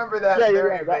 I remember that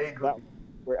very vaguely. That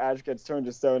where Ash gets turned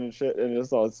to stone and shit, and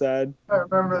it's all sad. I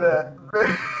remember that.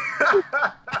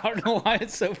 I don't know why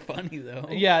it's so funny though.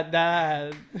 Yeah,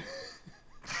 that.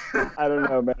 I don't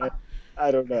know, man.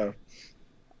 I don't know.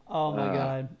 Oh my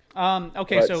god.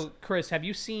 Okay, but- so Chris, have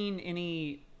you seen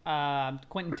any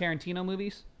Quentin Tarantino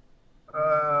movies?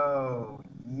 Oh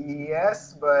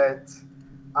yes, but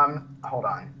hold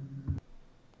on.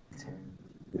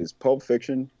 Is Pulp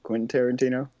Fiction Quentin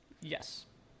Tarantino? Yes.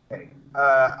 Okay.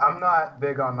 I'm not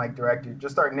big on like directors.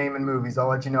 Just start naming movies. I'll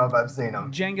let you know if I've seen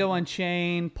them. Django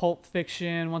Unchained, Pulp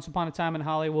Fiction, Once Upon a Time in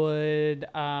Hollywood,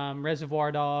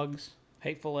 Reservoir Dogs,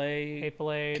 Hateful Eight,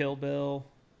 Kill Bill.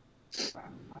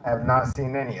 I have not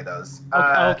seen any of those.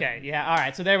 Okay, yeah, all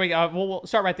right. So there we go. We'll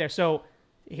start right there. So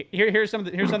here's some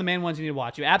of the main ones you need to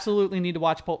watch. You absolutely need to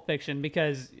watch Pulp Fiction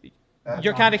because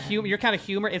you're kind of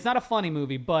humor. It's not a funny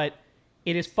movie, but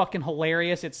it is fucking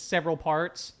hilarious. It's several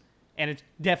parts, and it's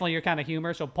definitely your kind of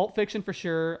humor. So Pulp Fiction for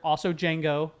sure. Also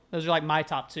Django. Those are like my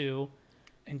top two.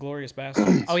 Inglourious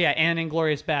Basterds. Oh yeah, and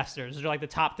Inglourious Basterds. Those are like the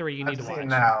top three you need to I've watch. seen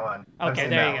that one. Okay,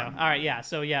 there you go. All right, yeah.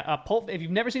 So yeah, if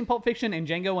you've never seen Pulp Fiction and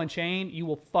Django Unchained, you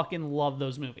will fucking love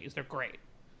those movies. They're great.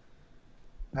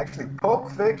 Actually,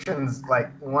 Pulp Fiction's like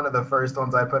one of the first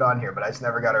ones I put on here, but I just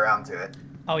never got around to it.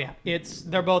 Oh yeah,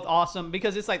 they're both awesome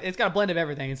because it's got a blend of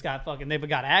everything. They've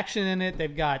got action in it.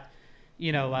 They've got,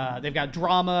 they've got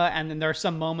drama, and then there are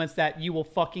some moments that you will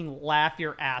fucking laugh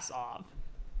your ass off.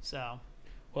 So,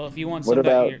 well, if you want, what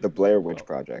about the Blair Witch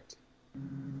Project?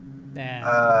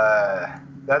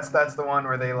 That's the one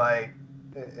where they like,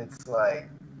 it's like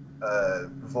a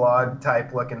vlog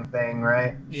type looking thing,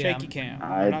 right? Yeah. Shaky cam.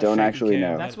 I don't actually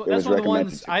know. That's one of the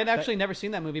ones. I had actually never seen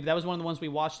that movie, but that was one of the ones we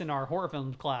watched in our horror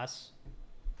film class.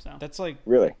 So that's like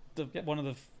really one of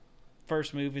the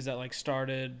first movies that like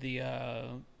started the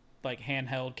like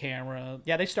handheld camera.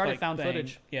 Yeah, they started found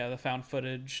footage. Yeah, the found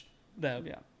footage that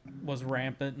was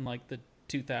rampant in like the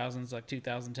 2000s, like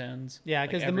 2010s. Yeah,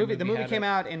 because like the movie came it.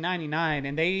 out in '99,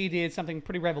 and they did something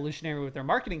pretty revolutionary with their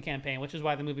marketing campaign, which is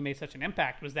why the movie made such an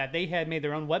impact. Was that they had made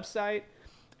their own website,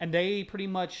 and they pretty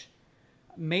much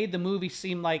made the movie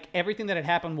seem like everything that had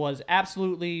happened was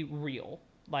absolutely real.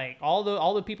 Like all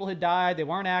the people had died, they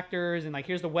weren't actors, and like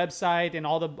here's the website and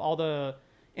all the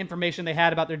information they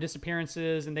had about their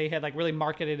disappearances, and they had like really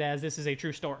marketed it as this is a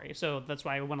true story. So that's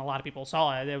why when a lot of people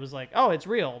saw it, it was like, oh, it's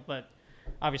real. But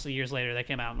obviously years later they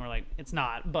came out and were like, it's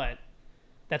not. But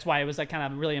that's why it was like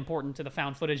kind of really important to the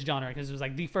found footage genre, because it was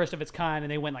like the first of its kind,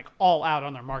 and they went like all out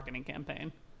on their marketing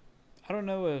campaign. I don't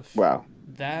know if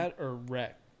that or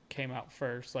Rec came out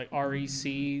first. Like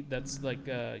REC, that's like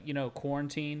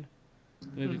Quarantine.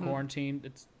 The movie Quarantine.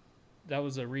 That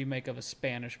was a remake of a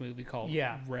Spanish movie called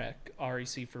Rec.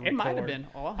 REC for record. It might have been.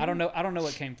 I don't know. I don't know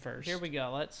what came first. Here we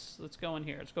go. Let's go in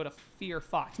here. Let's go to Fear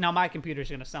Fox. Now my computer's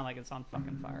gonna sound like it's on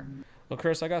fucking fire. Well,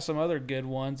 Chris, I got some other good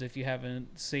ones if you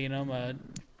haven't seen them.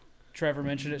 Trevor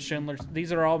mentioned it. Schindler's.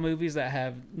 These are all movies that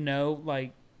have no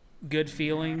like good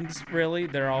feelings. Really,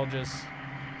 they're all just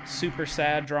super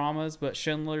sad dramas. But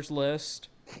Schindler's List.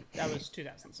 That was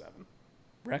 2007.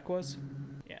 Rec was.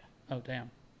 Yeah. Oh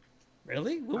damn.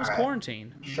 Really? What was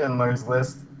Quarantine? Schindler's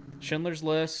List. Schindler's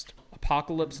List,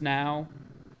 Apocalypse Now,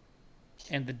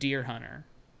 and The Deer Hunter.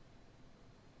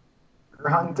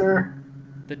 Hunter?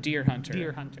 The Deer Hunter.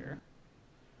 Deer Hunter.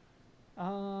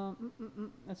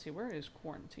 Let's see, where is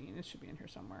Quarantine? It should be in here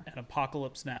somewhere. And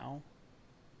Apocalypse Now.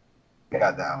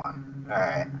 Got that one. All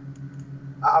right.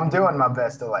 I'm doing my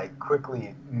best to like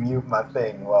quickly mute my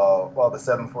thing while the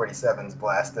 747's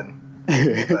blasting.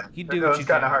 But You do what you it's kind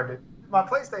can. of hard to. My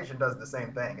PlayStation does the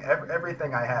same thing.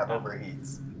 Everything I have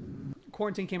overheats.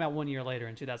 Quarantine came out 1 year later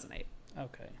in 2008.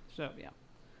 Okay. So, yeah.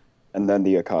 And then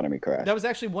the economy crashed. That was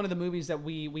actually one of the movies that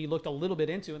we looked a little bit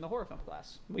into in the horror film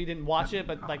class. We didn't watch it,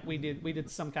 but like we did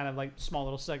some kind of like small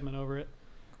little segment over it.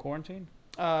 Quarantine?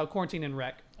 Quarantine and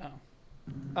Rec.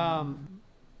 Oh.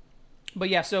 But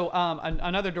yeah, so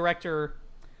another director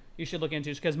you should look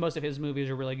into, because most of his movies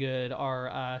are really good,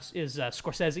 is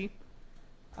Scorsese.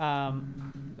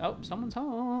 Oh, someone's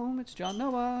home. It's John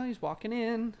Noah. He's walking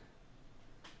in.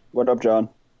 What up, John?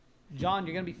 John,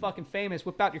 you're gonna be fucking famous.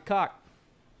 Whip out your cock.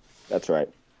 That's right.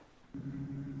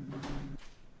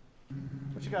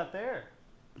 What you got there?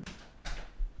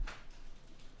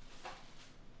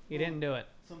 He didn't do it.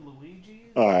 Some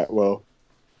Luigi's? All right, well.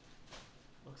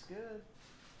 Looks good.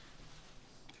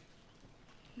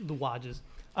 The Lodges.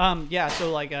 Yeah,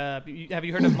 so like, have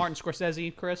you heard of Martin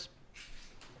Scorsese, Chris?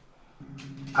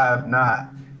 I have not.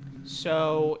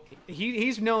 So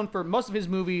he's known for most of his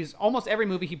movies. Almost every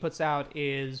movie he puts out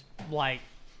is like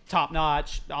top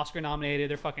notch, Oscar nominated.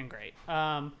 They're fucking great.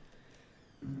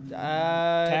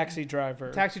 Taxi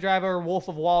Driver, Wolf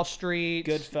of Wall Street,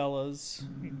 Goodfellas.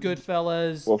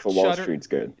 Wolf of Wall Street's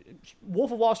good.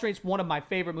 Wolf of Wall Street's one of my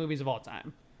favorite movies of all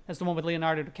time. That's the one with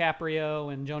Leonardo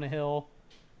DiCaprio and Jonah Hill.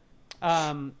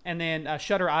 And then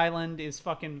Shutter Island is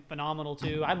fucking phenomenal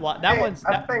too. I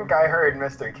think I heard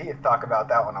Mr. Keith talk about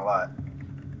that one a lot.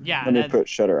 Yeah. Let me put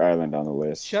Shutter Island on the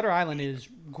list. Shutter Island is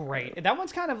great. That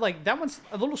one's kind of like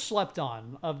a little slept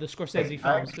on of the Scorsese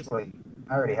films. Actually,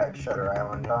 I already had Shutter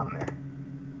Island on there.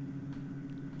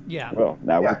 Yeah. Well,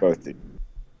 now we both do.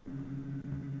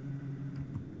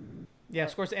 Yeah,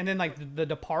 Scorsese, and then like The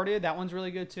Departed, that one's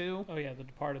really good too. Oh yeah, The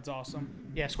Departed's awesome.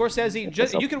 Yeah,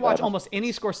 Scorsese. You could watch almost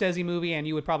any Scorsese movie, and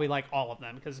you would probably like all of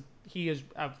them because he is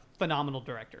a phenomenal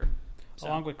director. So.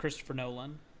 Along with Christopher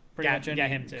Nolan. Pretty much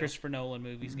him too. Christopher Nolan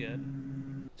movie's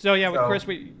good. So yeah, with Chris,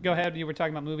 go ahead. You were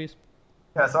talking about movies.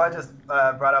 Yeah, so I just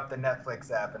brought up the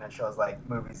Netflix app, and it shows like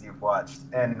movies you've watched.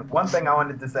 And one thing I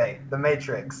wanted to say, The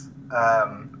Matrix.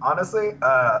 Honestly,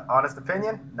 honest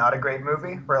opinion, not a great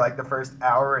movie for like the first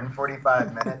hour and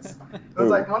 45 minutes. It was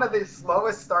like one of the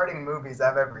slowest starting movies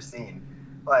I've ever seen.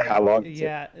 Like, how long?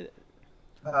 Yeah.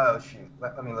 Oh shoot,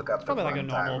 let me look up. It's probably like a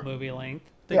normal movie length.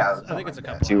 I think it's a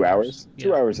couple. 2 hours. Yeah.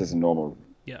 2 hours is a normal.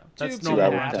 Yeah, that's two and a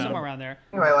normal. half, somewhere around there.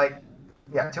 Anyway, like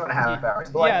 2.5 hours.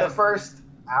 But like the first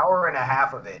hour and a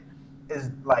half of it is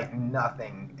like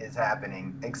nothing is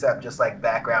happening except just like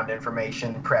background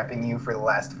information prepping you for the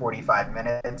last 45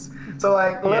 minutes. So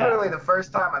like literally the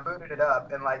first time I booted it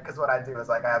up, and like, because what I do is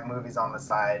like I have movies on the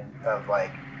side of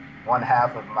like one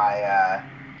half of my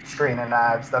screen, and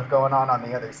I have stuff going on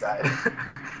the other side.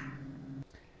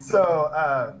 So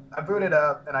I booted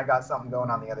up and I got something going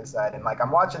on the other side, and like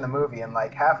I'm watching the movie, and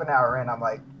like half an hour in I'm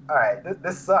like, all right,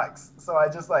 this sucks. So I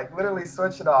just like literally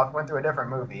switched it off, went to a different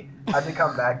movie. I had to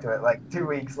come back to it like 2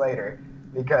 weeks later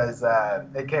because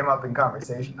it came up in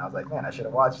conversation. I was like, man, I should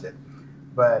have watched it.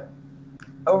 But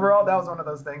overall, that was one of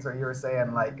those things where you were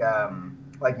saying like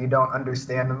you don't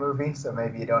understand the movie, so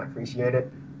maybe you don't appreciate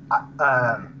it.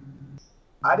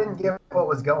 I didn't get what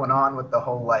was going on with the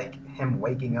whole like him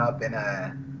waking up in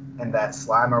that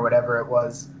slime or whatever it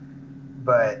was.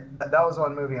 But that was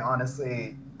one movie.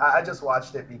 Honestly, I just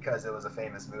watched it because it was a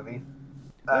famous movie.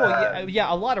 Well,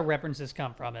 yeah, a lot of references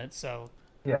come from it. So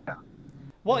yeah.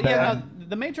 Well, yeah, no,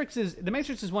 The Matrix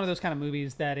is one of those kind of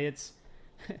movies that it's.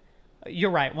 You're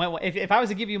right. If I was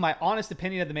to give you my honest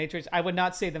opinion of The Matrix, I would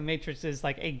not say The Matrix is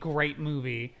like a great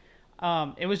movie.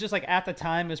 It was just like at the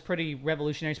time it was pretty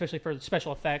revolutionary, especially for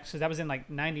special effects, because that was in like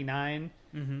 '99,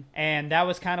 and that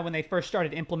was kind of when they first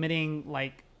started implementing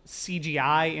like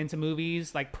CGI into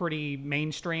movies, like pretty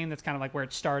mainstream. That's kind of like where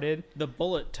it started. The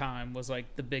bullet time was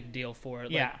like the big deal for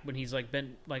it. Yeah. Like, when he's like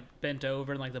bent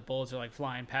over and like the bullets are like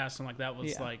flying past him, like that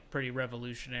was like pretty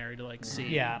revolutionary to like see.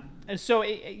 Yeah. And so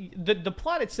the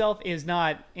plot itself is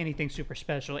not anything super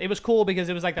special. It was cool because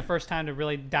it was like the first time to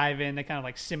really dive into kind of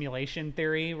like simulation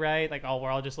theory, right? Like, oh, we're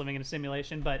all just living in a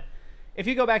simulation. But if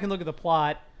you go back and look at the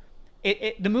plot,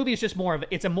 the movie is just more of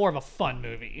a fun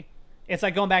movie. It's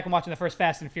like going back and watching the first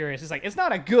Fast and Furious. It's like, it's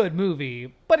not a good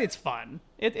movie, but it's fun.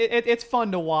 It's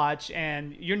fun to watch,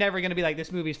 and you're never going to be like,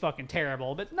 this movie's fucking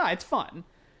terrible. But no, it's fun.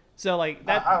 So, like,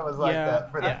 that... I was like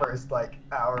that for the first, like,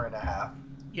 hour and a half.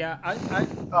 Yeah, I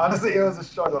honestly, it was a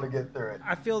struggle to get through it.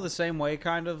 I feel the same way,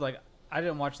 kind of. Like, I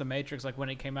didn't watch The Matrix, like, when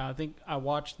it came out. I think I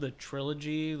watched the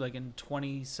trilogy, like, in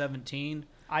 2017.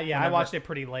 I watched it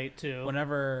pretty late, too.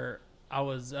 Whenever I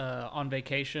was on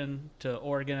vacation to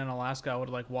Oregon and Alaska, I would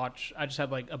like watch. I just had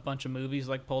like a bunch of movies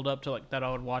like pulled up to like that I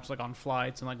would watch like on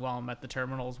flights and like while I'm at the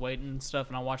terminals waiting and stuff.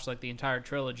 And I watched like the entire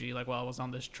trilogy like while I was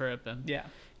on this trip. And it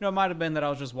might have been that I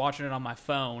was just watching it on my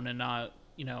phone and not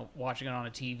watching it on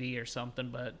a TV or something.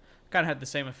 But kind of had the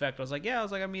same effect. I was like,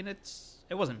 I mean, it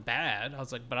wasn't bad. I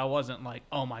was like, but I wasn't like,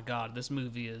 oh my god, this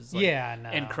movie is like,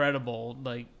 incredible.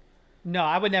 Like. No,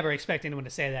 I would never expect anyone to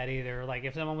say that either. Like,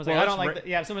 if someone was like,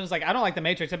 if someone was like, I don't like The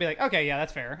Matrix, I'd be like, okay, yeah,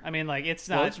 that's fair. I mean, like, it's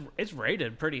not. Well, it's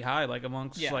rated pretty high, like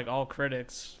amongst like all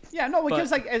critics. Yeah, no,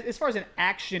 because like as far as an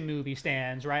action movie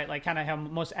stands, right? Like, kind of how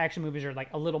most action movies are like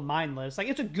a little mindless. Like,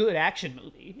 it's a good action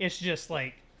movie. It's just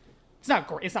like, it's not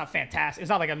great. It's not fantastic. It's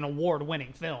not like an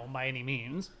award-winning film by any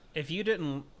means. If you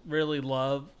didn't really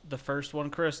love the first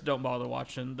one, Chris, don't bother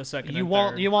watching the second. You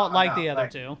won't like the other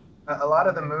two. A lot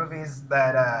of the movies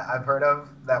that I've heard of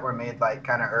that were made like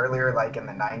kind of earlier, like in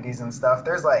the 90s and stuff,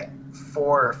 there's like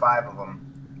 4 or 5 of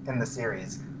them in the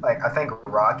series. Like, I think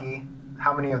Rocky,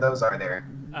 how many of those are there?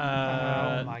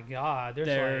 Oh my god.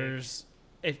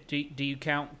 Do you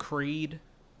count Creed?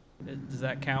 Does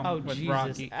that count with Jesus.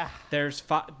 Rocky? There's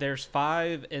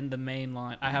 5 in the main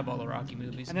line. I have all the Rocky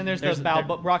movies. And then there's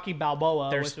Rocky Balboa.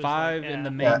 There's 5 in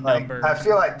the main numbers. I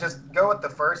feel like just go with the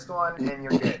first one and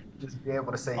you're good. Just be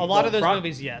able to say a lot of those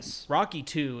movies, yes. Rocky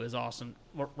 2 is awesome.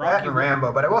 Rocky and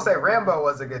Rambo, but I will say Rambo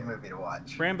was a good movie to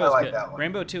watch. Rambo's I like good. That one.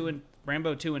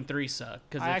 Rambo 2 and 3 suck.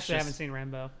 I actually haven't seen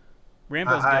Rambo.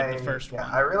 Rambo's good, the first one.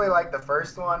 I really liked the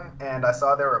first one, and I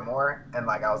saw there were more, and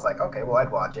like I was like, okay, well,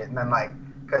 I'd watch it. And then like,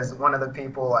 because one of the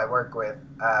people I work with,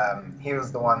 he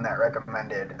was the one that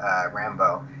recommended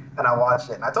Rambo. And I watched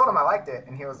it, and I told him I liked it,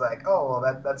 and he was like, "Oh,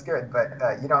 well, that's good,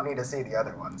 but you don't need to see the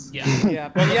other ones." Yeah,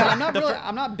 yeah.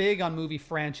 I'm not big on movie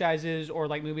franchises or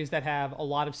like movies that have a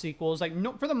lot of sequels. Like,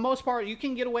 no, for the most part, you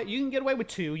can get away with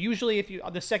 2. Usually, if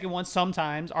the second one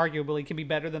sometimes, arguably, can be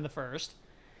better than the first,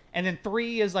 and then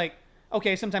 3 is like,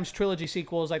 okay, sometimes trilogy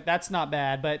sequels, like that's not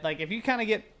bad, but like if you kind of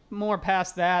get more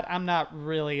past that, I'm not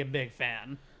really a big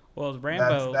fan. Well,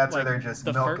 Rambo... That's where they're just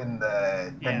milking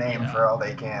the name for all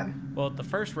they can. Well, the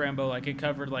first Rambo, like, it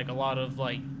covered, like, a lot of,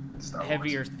 like,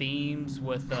 heavier themes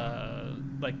with,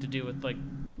 like, to do with, like,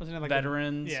 wasn't it like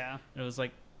veterans. Yeah. It was,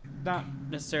 like, not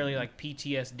necessarily, like,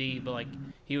 PTSD, but, like,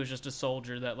 he was just a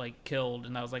soldier that, like, killed,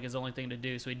 and that was, like, his only thing to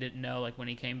do, so he didn't know, like, when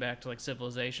he came back to, like,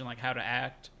 civilization, like, how to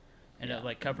act. And it,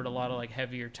 like, covered a lot of, like,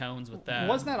 heavier tones with that.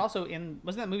 Wasn't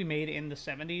that movie made in the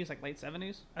 70s, like, late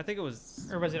 70s? I think it was...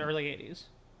 Or was it early 80s?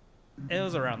 It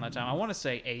was around that time. I want to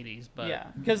say 80s, but yeah,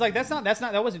 because like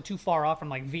that wasn't too far off from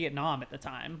like Vietnam at the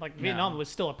time. Like Vietnam was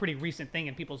still a pretty recent thing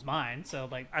in people's minds. So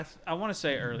like I want to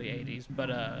say early 80s, but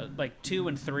like 2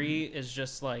 and 3 is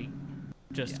just like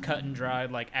cut and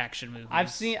dried like action movies. I've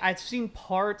seen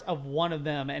part of one of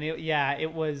them, and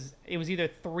it was either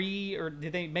 3 or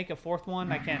did they make a 4th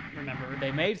one? I can't remember.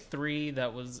 They made 3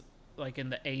 that was like in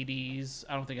the 80s.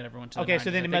 I don't think it ever went to. Okay, the 90s.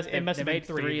 So then it must have been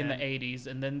 3 in the 80s,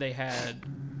 and then they had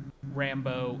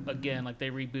Rambo again, like they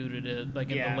rebooted it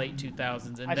like in the late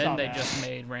 2000s, and then they just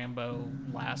made Rambo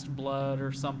Last Blood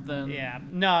or something. Yeah,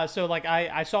 no, so like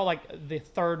I saw like the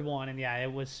 3rd one, and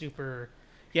it was super.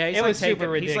 Yeah, it was super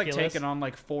ridiculous. He's like taking on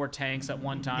like 4 tanks at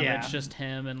one time. Yeah. It's just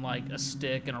him and like a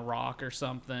stick and a rock or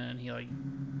something. He like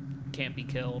can't be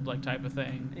killed, like type of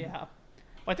thing. Yeah.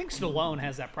 Well, I think Stallone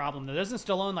has that problem. Though. Doesn't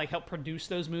Stallone like help produce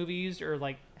those movies or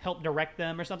like help direct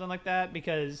them or something like that?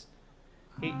 Because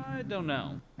I don't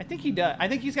know. I think he does. I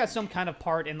think he's got some kind of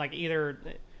part in like either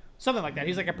something like that.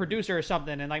 He's like a producer or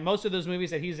something. And like most of those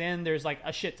movies that he's in, there's like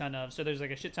a shit ton of. So there's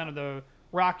like a shit ton of the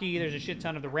Rocky. There's a shit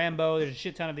ton of the Rambo. There's a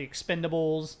shit ton of the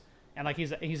Expendables. And like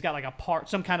he's got like a part,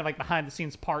 some kind of like behind the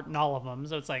scenes part in all of them.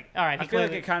 So it's like, all right. I feel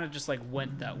like it kind of just like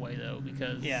went that way though,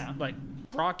 because like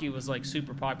Rocky was like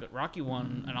super popular. Rocky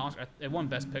won an Oscar. It won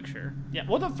Best Picture. Yeah.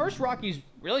 Well, the first Rocky's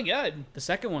really good. The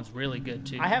second one's really good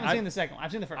too. I haven't seen the second one.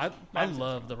 I've seen the first. I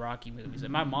love the Rocky movies,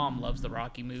 and my mom loves the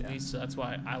Rocky movies, so that's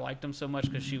why I liked them so much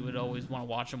because she would always want to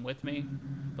watch them with me.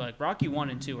 But like Rocky 1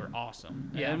 and 2 are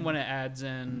awesome. Yeah. And then when it adds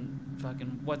in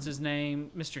fucking what's his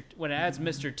name, when it adds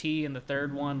Mr. T in the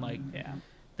third one, like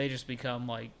they just become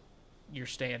like your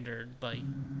standard like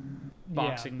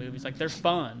boxing movies. Like they're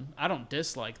fun. I don't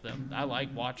dislike them. I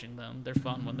like watching them. They're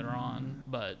fun when they're on.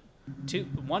 But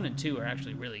 1 and 2 are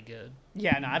actually really good.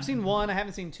 Yeah, no, I've seen 1. I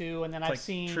haven't seen 2, and then I've like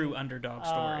seen true underdog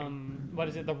story. What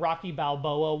is it? The Rocky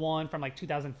Balboa one from like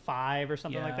 2005 or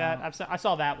something like that. I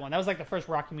saw that one. That was like the first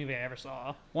Rocky movie I ever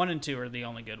saw. 1 and 2 are the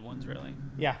only good ones, really.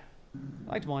 Yeah,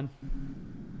 I liked 1.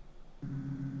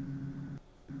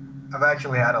 I've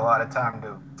actually had a lot of time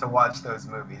to watch those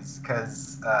movies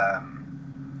because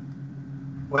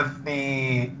with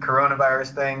the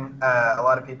coronavirus thing, a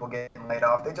lot of people getting laid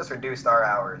off. They just reduced our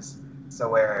hours, so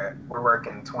we're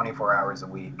working 24 hours a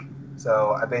week.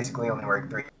 So I basically only work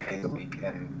 3 days a week,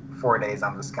 and 4 days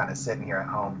I'm just kind of sitting here at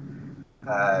home.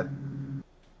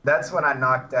 That's when I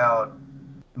knocked out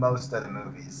most of the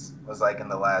movies. Was like in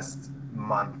the last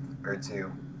month or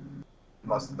two.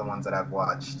 Most of the ones that I've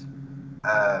watched.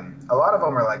 A lot of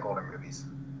them are like older movies,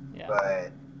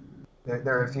 but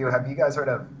there are a few. Have you guys heard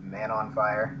of Man on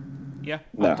Fire? Yeah,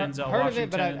 no. Denzel Heard Washington. of it,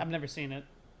 but I've never seen it.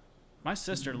 My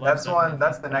sister loves that. it.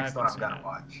 That's the next one I'm gonna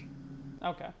watch.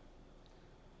 Okay.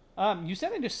 You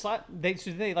said they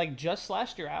just they like just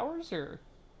slashed your hours, or?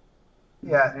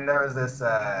 Yeah, and there was this.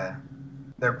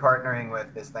 They're partnering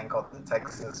with this thing called the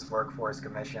Texas Workforce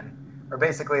Commission. Or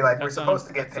basically, like, we're supposed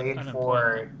to get paid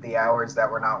for the hours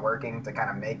that we're not working to kind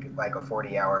of make, like, a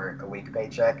 40-hour-a-week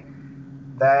paycheck.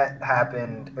 That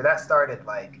started,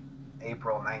 like,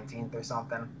 April 19th or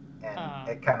something. And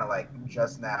it kind of, like,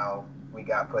 just now we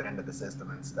got put into the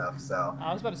system and stuff. So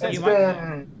I was about to say,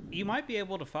 you might be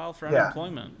able to file for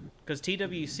unemployment. Because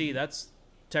TWC, that's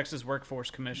Texas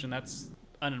Workforce Commission, that's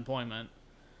unemployment.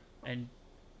 And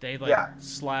they, like,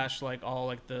 slash, like, all,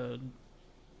 like, the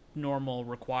normal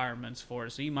requirements for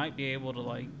it, so you might be able to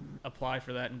like apply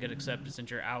for that and get accepted since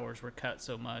your hours were cut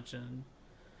so much. And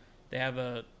they have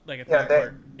a thing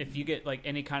where if you get like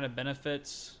any kind of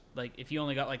benefits, like if you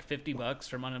only got like $50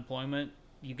 from unemployment,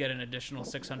 you get an additional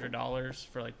 $600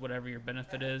 for like whatever your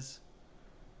benefit is.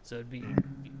 So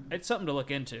it's something to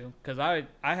look into, because I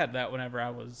had that whenever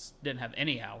I didn't have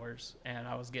any hours, and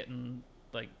I was getting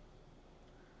like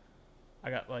I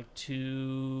got like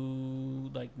 2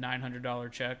 like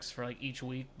 $900 checks for like each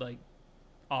week, like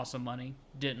awesome money.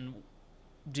 Didn't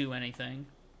do anything,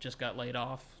 just got laid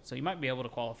off. So you might be able to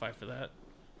qualify for that.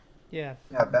 Yeah.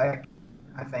 Yeah, back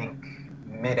I think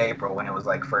mid-April when it was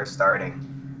like first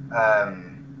starting,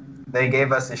 they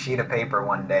gave us a sheet of paper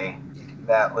one day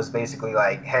that was basically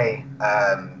like, hey,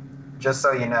 just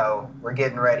so you know, we're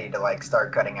getting ready to like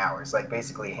start cutting hours, like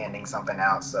basically handing something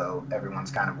out so everyone's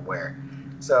kind of aware.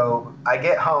 So I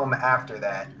get home after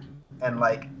that, and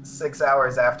like 6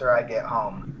 hours after I get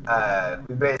home,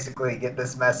 we basically get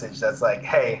this message that's like,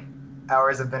 hey,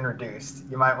 hours have been reduced.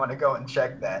 You might want to go and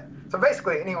check that. So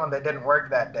basically anyone that didn't work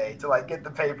that day to like get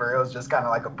the paper, it was just kind of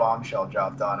like a bombshell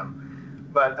dropped on them.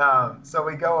 But so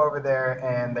we go over there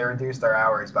and they reduced our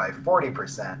hours by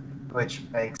 40%, which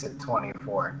makes it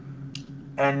 24.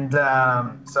 And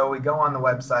so we go on the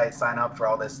website, sign up for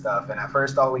all this stuff. And at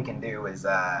first all we can do is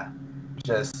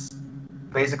just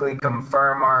basically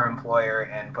confirm our employer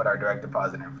and put our direct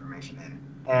deposit information in.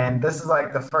 And this is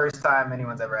like the first time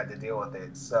anyone's ever had to deal with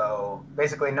it. So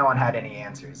basically no one had any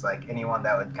answers. Like anyone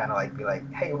that would kind of like be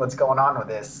like, hey, what's going on with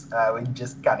this? We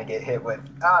just kind of get hit with,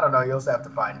 I don't know, you'll just have to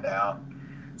find out.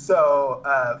 So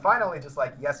finally, just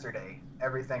like yesterday,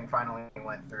 everything finally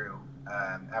went through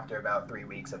after about 3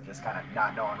 weeks of just kind of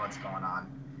not knowing what's going on.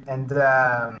 And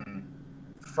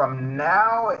from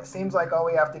now, it seems like all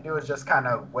we have to do is just kind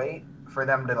of wait for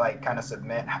them to like kind of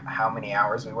submit how many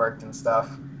hours we worked and stuff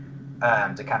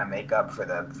to kind of make up for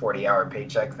the 40-hour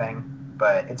paycheck thing.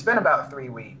 But it's been about 3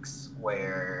 weeks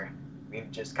where we've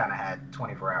just kind of had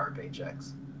 24-hour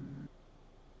paychecks.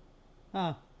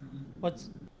 Huh.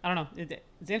 I don't know.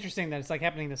 It's interesting that it's like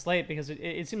happening this late because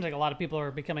it seems like a lot of people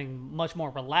are becoming much more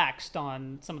relaxed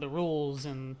on some of the rules,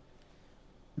 and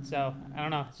so I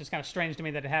don't know. It's just kind of strange to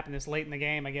me that it happened this late in the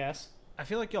game, I guess. I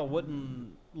feel like y'all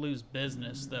wouldn't lose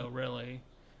business though, really.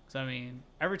 Because I mean,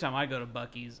 every time I go to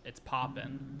Buc-ee's, it's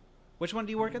popping. Which one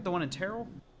do you work at? The one in Terrell?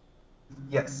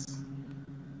 Yes.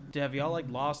 Have y'all like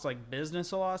lost like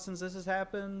business a lot since this has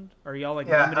happened? Are y'all like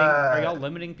Yeah, limiting? Are y'all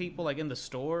limiting people like in the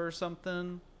store or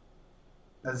something?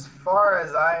 As far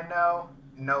as I know,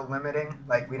 no limiting.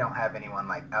 Like, we don't have anyone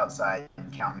like outside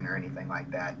counting or anything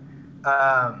like that.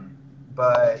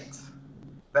 But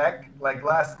back like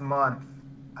last month,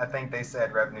 I think they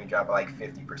said revenue dropped by like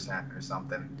 50% or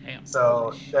something. Damn.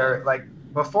 So they're like,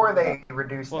 before they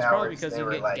reduced Well, it's probably hours, because they you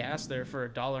were get like, gas there for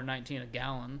 $1.19 a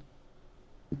gallon.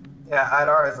 yeah, at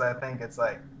ours, I think it's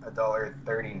like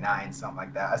 $1.39, something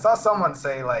like that. I saw someone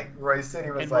say like Roy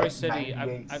City was In like Roy City,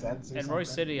 98 cents or in something. Roy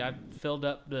City, I filled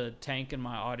up the tank in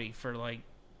my Audi for like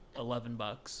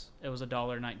 $11. It was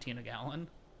 $1.19 a gallon.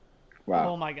 Wow.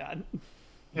 Oh my god.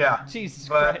 Yeah. Jesus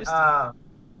But Christ.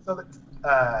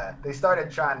 they started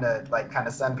trying to like kind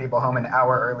of send people home an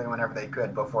hour early whenever they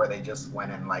could before they just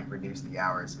went and like reduced the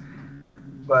hours.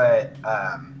 But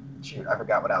shoot, I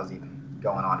forgot what I was even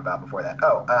going on about before that.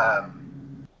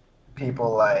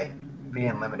 People like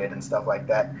being limited and stuff like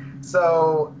that.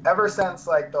 So ever since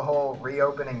like the whole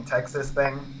reopening Texas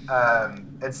thing,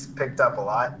 it's picked up a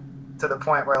lot to the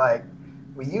point where like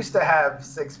we used to have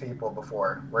 6 people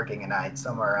before working a night,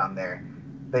 somewhere around there.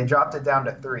 They dropped it down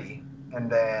to 3, and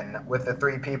then with the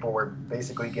 3 people, we're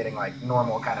basically getting like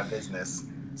normal kind of business.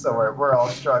 So we're all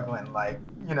struggling, like,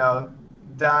 you know,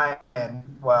 dying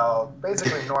while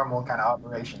basically normal kind of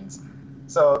operations.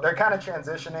 So they're kind of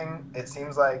transitioning, it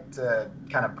seems like, to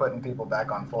kind of putting people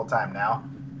back on full time now,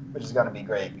 which is going to be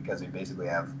great because we basically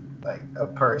have like a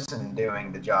person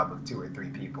doing the job of 2 or 3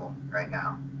 people right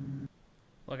now.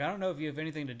 Look, I don't know if you have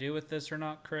anything to do with this or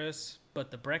not, Chris,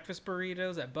 but the breakfast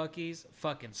burritos at Buc-ee's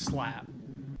fucking slap.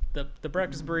 The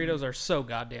breakfast burritos are so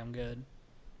goddamn good.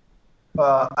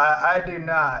 Well, I do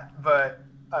not, but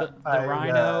The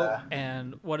Rhino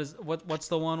and what's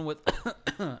the one with?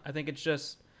 I think it's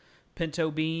just pinto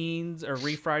beans or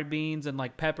refried beans and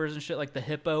like peppers and shit, like the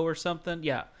Hippo or something.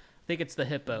 Yeah, I think it's the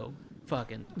Hippo.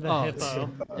 Fucking Hippo.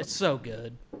 It's so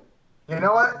good. You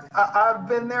know what? I've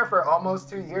been there for almost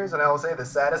 2 years, and I will say the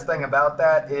saddest thing about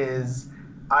that is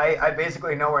I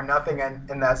basically know where nothing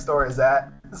in that store is at.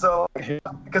 So,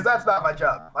 because that's not my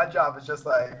job. My job is just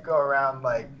like go around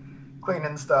like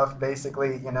cleaning stuff,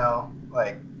 basically. You know,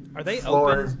 like Are they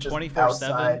floors open just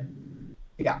 24/7?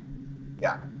 Yeah.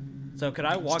 So could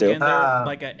I walk Still? in there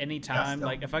like at any time? still.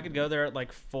 Like if I could go there at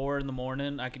like 4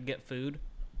 a.m, I could get food.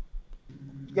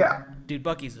 Yeah. Dude,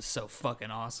 Buc-ee's is so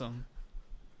fucking awesome.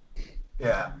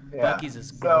 Yeah. Buc-ee's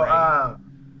is great. So,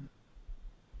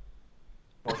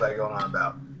 what was I going on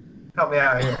about? Help me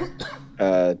out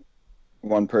here.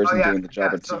 One person doing the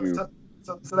job of 2.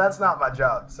 So that's not my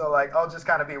job. So like I'll just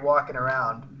kind of be walking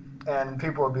around, and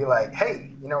people will be like,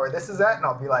 "Hey, you know where this is at?" And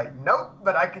I'll be like, "Nope,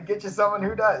 but I could get you someone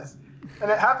who does."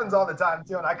 And it happens all the time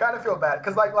too, and I kind of feel bad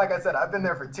because like I said, I've been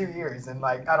there for 2 years, and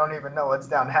like I don't even know what's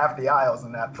down half the aisles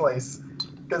in that place.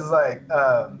 Because like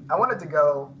I wanted to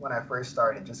go when I first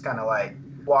started, just kind of like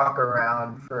walk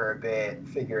around for a bit,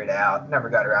 figure it out. Never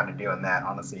got around to doing that,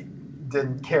 honestly.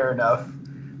 Didn't care enough.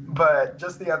 But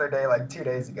just the other day, like 2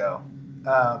 days ago,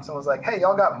 someone was like, "Hey,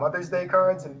 y'all got Mother's Day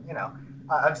cards?" And you know,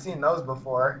 I've seen those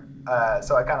before.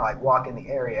 So I kind of like walk in the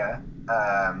area,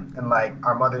 and like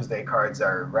our Mother's Day cards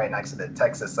are right next to the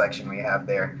Texas section we have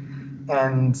there.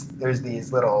 And there's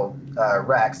these little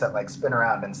racks that like spin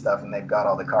around and stuff, and they've got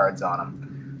all the cards on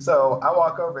them. So I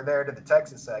walk over there to the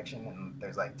Texas section, and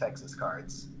there's like Texas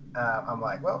cards. I'm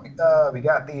like, well, we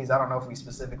got these. I don't know if we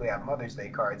specifically have Mother's Day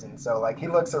cards. And so like he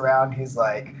looks around, he's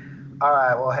like, "All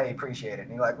right, well, hey, appreciate it."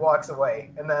 And he like walks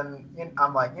away. And then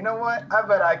I'm like, you know what? I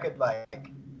bet I could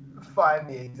like find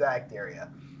the exact area.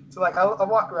 So like I'll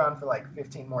walk around for like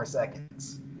 15 more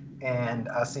seconds, and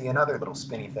I see another little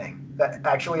spinny thing that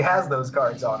actually has those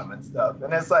cards on them and stuff.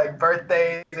 And it's like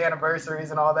birthdays,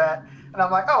 anniversaries, and all that. And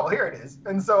I'm like, oh, here it is.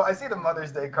 And so I see the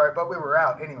Mother's Day card, but we were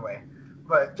out anyway.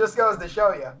 But just goes to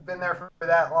show you, been there for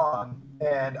that long,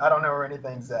 and I don't know where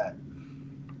anything's at.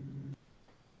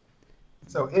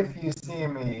 So if you see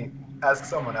me, ask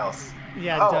someone else.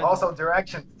 Yeah. Also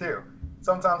directions too.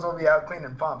 Sometimes we'll be out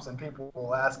cleaning pumps, and people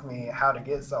will ask me how to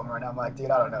get somewhere, and I'm like, dude,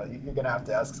 I don't know. You're gonna have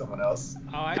to ask someone else.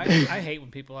 Oh, I hate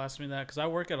when people ask me that because I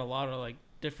work at a lot of like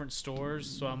different stores,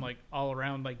 so I'm like all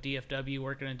around like DFW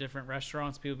working in different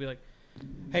restaurants. People be like,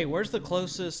 hey, where's the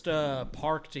closest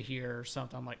park to here or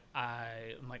something? I'm like,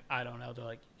 I don't know. They're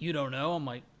like, you don't know? I'm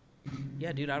like,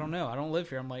 yeah, dude, I don't know. I don't live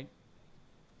here. I'm like,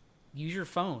 use your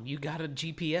phone. You got a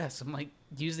GPS. I'm like,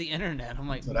 use the internet. I'm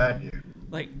like, That's what I do.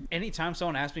 Like, anytime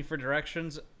someone asks me for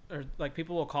directions, or like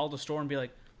people will call the store and be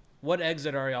like, what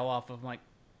exit are y'all off of? I'm like,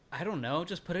 I don't know.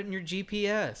 Just put it in your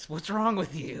GPS. What's wrong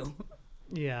with you?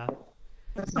 Yeah.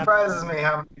 It surprises me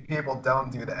how many people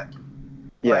don't do that.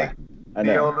 Yeah, Like, I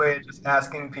the know. old way of just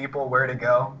asking people where to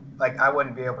go. Like, I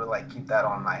wouldn't be able to like keep that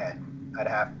on my head. I'd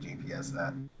have to GPS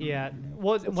that. Yeah.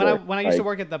 Well, That's when I used to like-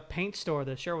 work at the paint store,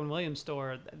 the Sherwin-Williams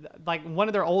store, like one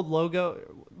of their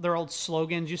old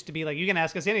slogans used to be like, "You can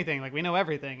ask us anything. Like we know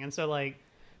everything." And so like,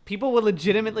 people would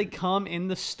legitimately come in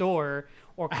the store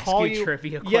or Ask call you you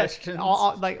trivia yes, questions.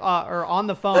 or on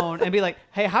the phone and be like,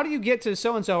 "Hey, how do you get to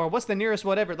so and so? Or what's the nearest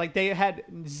whatever?" Like they had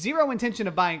zero intention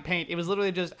of buying paint. It was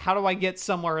literally just, "How do I get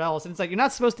somewhere else?" And it's like you're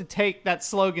not supposed to take that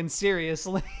slogan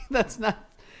seriously. That's not.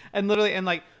 And literally, and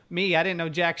like me, I didn't know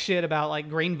jack shit about like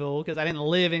Greenville because I didn't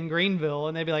live in Greenville.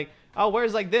 And they'd be like, "Oh,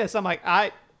 where's like this?" I'm like,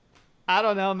 I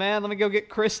don't know, man. Let me go get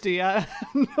Christy. I have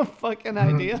no fucking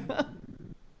idea.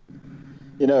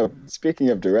 You know, speaking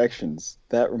of directions,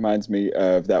 that reminds me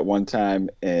of that one time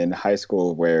in high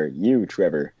school where you,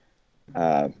 Trevor,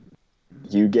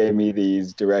 you gave me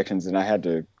these directions and I had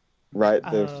to write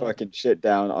the fucking shit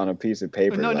down on a piece of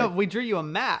paper. No, like, we drew you a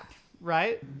map,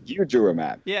 right? You drew a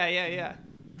map. Yeah.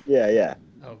 Yeah.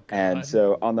 Oh, God. And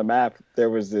so on the map,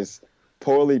 there was this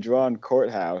poorly drawn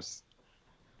courthouse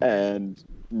and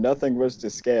nothing was to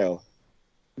scale.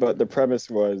 But the premise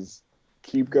was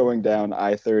keep going down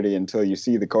I-30 until you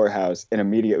see the courthouse and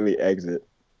immediately exit.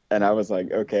 And I was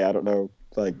like, okay, I don't know,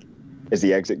 like, is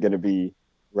the exit going to be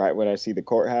right when I see the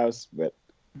courthouse? But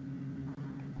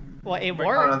Well, it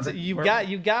worked. You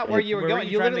got where you were Where going. were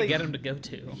you You trying literally to get him to go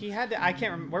to? He had to. I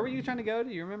can't remember. Where were you trying to go?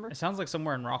 Do you remember? It sounds like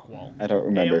somewhere in Rockwall. I don't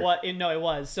remember. It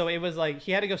was. So it was like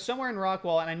he had to go somewhere in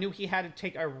Rockwall, and I knew he had to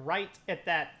take a right at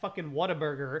that fucking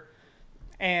Whataburger.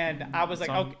 And I was like,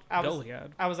 okay,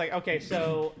 I was like, okay,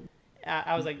 so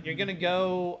I was like, you're gonna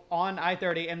go on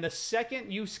I-30, and the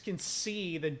second you can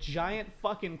see the giant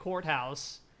fucking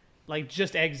courthouse, like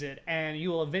just exit, and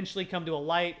you will eventually come to a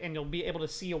light, and you'll be able to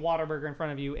see a Whataburger in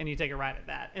front of you, and you take a right at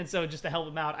that. And so just to help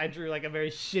him out, I drew like a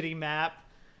very shitty map,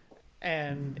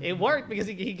 and it worked because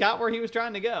he got where he was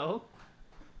trying to go.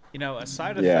 You know, a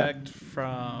side effect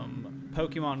from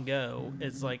Pokemon Go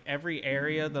is like every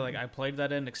area that like I played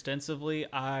that in extensively,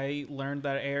 I learned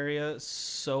that area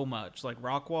so much. Like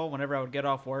Rockwall, whenever I would get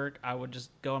off work, I would just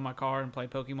go in my car and play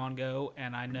Pokemon Go,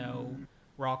 and I know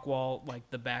Rockwall like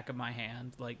the back of my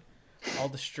hand, like all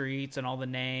the streets and all the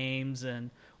names and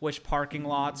which parking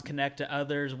lots connect to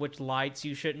others, which lights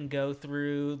you shouldn't go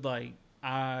through. Like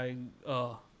that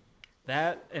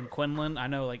and Quinlan, I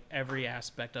know like every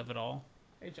aspect of it all.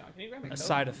 Hey John, can you grab me a A Coke?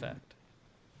 side effect.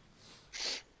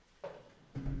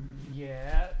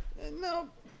 Yeah. No.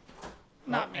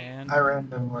 Not me. And I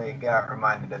randomly got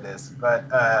reminded of this, but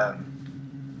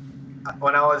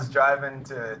when I was driving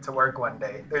to work one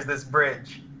day, there's this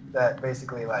bridge that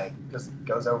basically like just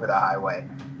goes over the highway,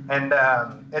 and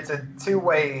it's a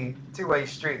two-way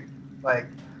street. Like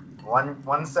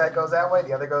one set goes that way,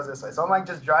 the other goes this way. So I'm like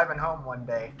just driving home one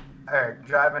day, or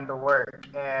driving to work,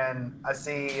 and I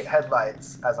see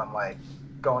headlights as I'm like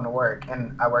going to work,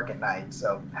 and I work at night,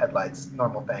 so headlights,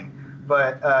 normal thing.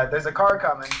 But there's a car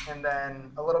coming, and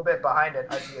then a little bit behind it,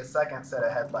 I see a second set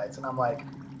of headlights, and I'm like,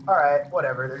 all right,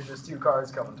 whatever, there's just two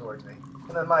cars coming towards me.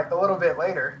 And then like a little bit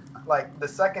later, like the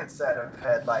second set of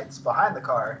headlights behind the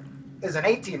car is an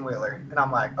 18-wheeler, and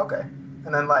I'm like, okay.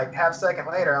 And then like half second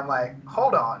later, I'm like,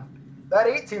 hold on, that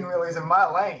 18-wheeler's in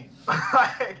my lane.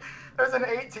 Like, there's an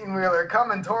 18-wheeler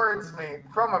coming towards me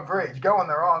from a bridge going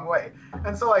the wrong way.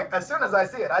 And so like as soon as I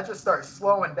see it, I just start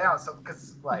slowing down, so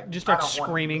because like Just start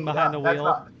screaming behind the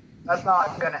wheel. That's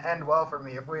not gonna end well for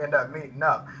me if we end up meeting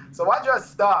up. So I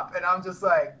just stop, and I'm just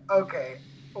like, okay,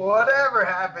 whatever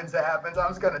happens, I'm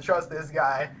just gonna trust this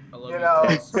guy, you know.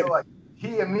 So like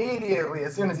he immediately,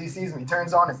 as soon as he sees me,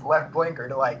 turns on his left blinker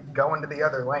to like go into the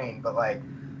other lane, but like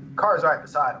car's right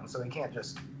beside him, so he can't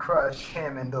just crush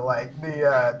him into like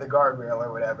the guardrail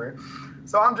or whatever.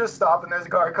 So I'm just stopping. There's a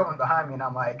car coming behind me, and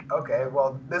I'm like, okay,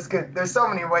 well, there's so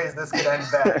many ways this could end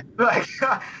bad. Like,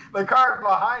 the car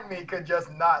behind me could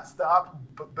just not stop,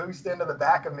 boost into the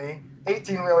back of me.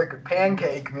 18-wheeler could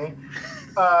pancake me.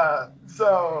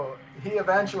 So he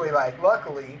eventually, like,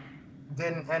 luckily,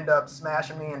 didn't end up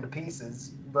smashing me into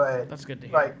pieces. But that's good to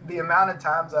hear. Like, the amount of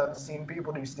times I've seen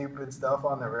people do stupid stuff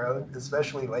on the road,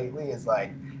 especially lately, is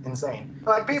like insane.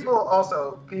 Like people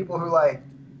who like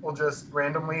will just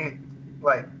randomly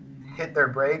like hit their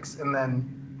brakes and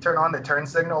then turn on the turn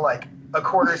signal like a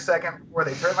quarter second before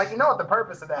they turn. Like, you know what the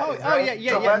purpose of that is, right?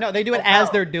 Yeah. No, they do it as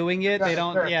they're doing it. They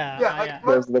don't. Yeah. Like,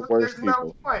 Those are the worst there's people.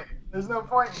 no point. There's no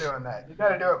point in doing that. You got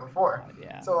to do it before.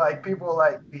 Yeah. So like people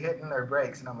like be hitting their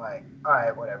brakes, and I'm like, all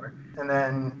right, whatever. And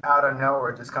then out of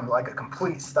nowhere, it just comes like a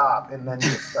complete stop, and then you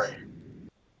start.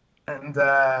 And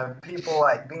people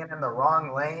like being in the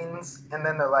wrong lanes, and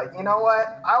then they're like, you know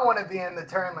what? I want to be in the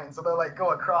turn lane, so they'll like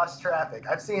go across traffic.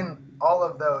 I've seen all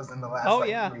of those in the last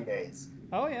 3 days.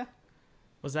 Oh yeah.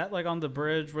 Was that like on the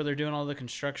bridge where they're doing all the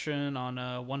construction on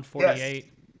 148? Yes.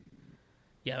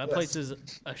 Yeah, that place is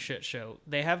a shit show.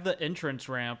 They have the entrance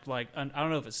ramp, like, I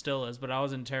don't know if it still is, but I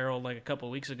was in Terrell like a couple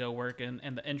of weeks ago working,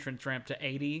 and the entrance ramp to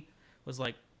 80 was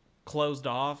like closed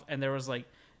off, and there was like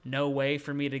no way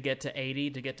for me to get to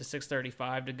 80 to get to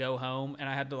 635 to go home, and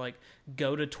I had to like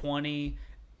go to 20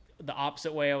 the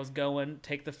opposite way I was going,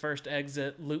 take the first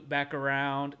exit, loop back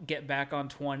around, get back on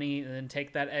 20, and then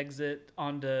take that exit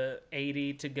onto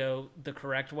 80 to go the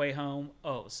correct way home.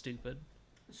 Oh, it was stupid.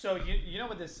 So you know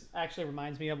what this actually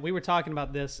reminds me of? We were talking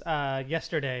about this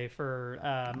yesterday for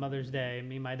Mother's Day,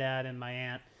 me, my dad, and my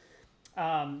aunt.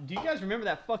 Do you guys remember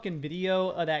that fucking video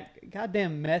of that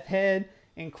goddamn meth head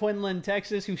in Quinlan,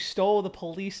 Texas, who stole the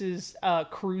police's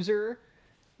cruiser?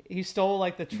 He stole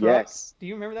like the truck. Yes. Do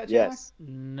you remember that? Yes.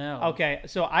 No. Okay,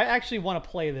 so I actually want to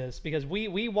play this because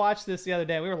we watched this the other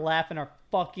day. We were laughing our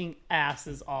fucking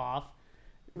asses off.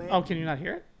 Man. Oh, can you not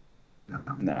hear it?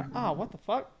 No. Oh, what the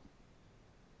fuck?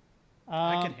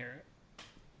 I can hear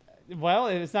it. Well,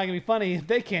 it's not gonna be funny if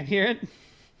they can't hear it.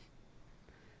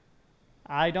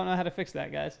 I don't know how to fix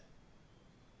that, guys.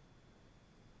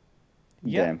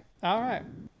 Yeah. Damn. All right.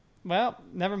 Well,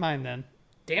 never mind then.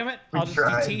 Damn it! I'll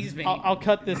just tease me. I'll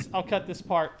cut this. I'll cut this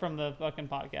part from the fucking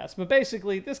podcast. But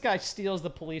basically, this guy steals the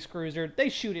police cruiser. They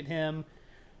shoot at him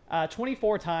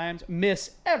 24 times,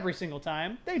 miss every single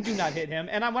time. They do not hit him.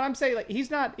 And when I'm saying like he's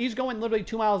going literally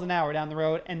 2 miles an hour down the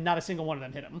road, and not a single one of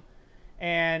them hit him.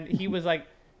 And he was like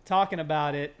talking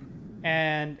about it,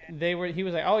 and he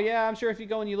was like, oh yeah, I'm sure if you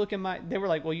go and you look in my, they were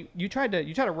like, well you tried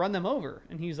to run them over,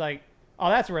 and he's like, oh,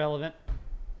 that's relevant.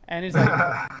 And he's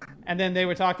like, and then they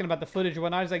were talking about the footage or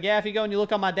whatnot. I was like, yeah, if you go and you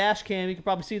look on my dash cam, you can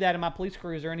probably see that in my police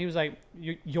cruiser. And he was like,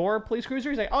 your police cruiser?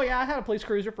 He's like, oh yeah, I had a police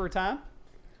cruiser for a time.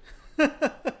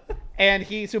 And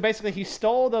so basically he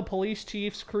stole the police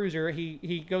chief's cruiser.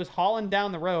 He goes hauling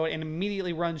down the road and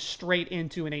immediately runs straight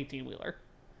into an 18-wheeler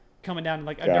coming down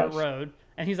like a dirt road.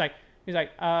 And he's like,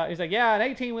 yeah,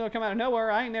 an 18-wheeler come out of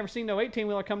nowhere. I ain't never seen no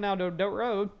 18-wheeler come down to a dirt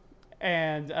road.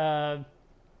 And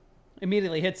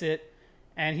immediately hits it.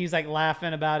 And he's like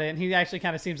laughing about it, and he actually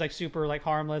kind of seems like super like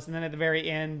harmless. And then at the very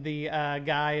end, the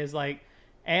guy is like,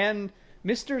 "And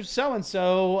Mr.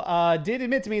 So-and-so did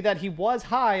admit to me that he was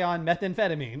high on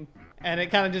methamphetamine," and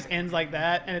it kind of just ends like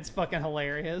that, and it's fucking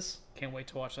hilarious. Can't wait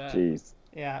to watch that. Jeez.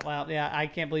 Yeah, well, yeah, I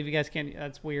can't believe you guys can't.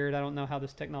 That's weird. I don't know how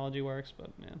this technology works, but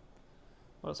yeah,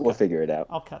 we'll figure it out.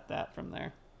 I'll cut that from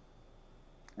there.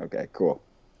 Okay, cool.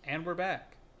 And we're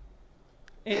back.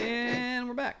 And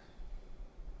we're back.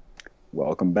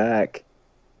 Welcome back.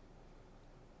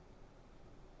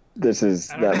 This is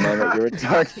that moment you were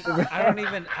talking about. I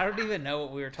don't even know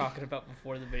what we were talking about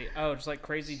before the video. Oh, just like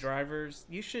crazy drivers.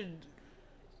 You should.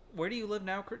 Where do you live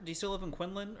now? Do you still live in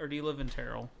Quinlan or do you live in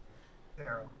Terrell?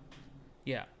 Terrell.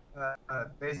 Yeah.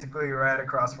 Basically, right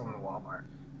across from the Walmart.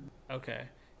 Okay.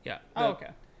 Yeah. Okay.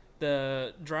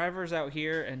 The drivers out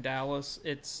here in Dallas,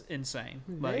 it's insane.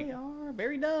 They are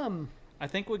very dumb. I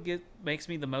think what makes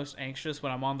me the most anxious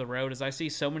when I'm on the road is I see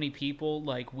so many people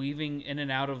like weaving in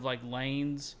and out of like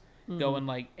lanes, going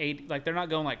like 80, like they're not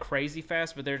going like crazy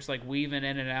fast, but they're just like weaving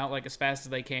in and out like as fast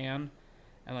as they can,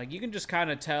 and like you can just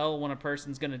kind of tell when a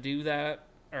person's gonna do that.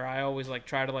 Or I always like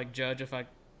try to like judge if I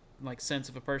like sense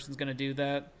if a person's gonna do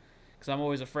that, because I'm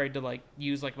always afraid to like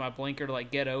use like my blinker to like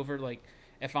get over. Like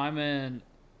if I'm in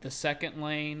the second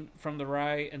lane from the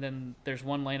right, and then there's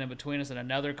one lane in between us and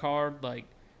another car, like.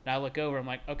 And I look over, I'm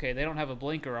like, okay, they don't have a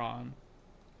blinker on,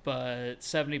 but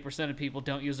 70% of people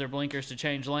don't use their blinkers to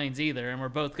change lanes either, and we're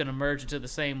both going to merge into the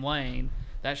same lane.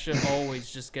 That shit always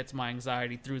just gets my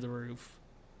anxiety through the roof.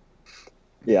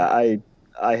 Yeah,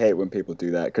 I hate when people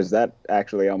do that, because that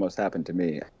actually almost happened to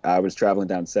me. I was traveling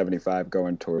down 75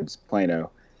 going towards Plano,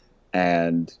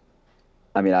 and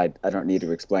I mean, I don't need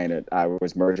to explain it. I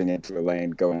was merging into a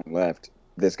lane going left.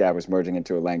 This guy was merging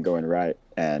into a lane going right,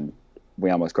 and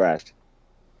we almost crashed.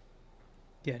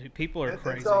 Yeah, dude, people are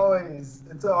crazy.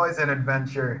 It's always an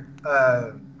adventure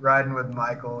riding with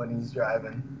Michael when he's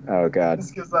driving. Oh God.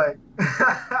 Just because like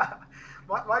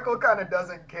Michael kind of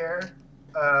doesn't care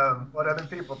what other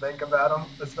people think about him,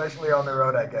 especially on the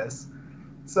road, I guess.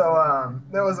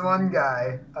 There was one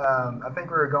guy. I think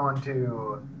we were going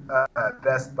to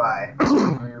Best Buy.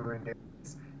 When we were doing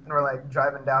this, and we're like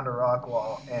driving down to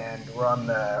Rockwall, and we're on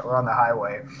the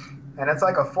highway, and it's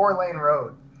like a 4-lane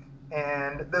road.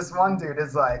 And this one dude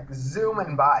is like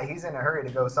zooming by. He's in a hurry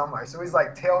to go somewhere, so he's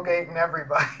like tailgating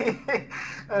everybody,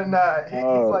 and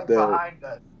he's like behind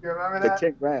us. You remember that?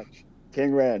 The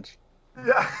King Ranch.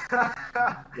 Yeah.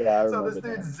 Yeah, I So remember this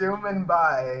dude's that. zooming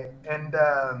by, and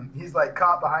he's like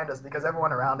caught behind us because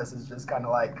everyone around us is just kind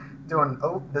of like doing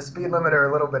the speed limit or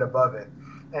a little bit above it,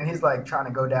 and he's like trying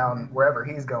to go down wherever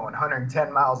he's going,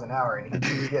 110 miles an hour, and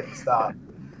he's getting stopped.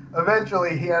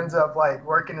 Eventually, he ends up like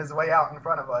working his way out in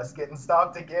front of us, getting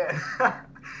stopped again.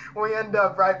 We end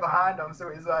up right behind him, so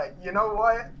he's like, you know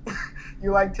what?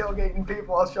 You like tailgating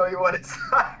people? I'll show you what it's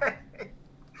like.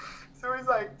 So he's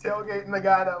like tailgating the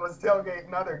guy that was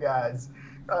tailgating other guys,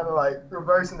 kind of like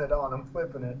reversing it on him,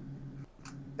 flipping it.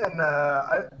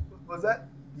 And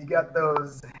you got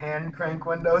those hand crank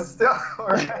windows still,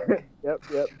 right? Yep.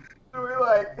 So we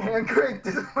like hand cranked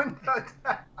his window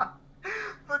down,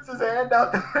 puts his hand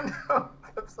out the window,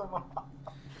 flips him off.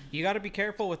 You got to be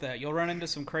careful with that. You'll run into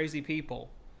some crazy people.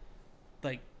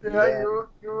 Like, Yeah. You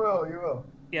will.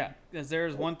 yeah, because there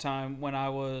was one time when I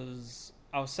was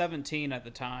 17 at the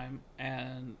time,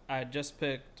 and I had just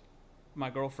picked my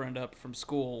girlfriend up from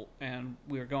school, and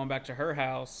we were going back to her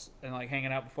house and like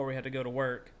hanging out before we had to go to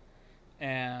work.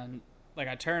 And like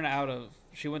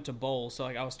she went to Bowl, so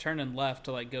like I was turning left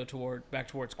to like go back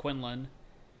towards Quinlan,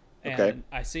 and Okay.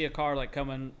 I see a car like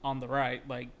coming on the right,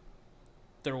 like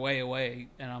they're way away,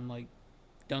 and I'm like,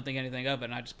 don't think anything of it,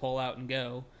 and I just pull out and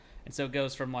go. And so it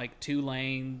goes from like 2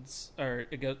 lanes, or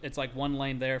it's like 1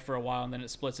 lane there for a while, and then it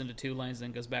splits into 2 lanes, and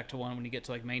then goes back to 1 when you get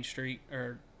to like Main Street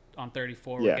or on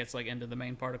 34, where it gets like into the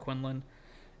main part of Quinlan.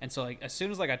 And so like as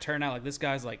soon as like I turn out, like this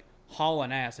guy's like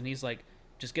hauling ass, and he's like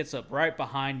just gets up right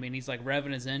behind me, and he's like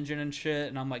revving his engine and shit,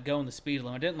 and I'm like going the speed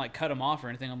limit. I didn't like cut him off or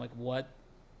anything. I'm like, what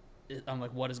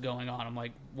is going on? I'm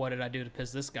like, what did I do to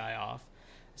piss this guy off?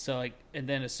 So like, and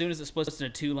then as soon as it splits into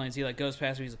 2 lanes, he like goes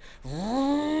past me. He's like,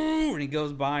 and he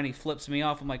goes by and he flips me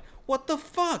off. I'm like, what the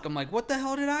fuck? I'm like, what the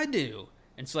hell did I do?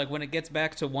 And so like when it gets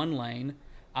back to 1 lane,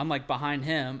 I'm like behind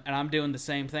him, and I'm doing the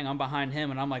same thing. I'm behind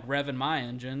him, and I'm like revving my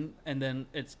engine, and then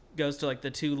it goes to like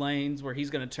the 2 lanes where he's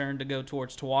gonna turn to go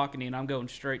towards Tawakoni, and I'm going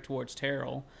straight towards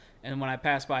Terrell. And when I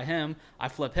pass by him, I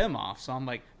flip him off. So I'm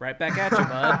like, right back at you,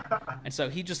 bud. And so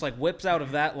he just like whips out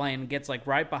of that lane and gets like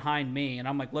right behind me. And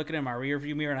I'm like looking in my rear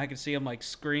view mirror, and I can see him like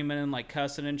screaming and like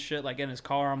cussing and shit like in his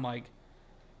car. I'm like,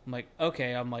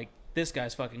 okay. I'm like, this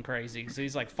guy's fucking crazy. So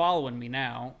he's like following me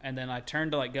now. And then I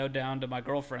turn to like go down to my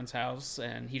girlfriend's house,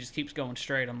 and he just keeps going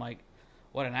straight. I'm like,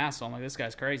 what an asshole. I'm like, this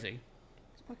guy's crazy.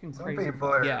 Fucking Some crazy. people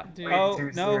are Yeah. way Oh,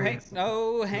 too no, serious.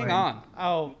 hang on.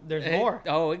 Oh, there's more.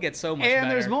 It gets so much better.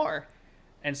 And there's more.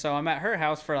 And so I'm at her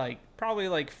house for like probably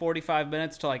like 45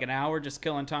 minutes to like an hour, just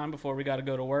killing time before we got to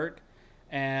go to work.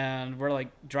 And we're like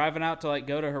driving out to like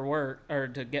go to her work, or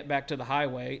to get back to the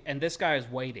highway. And this guy is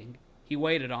waiting. He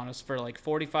waited on us for like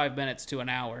 45 minutes to an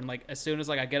hour. And like as soon as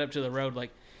like I get up to the road,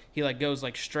 like he like goes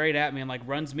like straight at me and like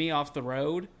runs me off the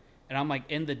road. And I'm like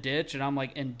in the ditch, and I'm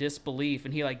like in disbelief.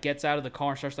 And he like gets out of the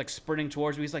car and starts like sprinting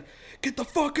towards me. He's like, get the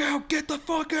fuck out, get the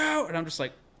fuck out. And I'm just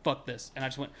like, fuck this. And I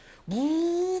just went,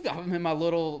 woo. I'm in my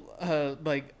little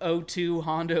like O2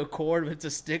 Honda Accord, but it's a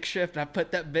stick shift. And I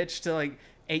put that bitch to like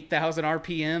 8,000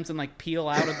 RPMs and like peel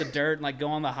out of the dirt and like go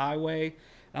on the highway.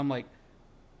 And I'm like,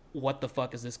 what the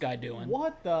fuck is this guy doing?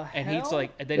 What the And hell? he's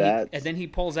like, and then he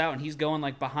pulls out, and he's going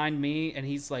like behind me, and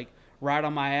he's like right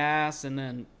on my ass. And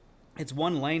then it's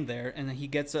 1 lane there, and then he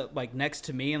gets up like next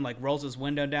to me and like rolls his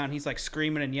window down. He's like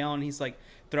screaming and yelling. He's like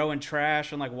throwing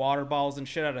trash and like water balls and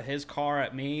shit out of his car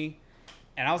at me.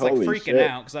 And I was like Holy freaking shit.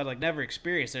 out because I'd like never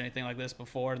experienced anything like this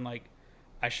before. And like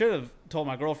I should have told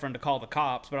my girlfriend to call the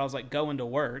cops, but I was like going to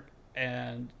work,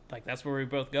 and like that's where we were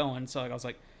both going. So like I was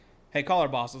like, hey, call our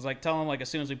boss. I was like, tell him like as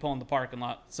soon as we pull in the parking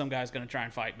lot, some guy's gonna try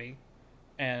and fight me.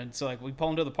 And so like we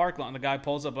pull into the parking lot, and the guy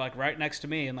pulls up like right next to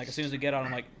me, and like as soon as we get out,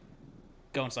 I'm like,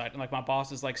 go inside. And like my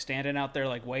boss is like standing out there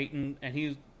like waiting, and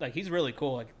he's really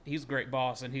cool. Like he's a great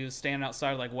boss, and he was standing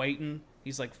outside like waiting.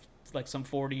 He's like some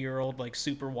 40-year-old like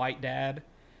super white dad,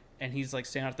 and he's like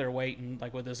standing out there waiting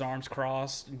like with his arms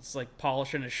crossed, and he's like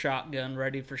polishing his shotgun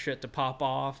ready for shit to pop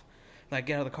off. And I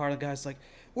get out of the car, and the guy's like,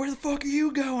 where the fuck are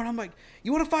you going? I'm like,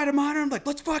 you want to fight a minor? I'm like,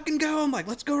 let's fucking go. I'm like,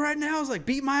 let's go right now. I was like,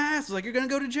 beat my ass. I was like, you're gonna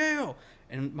go to jail.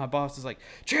 And my boss is like,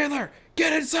 Chandler,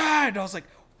 get inside. And I was like,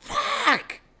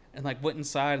 fuck. And like went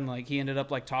inside, and like he ended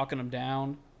up like talking him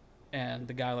down, and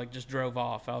the guy like just drove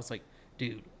off. I was like,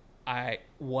 dude,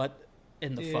 what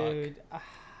in the fuck?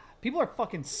 People are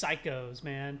fucking psychos,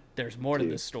 man. There's more to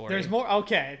this story. There's more.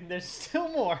 Okay, there's still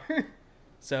more.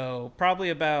 So probably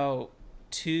about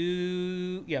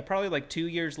 2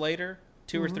 years later,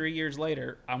 2 or 3 years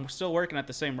later, I'm still working at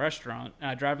the same restaurant,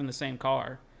 and I drive in the same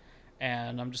car,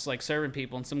 and I'm just like serving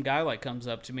people, and some guy like comes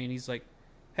up to me, and he's like,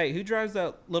 "Hey, who drives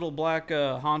that little black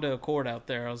Honda Accord out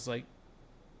there?" I was like,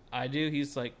 "I do."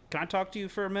 He's like, "Can I talk to you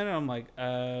for a minute?" I'm like,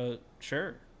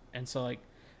 sure." And so like,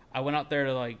 I went out there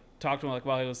to like talk to him like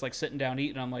while he was like sitting down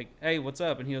eating. I'm like, "Hey, what's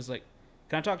up?" And he was like,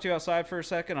 "Can I talk to you outside for a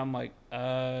second?" I'm like,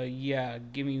 yeah,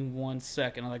 give me 1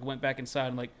 second. I like went back inside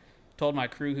and like told my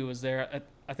crew who was there.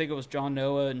 I think it was John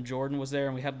Noah and Jordan was there,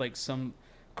 and we had like some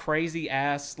crazy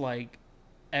ass like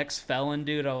ex-felon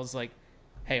dude. I was like,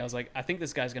 "Hey," I was like, "I think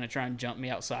this guy's gonna try and jump me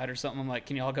outside or something." I'm like,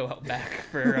 "Can y'all go out back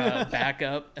for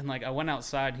backup?" And like I went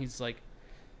outside, and he's like,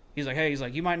 "Hey," he's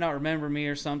like, "You might not remember me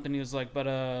or something." He was like, "But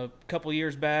a couple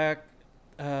years back,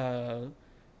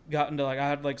 got into like I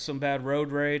had like some bad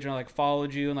road rage, and I like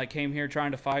followed you and like came here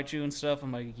trying to fight you and stuff."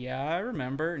 I'm like, "Yeah, I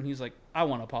remember." And he's like, "I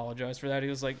want to apologize for that." He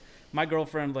was like, "My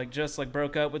girlfriend like just like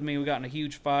broke up with me. We got in a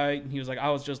huge fight." And he was like, "I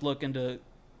was just looking to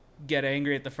get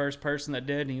angry at the first person that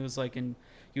did." And he was like, "And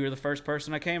you were the first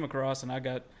person I came across, and I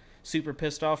got super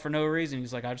pissed off for no reason."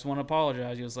 He's like, "I just want to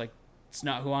apologize." He was like, "It's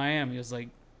not who I am." He was like,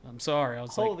 "I'm sorry." I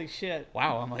was like, Holy shit.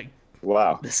 wow. I'm like,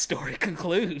 Wow. this story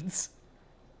concludes.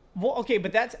 Well, okay,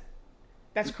 but that's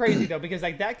crazy though, because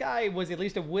like that guy was at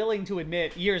least willing to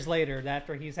admit years later, that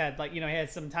after he's had like, he had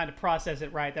some time to process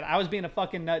it, right, that I was being a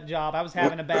fucking nut job, I was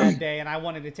having a bad day, and I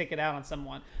wanted to take it out on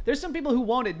someone. There's some people who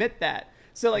won't admit that.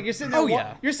 So like you're sitting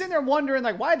there, you're sitting there wondering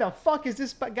like, why the fuck is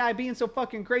this guy being so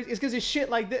fucking crazy? It's because it's shit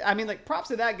like this. I mean, like, props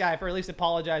to that guy for at least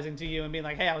apologizing to you and being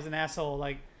like, "Hey, I was an asshole."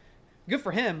 Like, good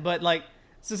for him. But like,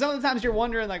 so some of the times you're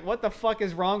wondering like, what the fuck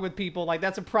is wrong with people? Like,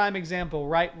 that's a prime example,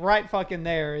 right fucking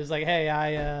there is like,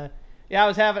 hey,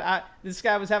 this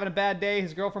guy was having a bad day.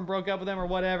 His girlfriend broke up with him or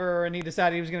whatever, and he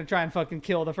decided he was going to try and fucking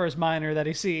kill the first minor that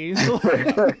he sees.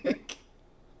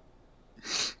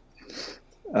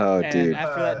 Oh, and dude.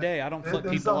 after that day, I don't flip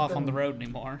people off on the road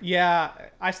anymore. Yeah,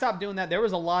 I stopped doing that. There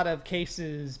was a lot of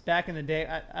cases back in the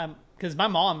day, because my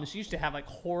mom, she used to have like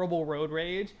horrible road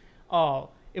rage. Oh,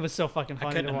 it was so fucking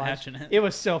funny to watch. I couldn't imagine it. It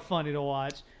was so funny to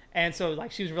watch. And so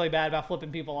like she was really bad about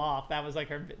flipping people off. That was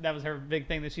her big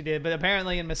thing that she did. But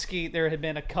apparently in Mesquite there had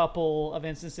been a couple of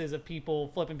instances of people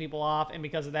flipping people off, and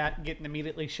because of that getting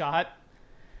immediately shot.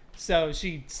 So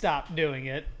she stopped doing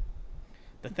it.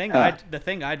 The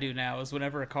thing I do now is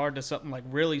whenever a car does something like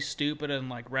really stupid and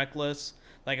like reckless,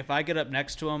 like if I get up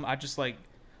next to him, I just like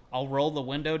I'll roll the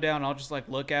window down, I'll just like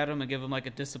look at him and give him like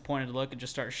a disappointed look and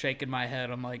just start shaking my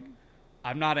head. I'm like,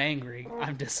 I'm not angry,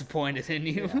 I'm disappointed in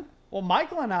you. Yeah. Well,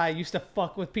 Michael and I used to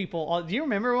fuck with people. Do you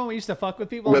remember when we used to fuck with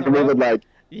people? When we would like,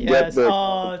 yes.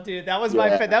 Oh, dude, that was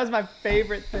my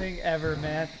favorite thing ever,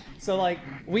 man. So like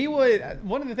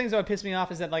one of the things that would piss me off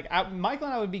is that like Michael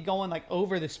and I would be going like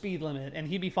over the speed limit, and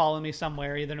he'd be following me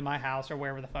somewhere, either to my house or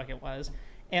wherever the fuck it was.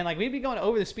 And like we'd be going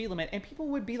over the speed limit, and people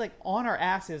would be like on our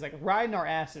asses, like riding our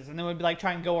asses, and then would be like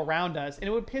try and go around us, and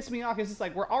it would piss me off because it's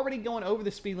like we're already going over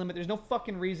the speed limit. There's no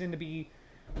fucking reason to be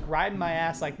riding my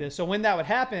ass like this. So when that would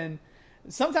happen,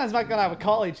 sometimes Michael and I would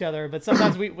call each other, but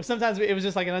sometimes it was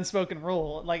just like an unspoken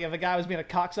rule. Like if a guy was being a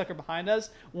cocksucker behind us,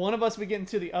 one of us would get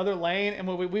into the other lane, and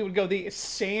we would go the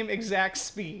same exact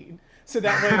speed. So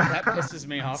that way that pisses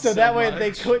me off. So that way much.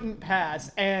 They couldn't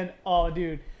pass. And oh,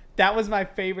 dude, that was my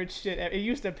favorite shit. It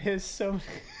used to piss so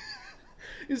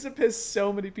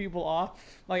many people off.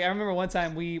 Like I remember one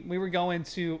time we were going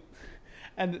to.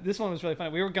 And this one was really funny.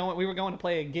 We were going to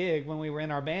play a gig when we were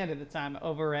in our band at the time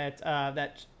over at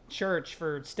that church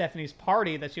for Stephanie's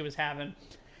party that she was having,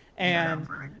 and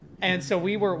so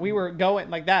we were going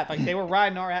like that. Like they were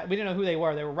riding our ass. We didn't know who they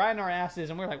were. They were riding our asses,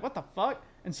 and we were like, "What the fuck?"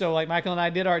 And so like Michael and I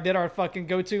did our fucking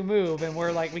go-to move, and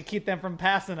we're like we keep them from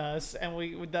passing us, and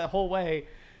we the whole way,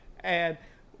 and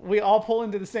we all pull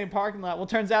into the same parking lot. Well,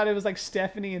 turns out it was like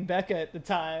Stephanie and Becca at the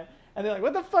time. And they're like,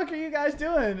 "What the fuck are you guys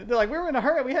doing?" They're like, "We were in a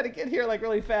hurry. We had to get here like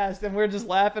really fast." And we're just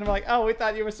laughing. We're like, "Oh, we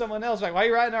thought you were someone else." We're like, "Why are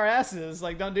you riding our asses?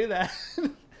 Like, don't do that."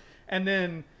 And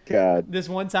then this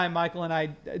one time, Michael and I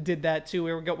did that too.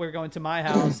 We were going to my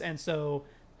house, and so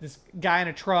this guy in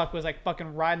a truck was like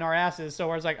fucking riding our asses. So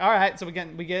I was like, "All right." So we're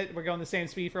going the same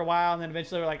speed for a while, and then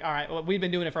eventually we're like, "All right." Well, we've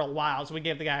been doing it for a while, so we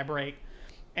gave the guy a break,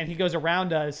 and he goes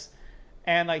around us,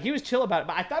 and like he was chill about it.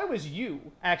 But I thought it was you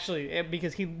actually,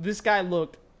 because this guy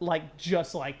looked like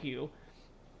just like you,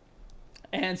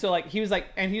 and so like he was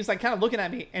like kind of looking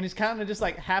at me, and he's kind of just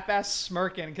like half-ass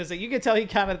smirking because like, you could tell he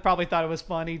kind of probably thought it was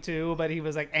funny too, but he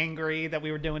was like angry that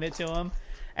we were doing it to him.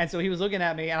 And so he was looking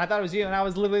at me, and I thought it was you, and I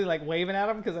was literally like waving at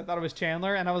him because I thought it was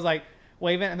Chandler, and I was like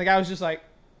waving, and the guy was just like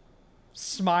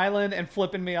smiling and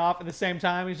flipping me off at the same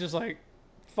time. He's just like,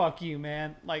 fuck you,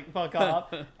 man. Like, fuck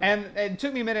off. And it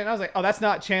took me a minute, and I was like, oh, that's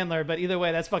not Chandler, but either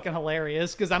way, that's fucking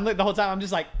hilarious. Because I'm like, the whole time, I'm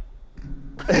just like...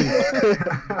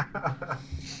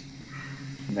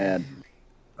 Man.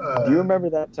 Do you remember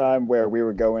that time where we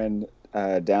were going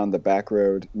down the back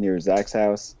road near Zach's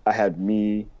house? I had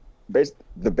me,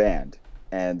 the band,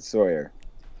 and Sawyer.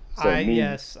 So I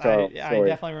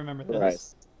definitely remember this. Right.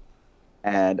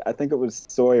 And I think it was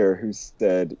Sawyer who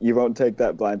said, "You won't take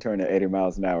that blind turn at 80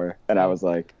 miles an hour." And I was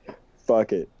like,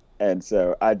 fuck it. And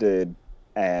so I did.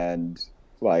 And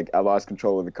like, I lost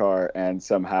control of the car, and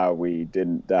somehow we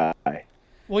didn't die.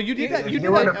 Well, you did that. You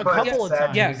did that a couple of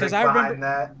times. Yeah, because I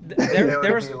remember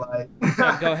there was.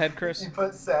 Like, go ahead, Chris. You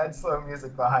put sad, slow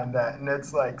music behind that, and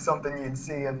it's like something you'd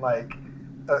see in like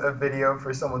a video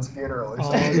for someone's funeral or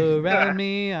something. All around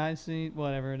me, I see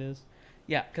whatever it is.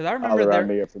 Yeah, because I remember all around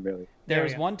me are familiar. There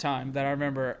was one time that I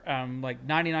remember, like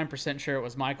 99% sure it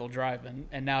was Michael driving,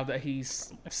 and now that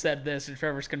he's said this and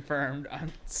Trevor's confirmed,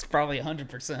 it's probably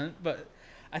 100%. But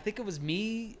I think it was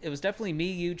me. It was definitely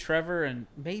me, you, Trevor, and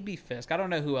maybe Fisk. I don't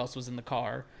know who else was in the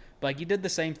car, but like you did the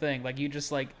same thing. Like you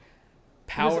just like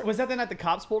power. Was that the night the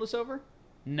cops pulled us over?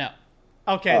 No.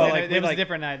 Okay, then like, it was a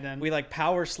different night then. We like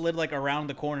power slid like around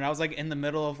the corner. I was like in the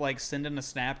middle of like sending a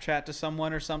Snapchat to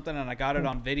someone or something, and I got it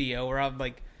on video where I'm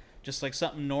like just like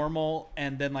something normal,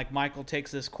 and then like Michael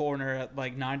takes this corner at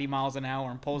like 90 miles an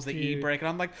hour and pulls the e-brake, and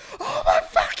I'm like, oh my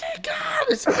fucking god!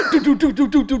 It's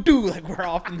do like we're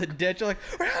off in the ditch. I'm like,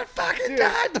 we're gonna fucking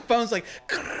die. The phone's like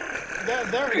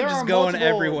there just going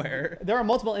everywhere. There are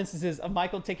multiple instances of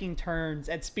Michael taking turns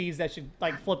at speeds that should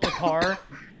like flip the car.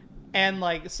 And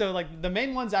like, so like the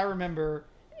main ones I remember,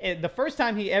 the first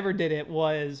time he ever did it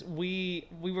was we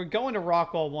were going to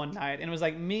Rockwall one night, and it was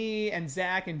like me and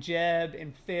Zach and Jeb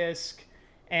and Fisk,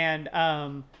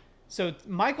 and so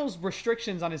Michael's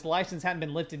restrictions on his license hadn't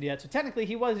been lifted yet, so technically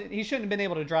he shouldn't have been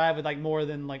able to drive with like more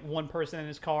than like one person in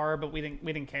his car, but we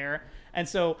didn't care. And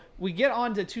so we get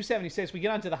onto 276, we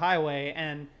get onto the highway,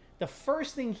 and the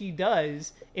first thing he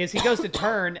does is he goes to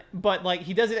turn, but like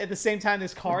he does it at the same time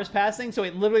this car is passing, so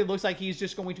it literally looks like he's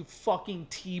just going to fucking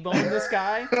T-bone this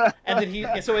guy. And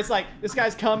then so it's like this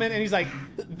guy's coming and he's like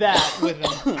that with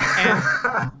him,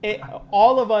 and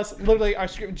all of us literally are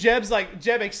screaming.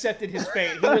 Jeb accepted his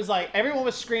fate. He was like, everyone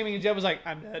was screaming, and Jeb was like,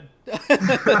 I'm dead,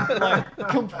 like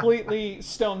completely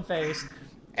stone faced.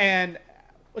 And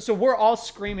so we're all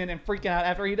screaming and freaking out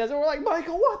after he does it. We're like,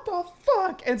 Michael, what the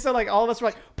fuck? And so like all of us were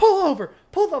like, pull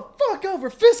the fuck over.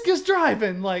 Fisk is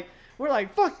driving. Like we're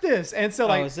like, fuck this. And so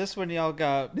like, is this when y'all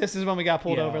got? This is when we got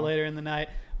pulled over later in the night.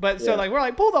 But so like we're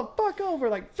like, pull the fuck over.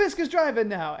 Like Fisk is driving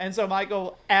now. And so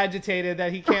Michael, agitated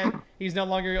that he can't, he's no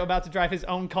longer about to drive his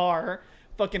own car,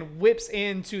 fucking whips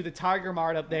into the Tiger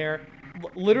Mart up there,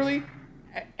 literally.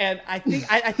 And I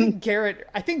think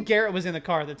Garrett was in the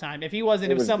car at the time. If he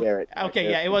wasn't, it was some Garrett. Okay,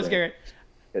 yeah, it was Garrett.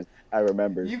 I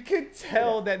remember. You could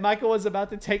tell that Michael was about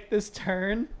to take this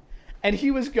turn, and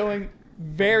he was going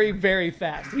very, very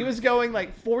fast. He was going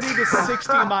like 40 to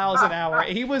 60 miles an hour.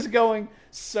 He was going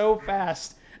so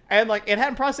fast, and like it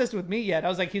hadn't processed with me yet. I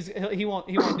was like, he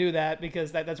won't do that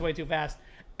because that's way too fast.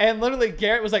 And literally,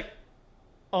 Garrett was like,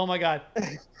 "Oh my god,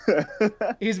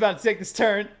 he's about to take this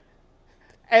turn."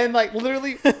 And like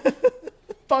literally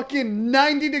fucking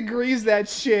 90 degrees that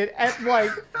shit at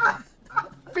like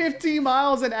 50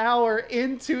 miles an hour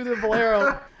into the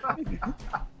Bolero.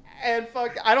 And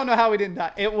fuck, I don't know how we didn't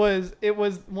die. It was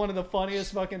one of the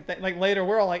funniest fucking things. Like later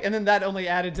we're all like, and then that only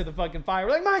added to the fucking fire.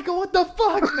 We're like, Michael, what the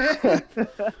fuck, man?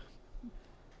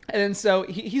 And so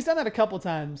he's done that a couple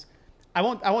times. I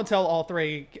won't tell all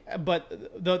three,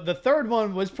 but the third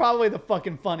one was probably the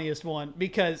fucking funniest one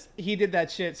because he did that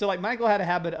shit. So like Michael had a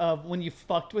habit of when you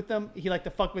fucked with him, he liked to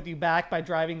fuck with you back by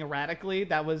driving erratically.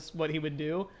 That was what he would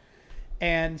do.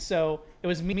 And so it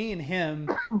was me and him,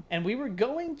 and we were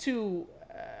going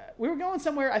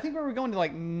somewhere. I think we were going to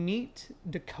like meet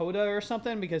Dakota or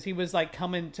something because he was like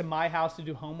coming to my house to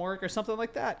do homework or something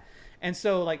like that. And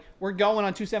so, like, we're going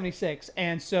on 276,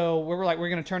 and so we're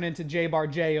going to turn into J Bar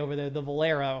J over there, the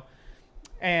Valero.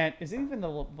 And is it even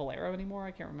the Valero anymore?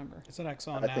 I can't remember. It's an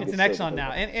Exxon now. It's an Exxon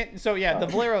now. And so, yeah, the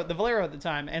Valero at the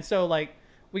time. And so, like,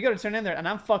 we go to turn in there, and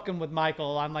I'm fucking with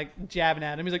Michael. I'm, like, jabbing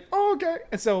at him. He's like, oh, okay.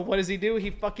 And so what does he do?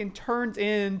 He fucking turns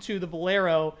into the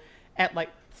Valero at, like,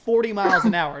 40 miles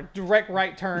an hour. Direct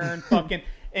right turn, fucking.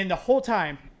 And the whole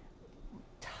time,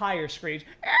 tire screech.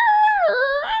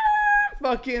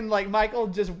 Fucking like Michael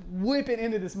just whipping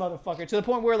into this motherfucker to the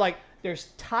point where like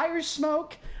there's tire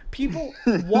smoke, People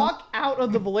walk out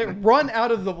of the Valero, run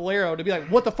out of the Valero to be like,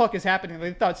 what the fuck is happening?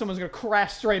 They thought someone was going to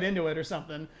crash straight into it or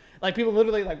something. Like, people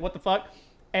literally like, what the fuck?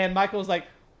 And Michael's like,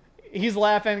 he's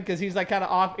laughing because he's like kind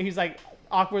of he's like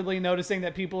awkwardly noticing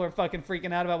that people are fucking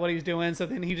freaking out about what he's doing. So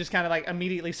then he just kind of like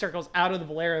immediately circles out of the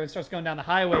Valero and starts going down the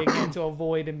highway again to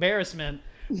avoid embarrassment.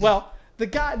 Well, the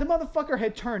motherfucker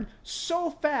had turned so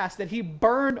fast that he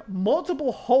burned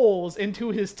multiple holes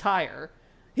into his tire.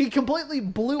 He completely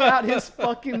blew out his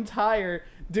fucking tire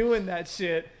doing that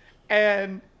shit.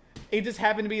 And it just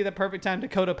happened to be the perfect time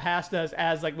Dakota passed us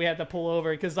as like we had to pull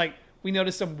over because like we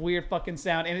noticed some weird fucking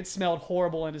sound and it smelled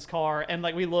horrible in his car. And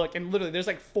like we look and literally there's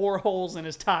like 4 holes in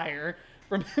his tire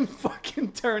from him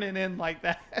fucking turning in like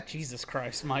that. Jesus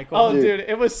Christ, Michael. Oh, dude,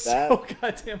 it was so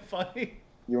goddamn funny.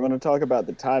 You want to talk about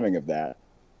the timing of that?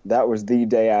 That was the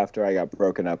day after I got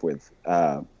broken up with.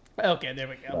 Okay, there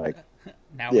we go. Like,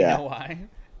 now we know why.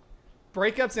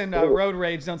 Breakups and road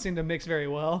rage don't seem to mix very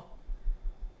well.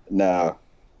 No.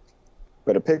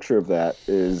 But a picture of that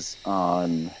is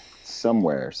on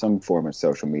somewhere, some form of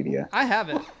social media. I have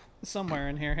it somewhere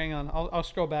in here. Hang on. I'll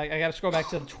scroll back. I got to scroll back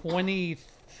to the 23rd,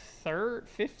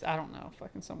 5th. I don't know.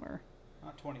 Fucking somewhere.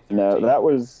 Not 2013. No, that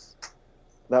was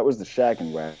the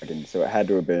Shaggin' Wagon, so it had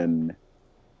to have been...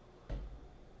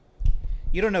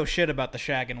 You don't know shit about the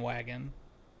Shaggin' Wagon.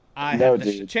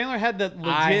 Chandler had the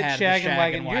legit Shaggin'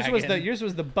 Wagon. Wagon. Yours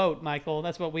was the boat, Michael.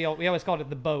 That's what we always called it,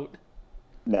 the boat.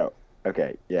 No.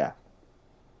 Okay, yeah.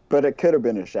 But it could have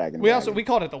been a Shaggin' Wagon. We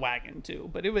called it the wagon too,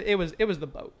 but it was the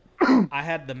boat. I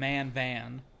had the man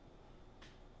van.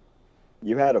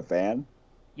 You had a van?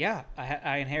 Yeah,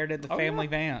 I inherited the family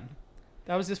van.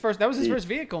 That was his first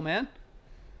vehicle, man.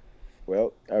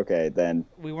 Well, okay, then.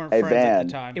 We weren't friends at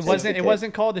the time. It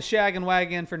wasn't called the Shaggin'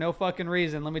 Wagon for no fucking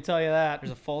reason. Let me tell you that.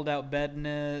 There's a fold-out bed in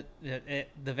it.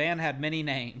 The van had many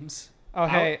names. Oh,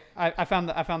 hey, I found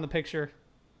the picture.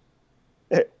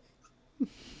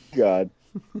 God.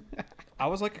 I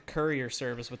was like a courier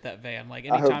service with that van. Like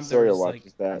I anytime hope there Sawyer was watches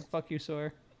like, that. Fuck you,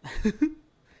 Sawyer.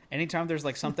 anytime there's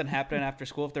like something happening after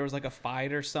school, if there was like a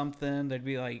fight or something, they'd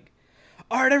be like,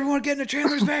 all right, everyone get into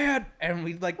Chandler's van. And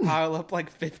we'd like pile up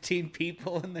like 15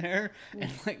 people in there.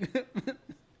 And like,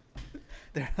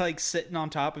 they're like sitting on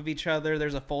top of each other.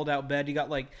 There's a fold out bed. You got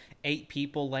like 8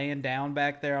 people laying down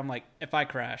back there. I'm like, if I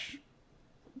crash,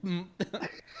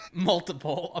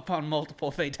 multiple upon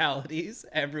multiple fatalities,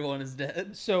 everyone is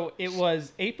dead. So it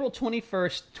was April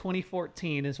 21st,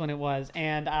 2014 is when it was.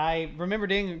 And I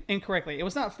remembered incorrectly. It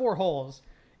was not 4 holes.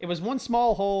 It was 1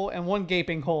 small hole and 1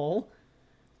 gaping hole.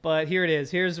 But here it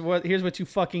is. Here's what you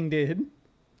fucking did.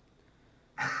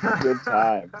 Good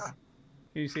times.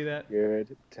 You see that?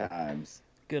 Good times.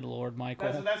 Good Lord,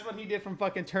 Michael. That's what he did from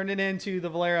fucking turning into the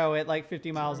Valero at like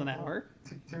 50 miles an hour.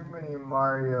 Too many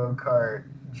Mario Kart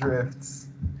drifts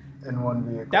in one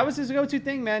vehicle. That was his go-to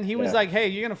thing, man. He was like, hey,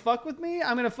 you're going to fuck with me?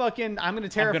 I'm going to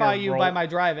terrify you by my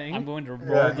driving. I'm going to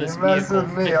roll this you mess vehicle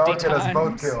with me, 50 I'll get times. us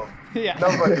both killed. Yeah.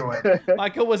 Nobody wins.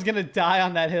 Michael was going to die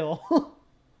on that hill.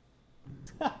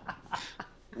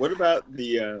 What about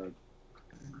the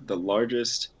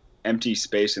largest empty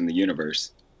space in the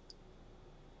universe?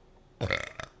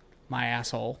 My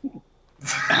asshole.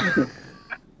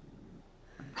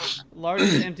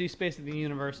 Largest empty space in the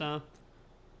universe, huh?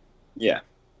 Yeah.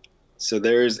 So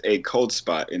there's a cold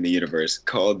spot in the universe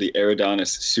called the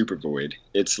Eridanus supervoid.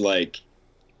 It's like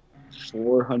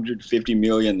 450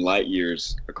 million light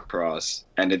years across,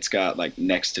 and it's got like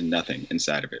next to nothing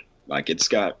inside of it. Like it's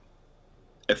got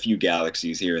a few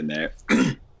galaxies here and there,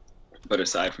 but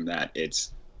aside from that,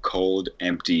 it's cold,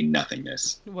 empty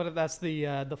nothingness. What if that's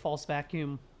the false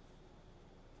vacuum?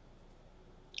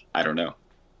 I don't know.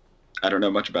 I don't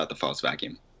know much about the false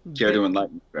vacuum. Care to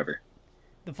enlighten me, Trevor?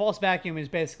 The false vacuum is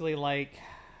basically like,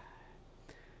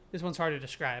 this one's hard to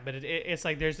describe, but it's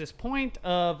like there's this point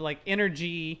of like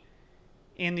energy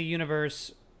in the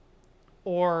universe,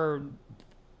 or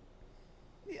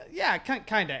yeah,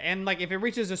 kind of. And like if it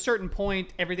reaches a certain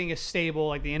point, everything is stable,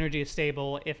 like the energy is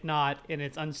stable. If not, and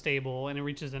it's unstable, and it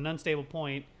reaches an unstable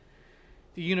point,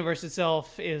 the universe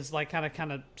itself is like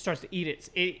kind of starts to eat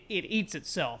it eats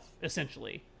itself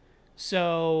essentially.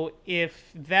 So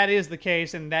if that is the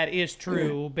case, and that is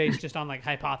true based just on like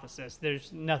hypothesis,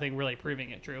 there's nothing really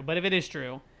proving it true. But if it is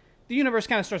true, the universe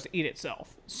kind of starts to eat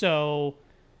itself. So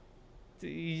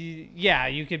yeah,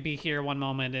 you could be here one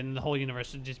moment and the whole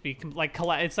universe would just be like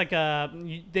it's like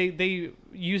they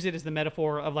use it as the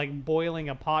metaphor of like boiling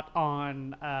a pot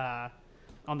on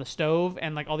the stove,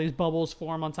 and like all these bubbles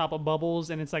form on top of bubbles,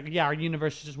 and it's like, yeah, our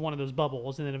universe is just one of those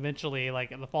bubbles, and then eventually,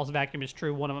 like, the false vacuum is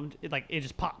true, one of them, it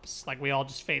just pops, like we all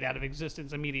just fade out of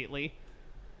existence immediately.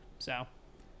 So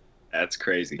That's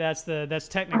crazy. That's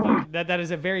technically that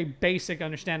is a very basic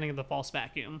understanding of the false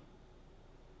vacuum.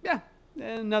 Yeah,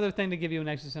 another thing to give you an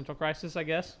existential crisis, I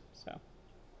guess. So.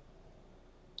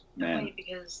 Man. Wait,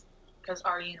 because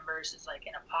our universe is like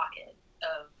in a pocket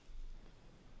of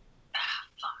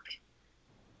fuck.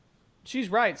 She's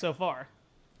right so far.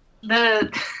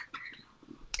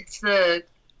 It's the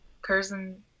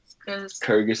Kyrgyzstan.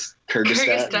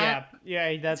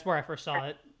 Yeah, that's where I first saw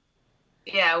it.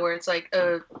 Yeah, where it's like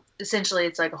essentially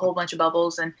it's like a whole bunch of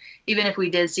bubbles, and even if we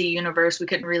did see a universe, we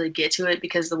couldn't really get to it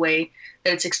because the way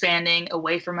that it's expanding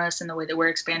away from us and the way that we're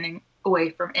expanding away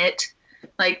from it,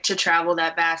 like to travel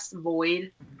that vast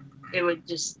void, it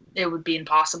would be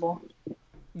impossible.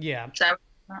 Yeah. So,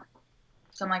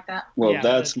 something like that. Well, Yeah,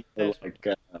 that's more like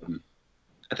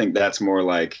I think that's more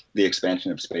like the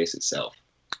expansion of space itself.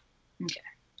 Okay.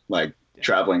 Like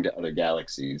traveling to other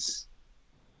galaxies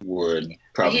would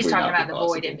probably He's talking not about be the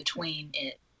possible. void in between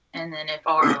it, and then if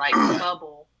our like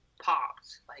bubble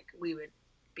popped, like we would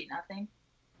be nothing.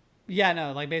 Yeah,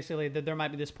 no, like basically there might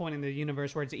be this point in the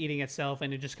universe where it's eating itself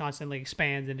and it just constantly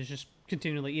expands and it's just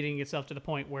continually eating itself to the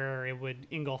point where it would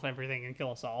engulf everything and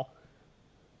kill us all.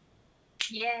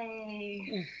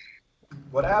 Yay!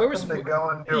 What happened to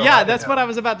going to Yeah, that's what I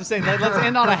was about to say. Let's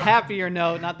end on a happier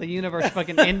note, not the universe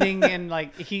fucking ending in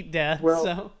like heat death. Well,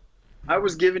 so I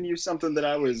was giving you something that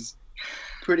I was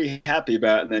pretty happy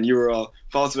about, and then you were all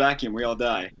false vacuum. We all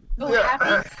die. Oh,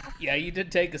 happy. Yeah, you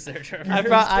did take us there, Trevor.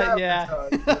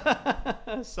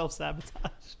 yeah,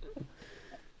 self-sabotage.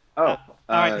 Oh, All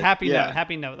right, happy yeah.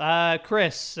 note.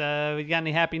 Chris, we got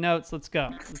any happy notes? Let's go.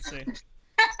 Let's see.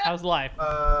 How's life?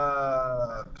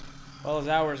 Well, his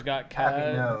hours got cut.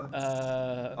 Happy notes.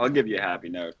 I'll give you a happy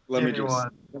note. Let me just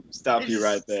stop you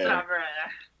right there. Stop right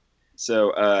there.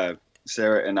 So,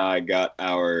 Sarah and I got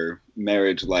our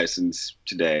marriage license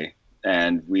today,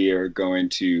 and we are going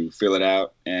to fill it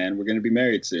out, and we're going to be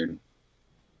married soon.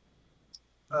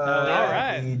 All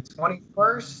right. The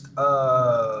 21st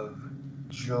of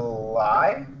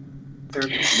July through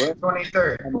the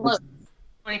 23rd. Look,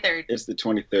 23rd. It's the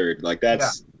 23rd. Like,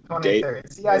 that's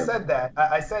 23rd. See, I said that.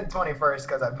 I said 21st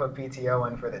because I put PTO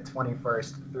in for the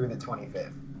 21st through the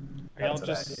 25th.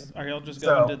 Are y'all just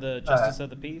going to the Justice of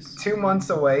the Peace? 2 months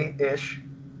away-ish.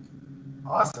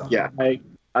 Awesome. Yeah,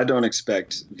 I don't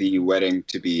expect the wedding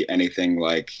to be anything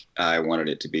like I wanted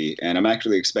it to be, and I'm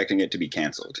actually expecting it to be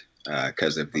canceled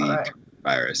because of the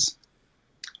virus.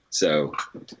 So,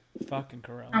 Fucking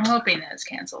Corona. I'm hoping that it's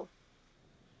canceled.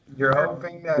 You're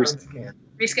hoping that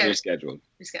it's canceled.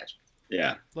 Rescheduled.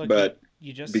 Yeah, Look, but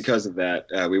you just because of that,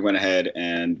 we went ahead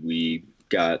and we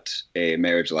got a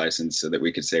marriage license so that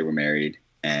we could say we're married,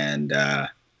 and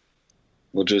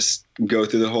we'll just go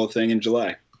through the whole thing in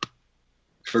July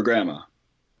for Grandma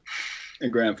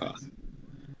and Grandpa.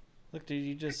 Look, dude,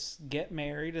 you just get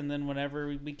married, and then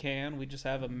whenever we can, we just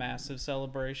have a massive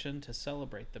celebration to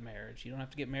celebrate the marriage. You don't have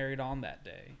to get married on that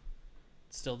day.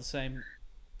 It's still the same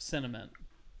sentiment.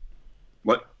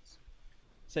 What?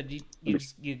 Said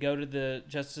you go to the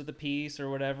Justice of the Peace or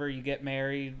whatever, you get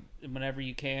married whenever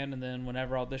you can, and then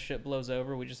whenever all this shit blows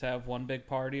over, we just have one big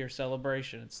party or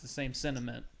celebration. It's the same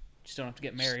sentiment. You just don't have to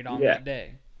get married on that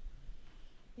day.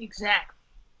 Exactly.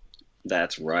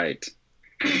 That's right.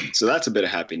 So that's a bit of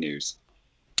happy news.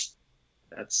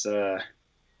 That's happy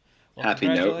note.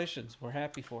 Congratulations. We're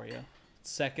happy for you.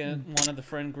 Second one of the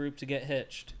friend group to get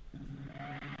hitched.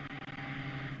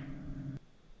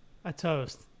 A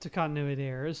toast to continuity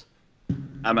errors.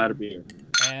 I'm out of beer.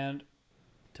 And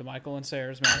to Michael and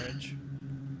Sarah's marriage.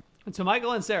 And to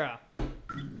Michael and Sarah.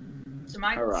 So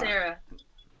Michael, All right. Sarah.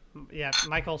 Yeah,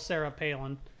 Michael, Sarah,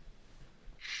 Palin.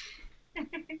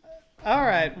 All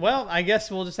right. Well, I guess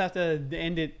we'll just have to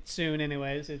end it soon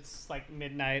anyways. It's like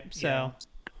midnight, so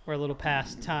we're a little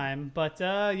past time. But,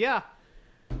 yeah.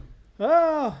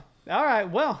 Oh, all right.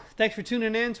 Well, thanks for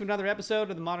tuning in to another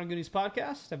episode of the Modern Goonies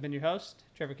podcast. I've been your host,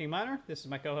 Trevor King Minor. This is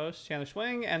my co-host, Chandler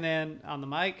Swing. And then on the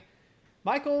mic,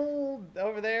 Michael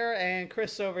over there and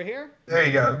Chris over here. There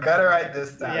you go. Got it right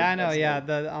this time. Yeah, I know. That's Yeah,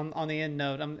 good. on the end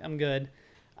note, I'm good.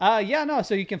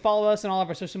 So you can follow us on all of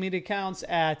our social media accounts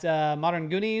at Modern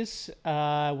Goonies.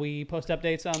 We post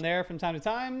updates on there from time to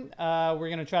time. We're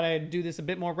going to try to do this a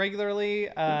bit more regularly.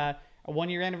 A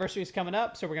 1-year anniversary is coming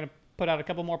up, so we're going to put out a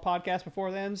couple more podcasts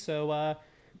before then. So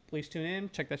please tune in.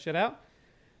 Check that shit out.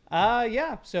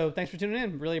 So thanks for tuning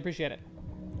in. Really appreciate it.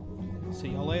 See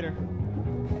y'all later.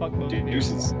 Fuck both of you.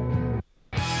 Deuces.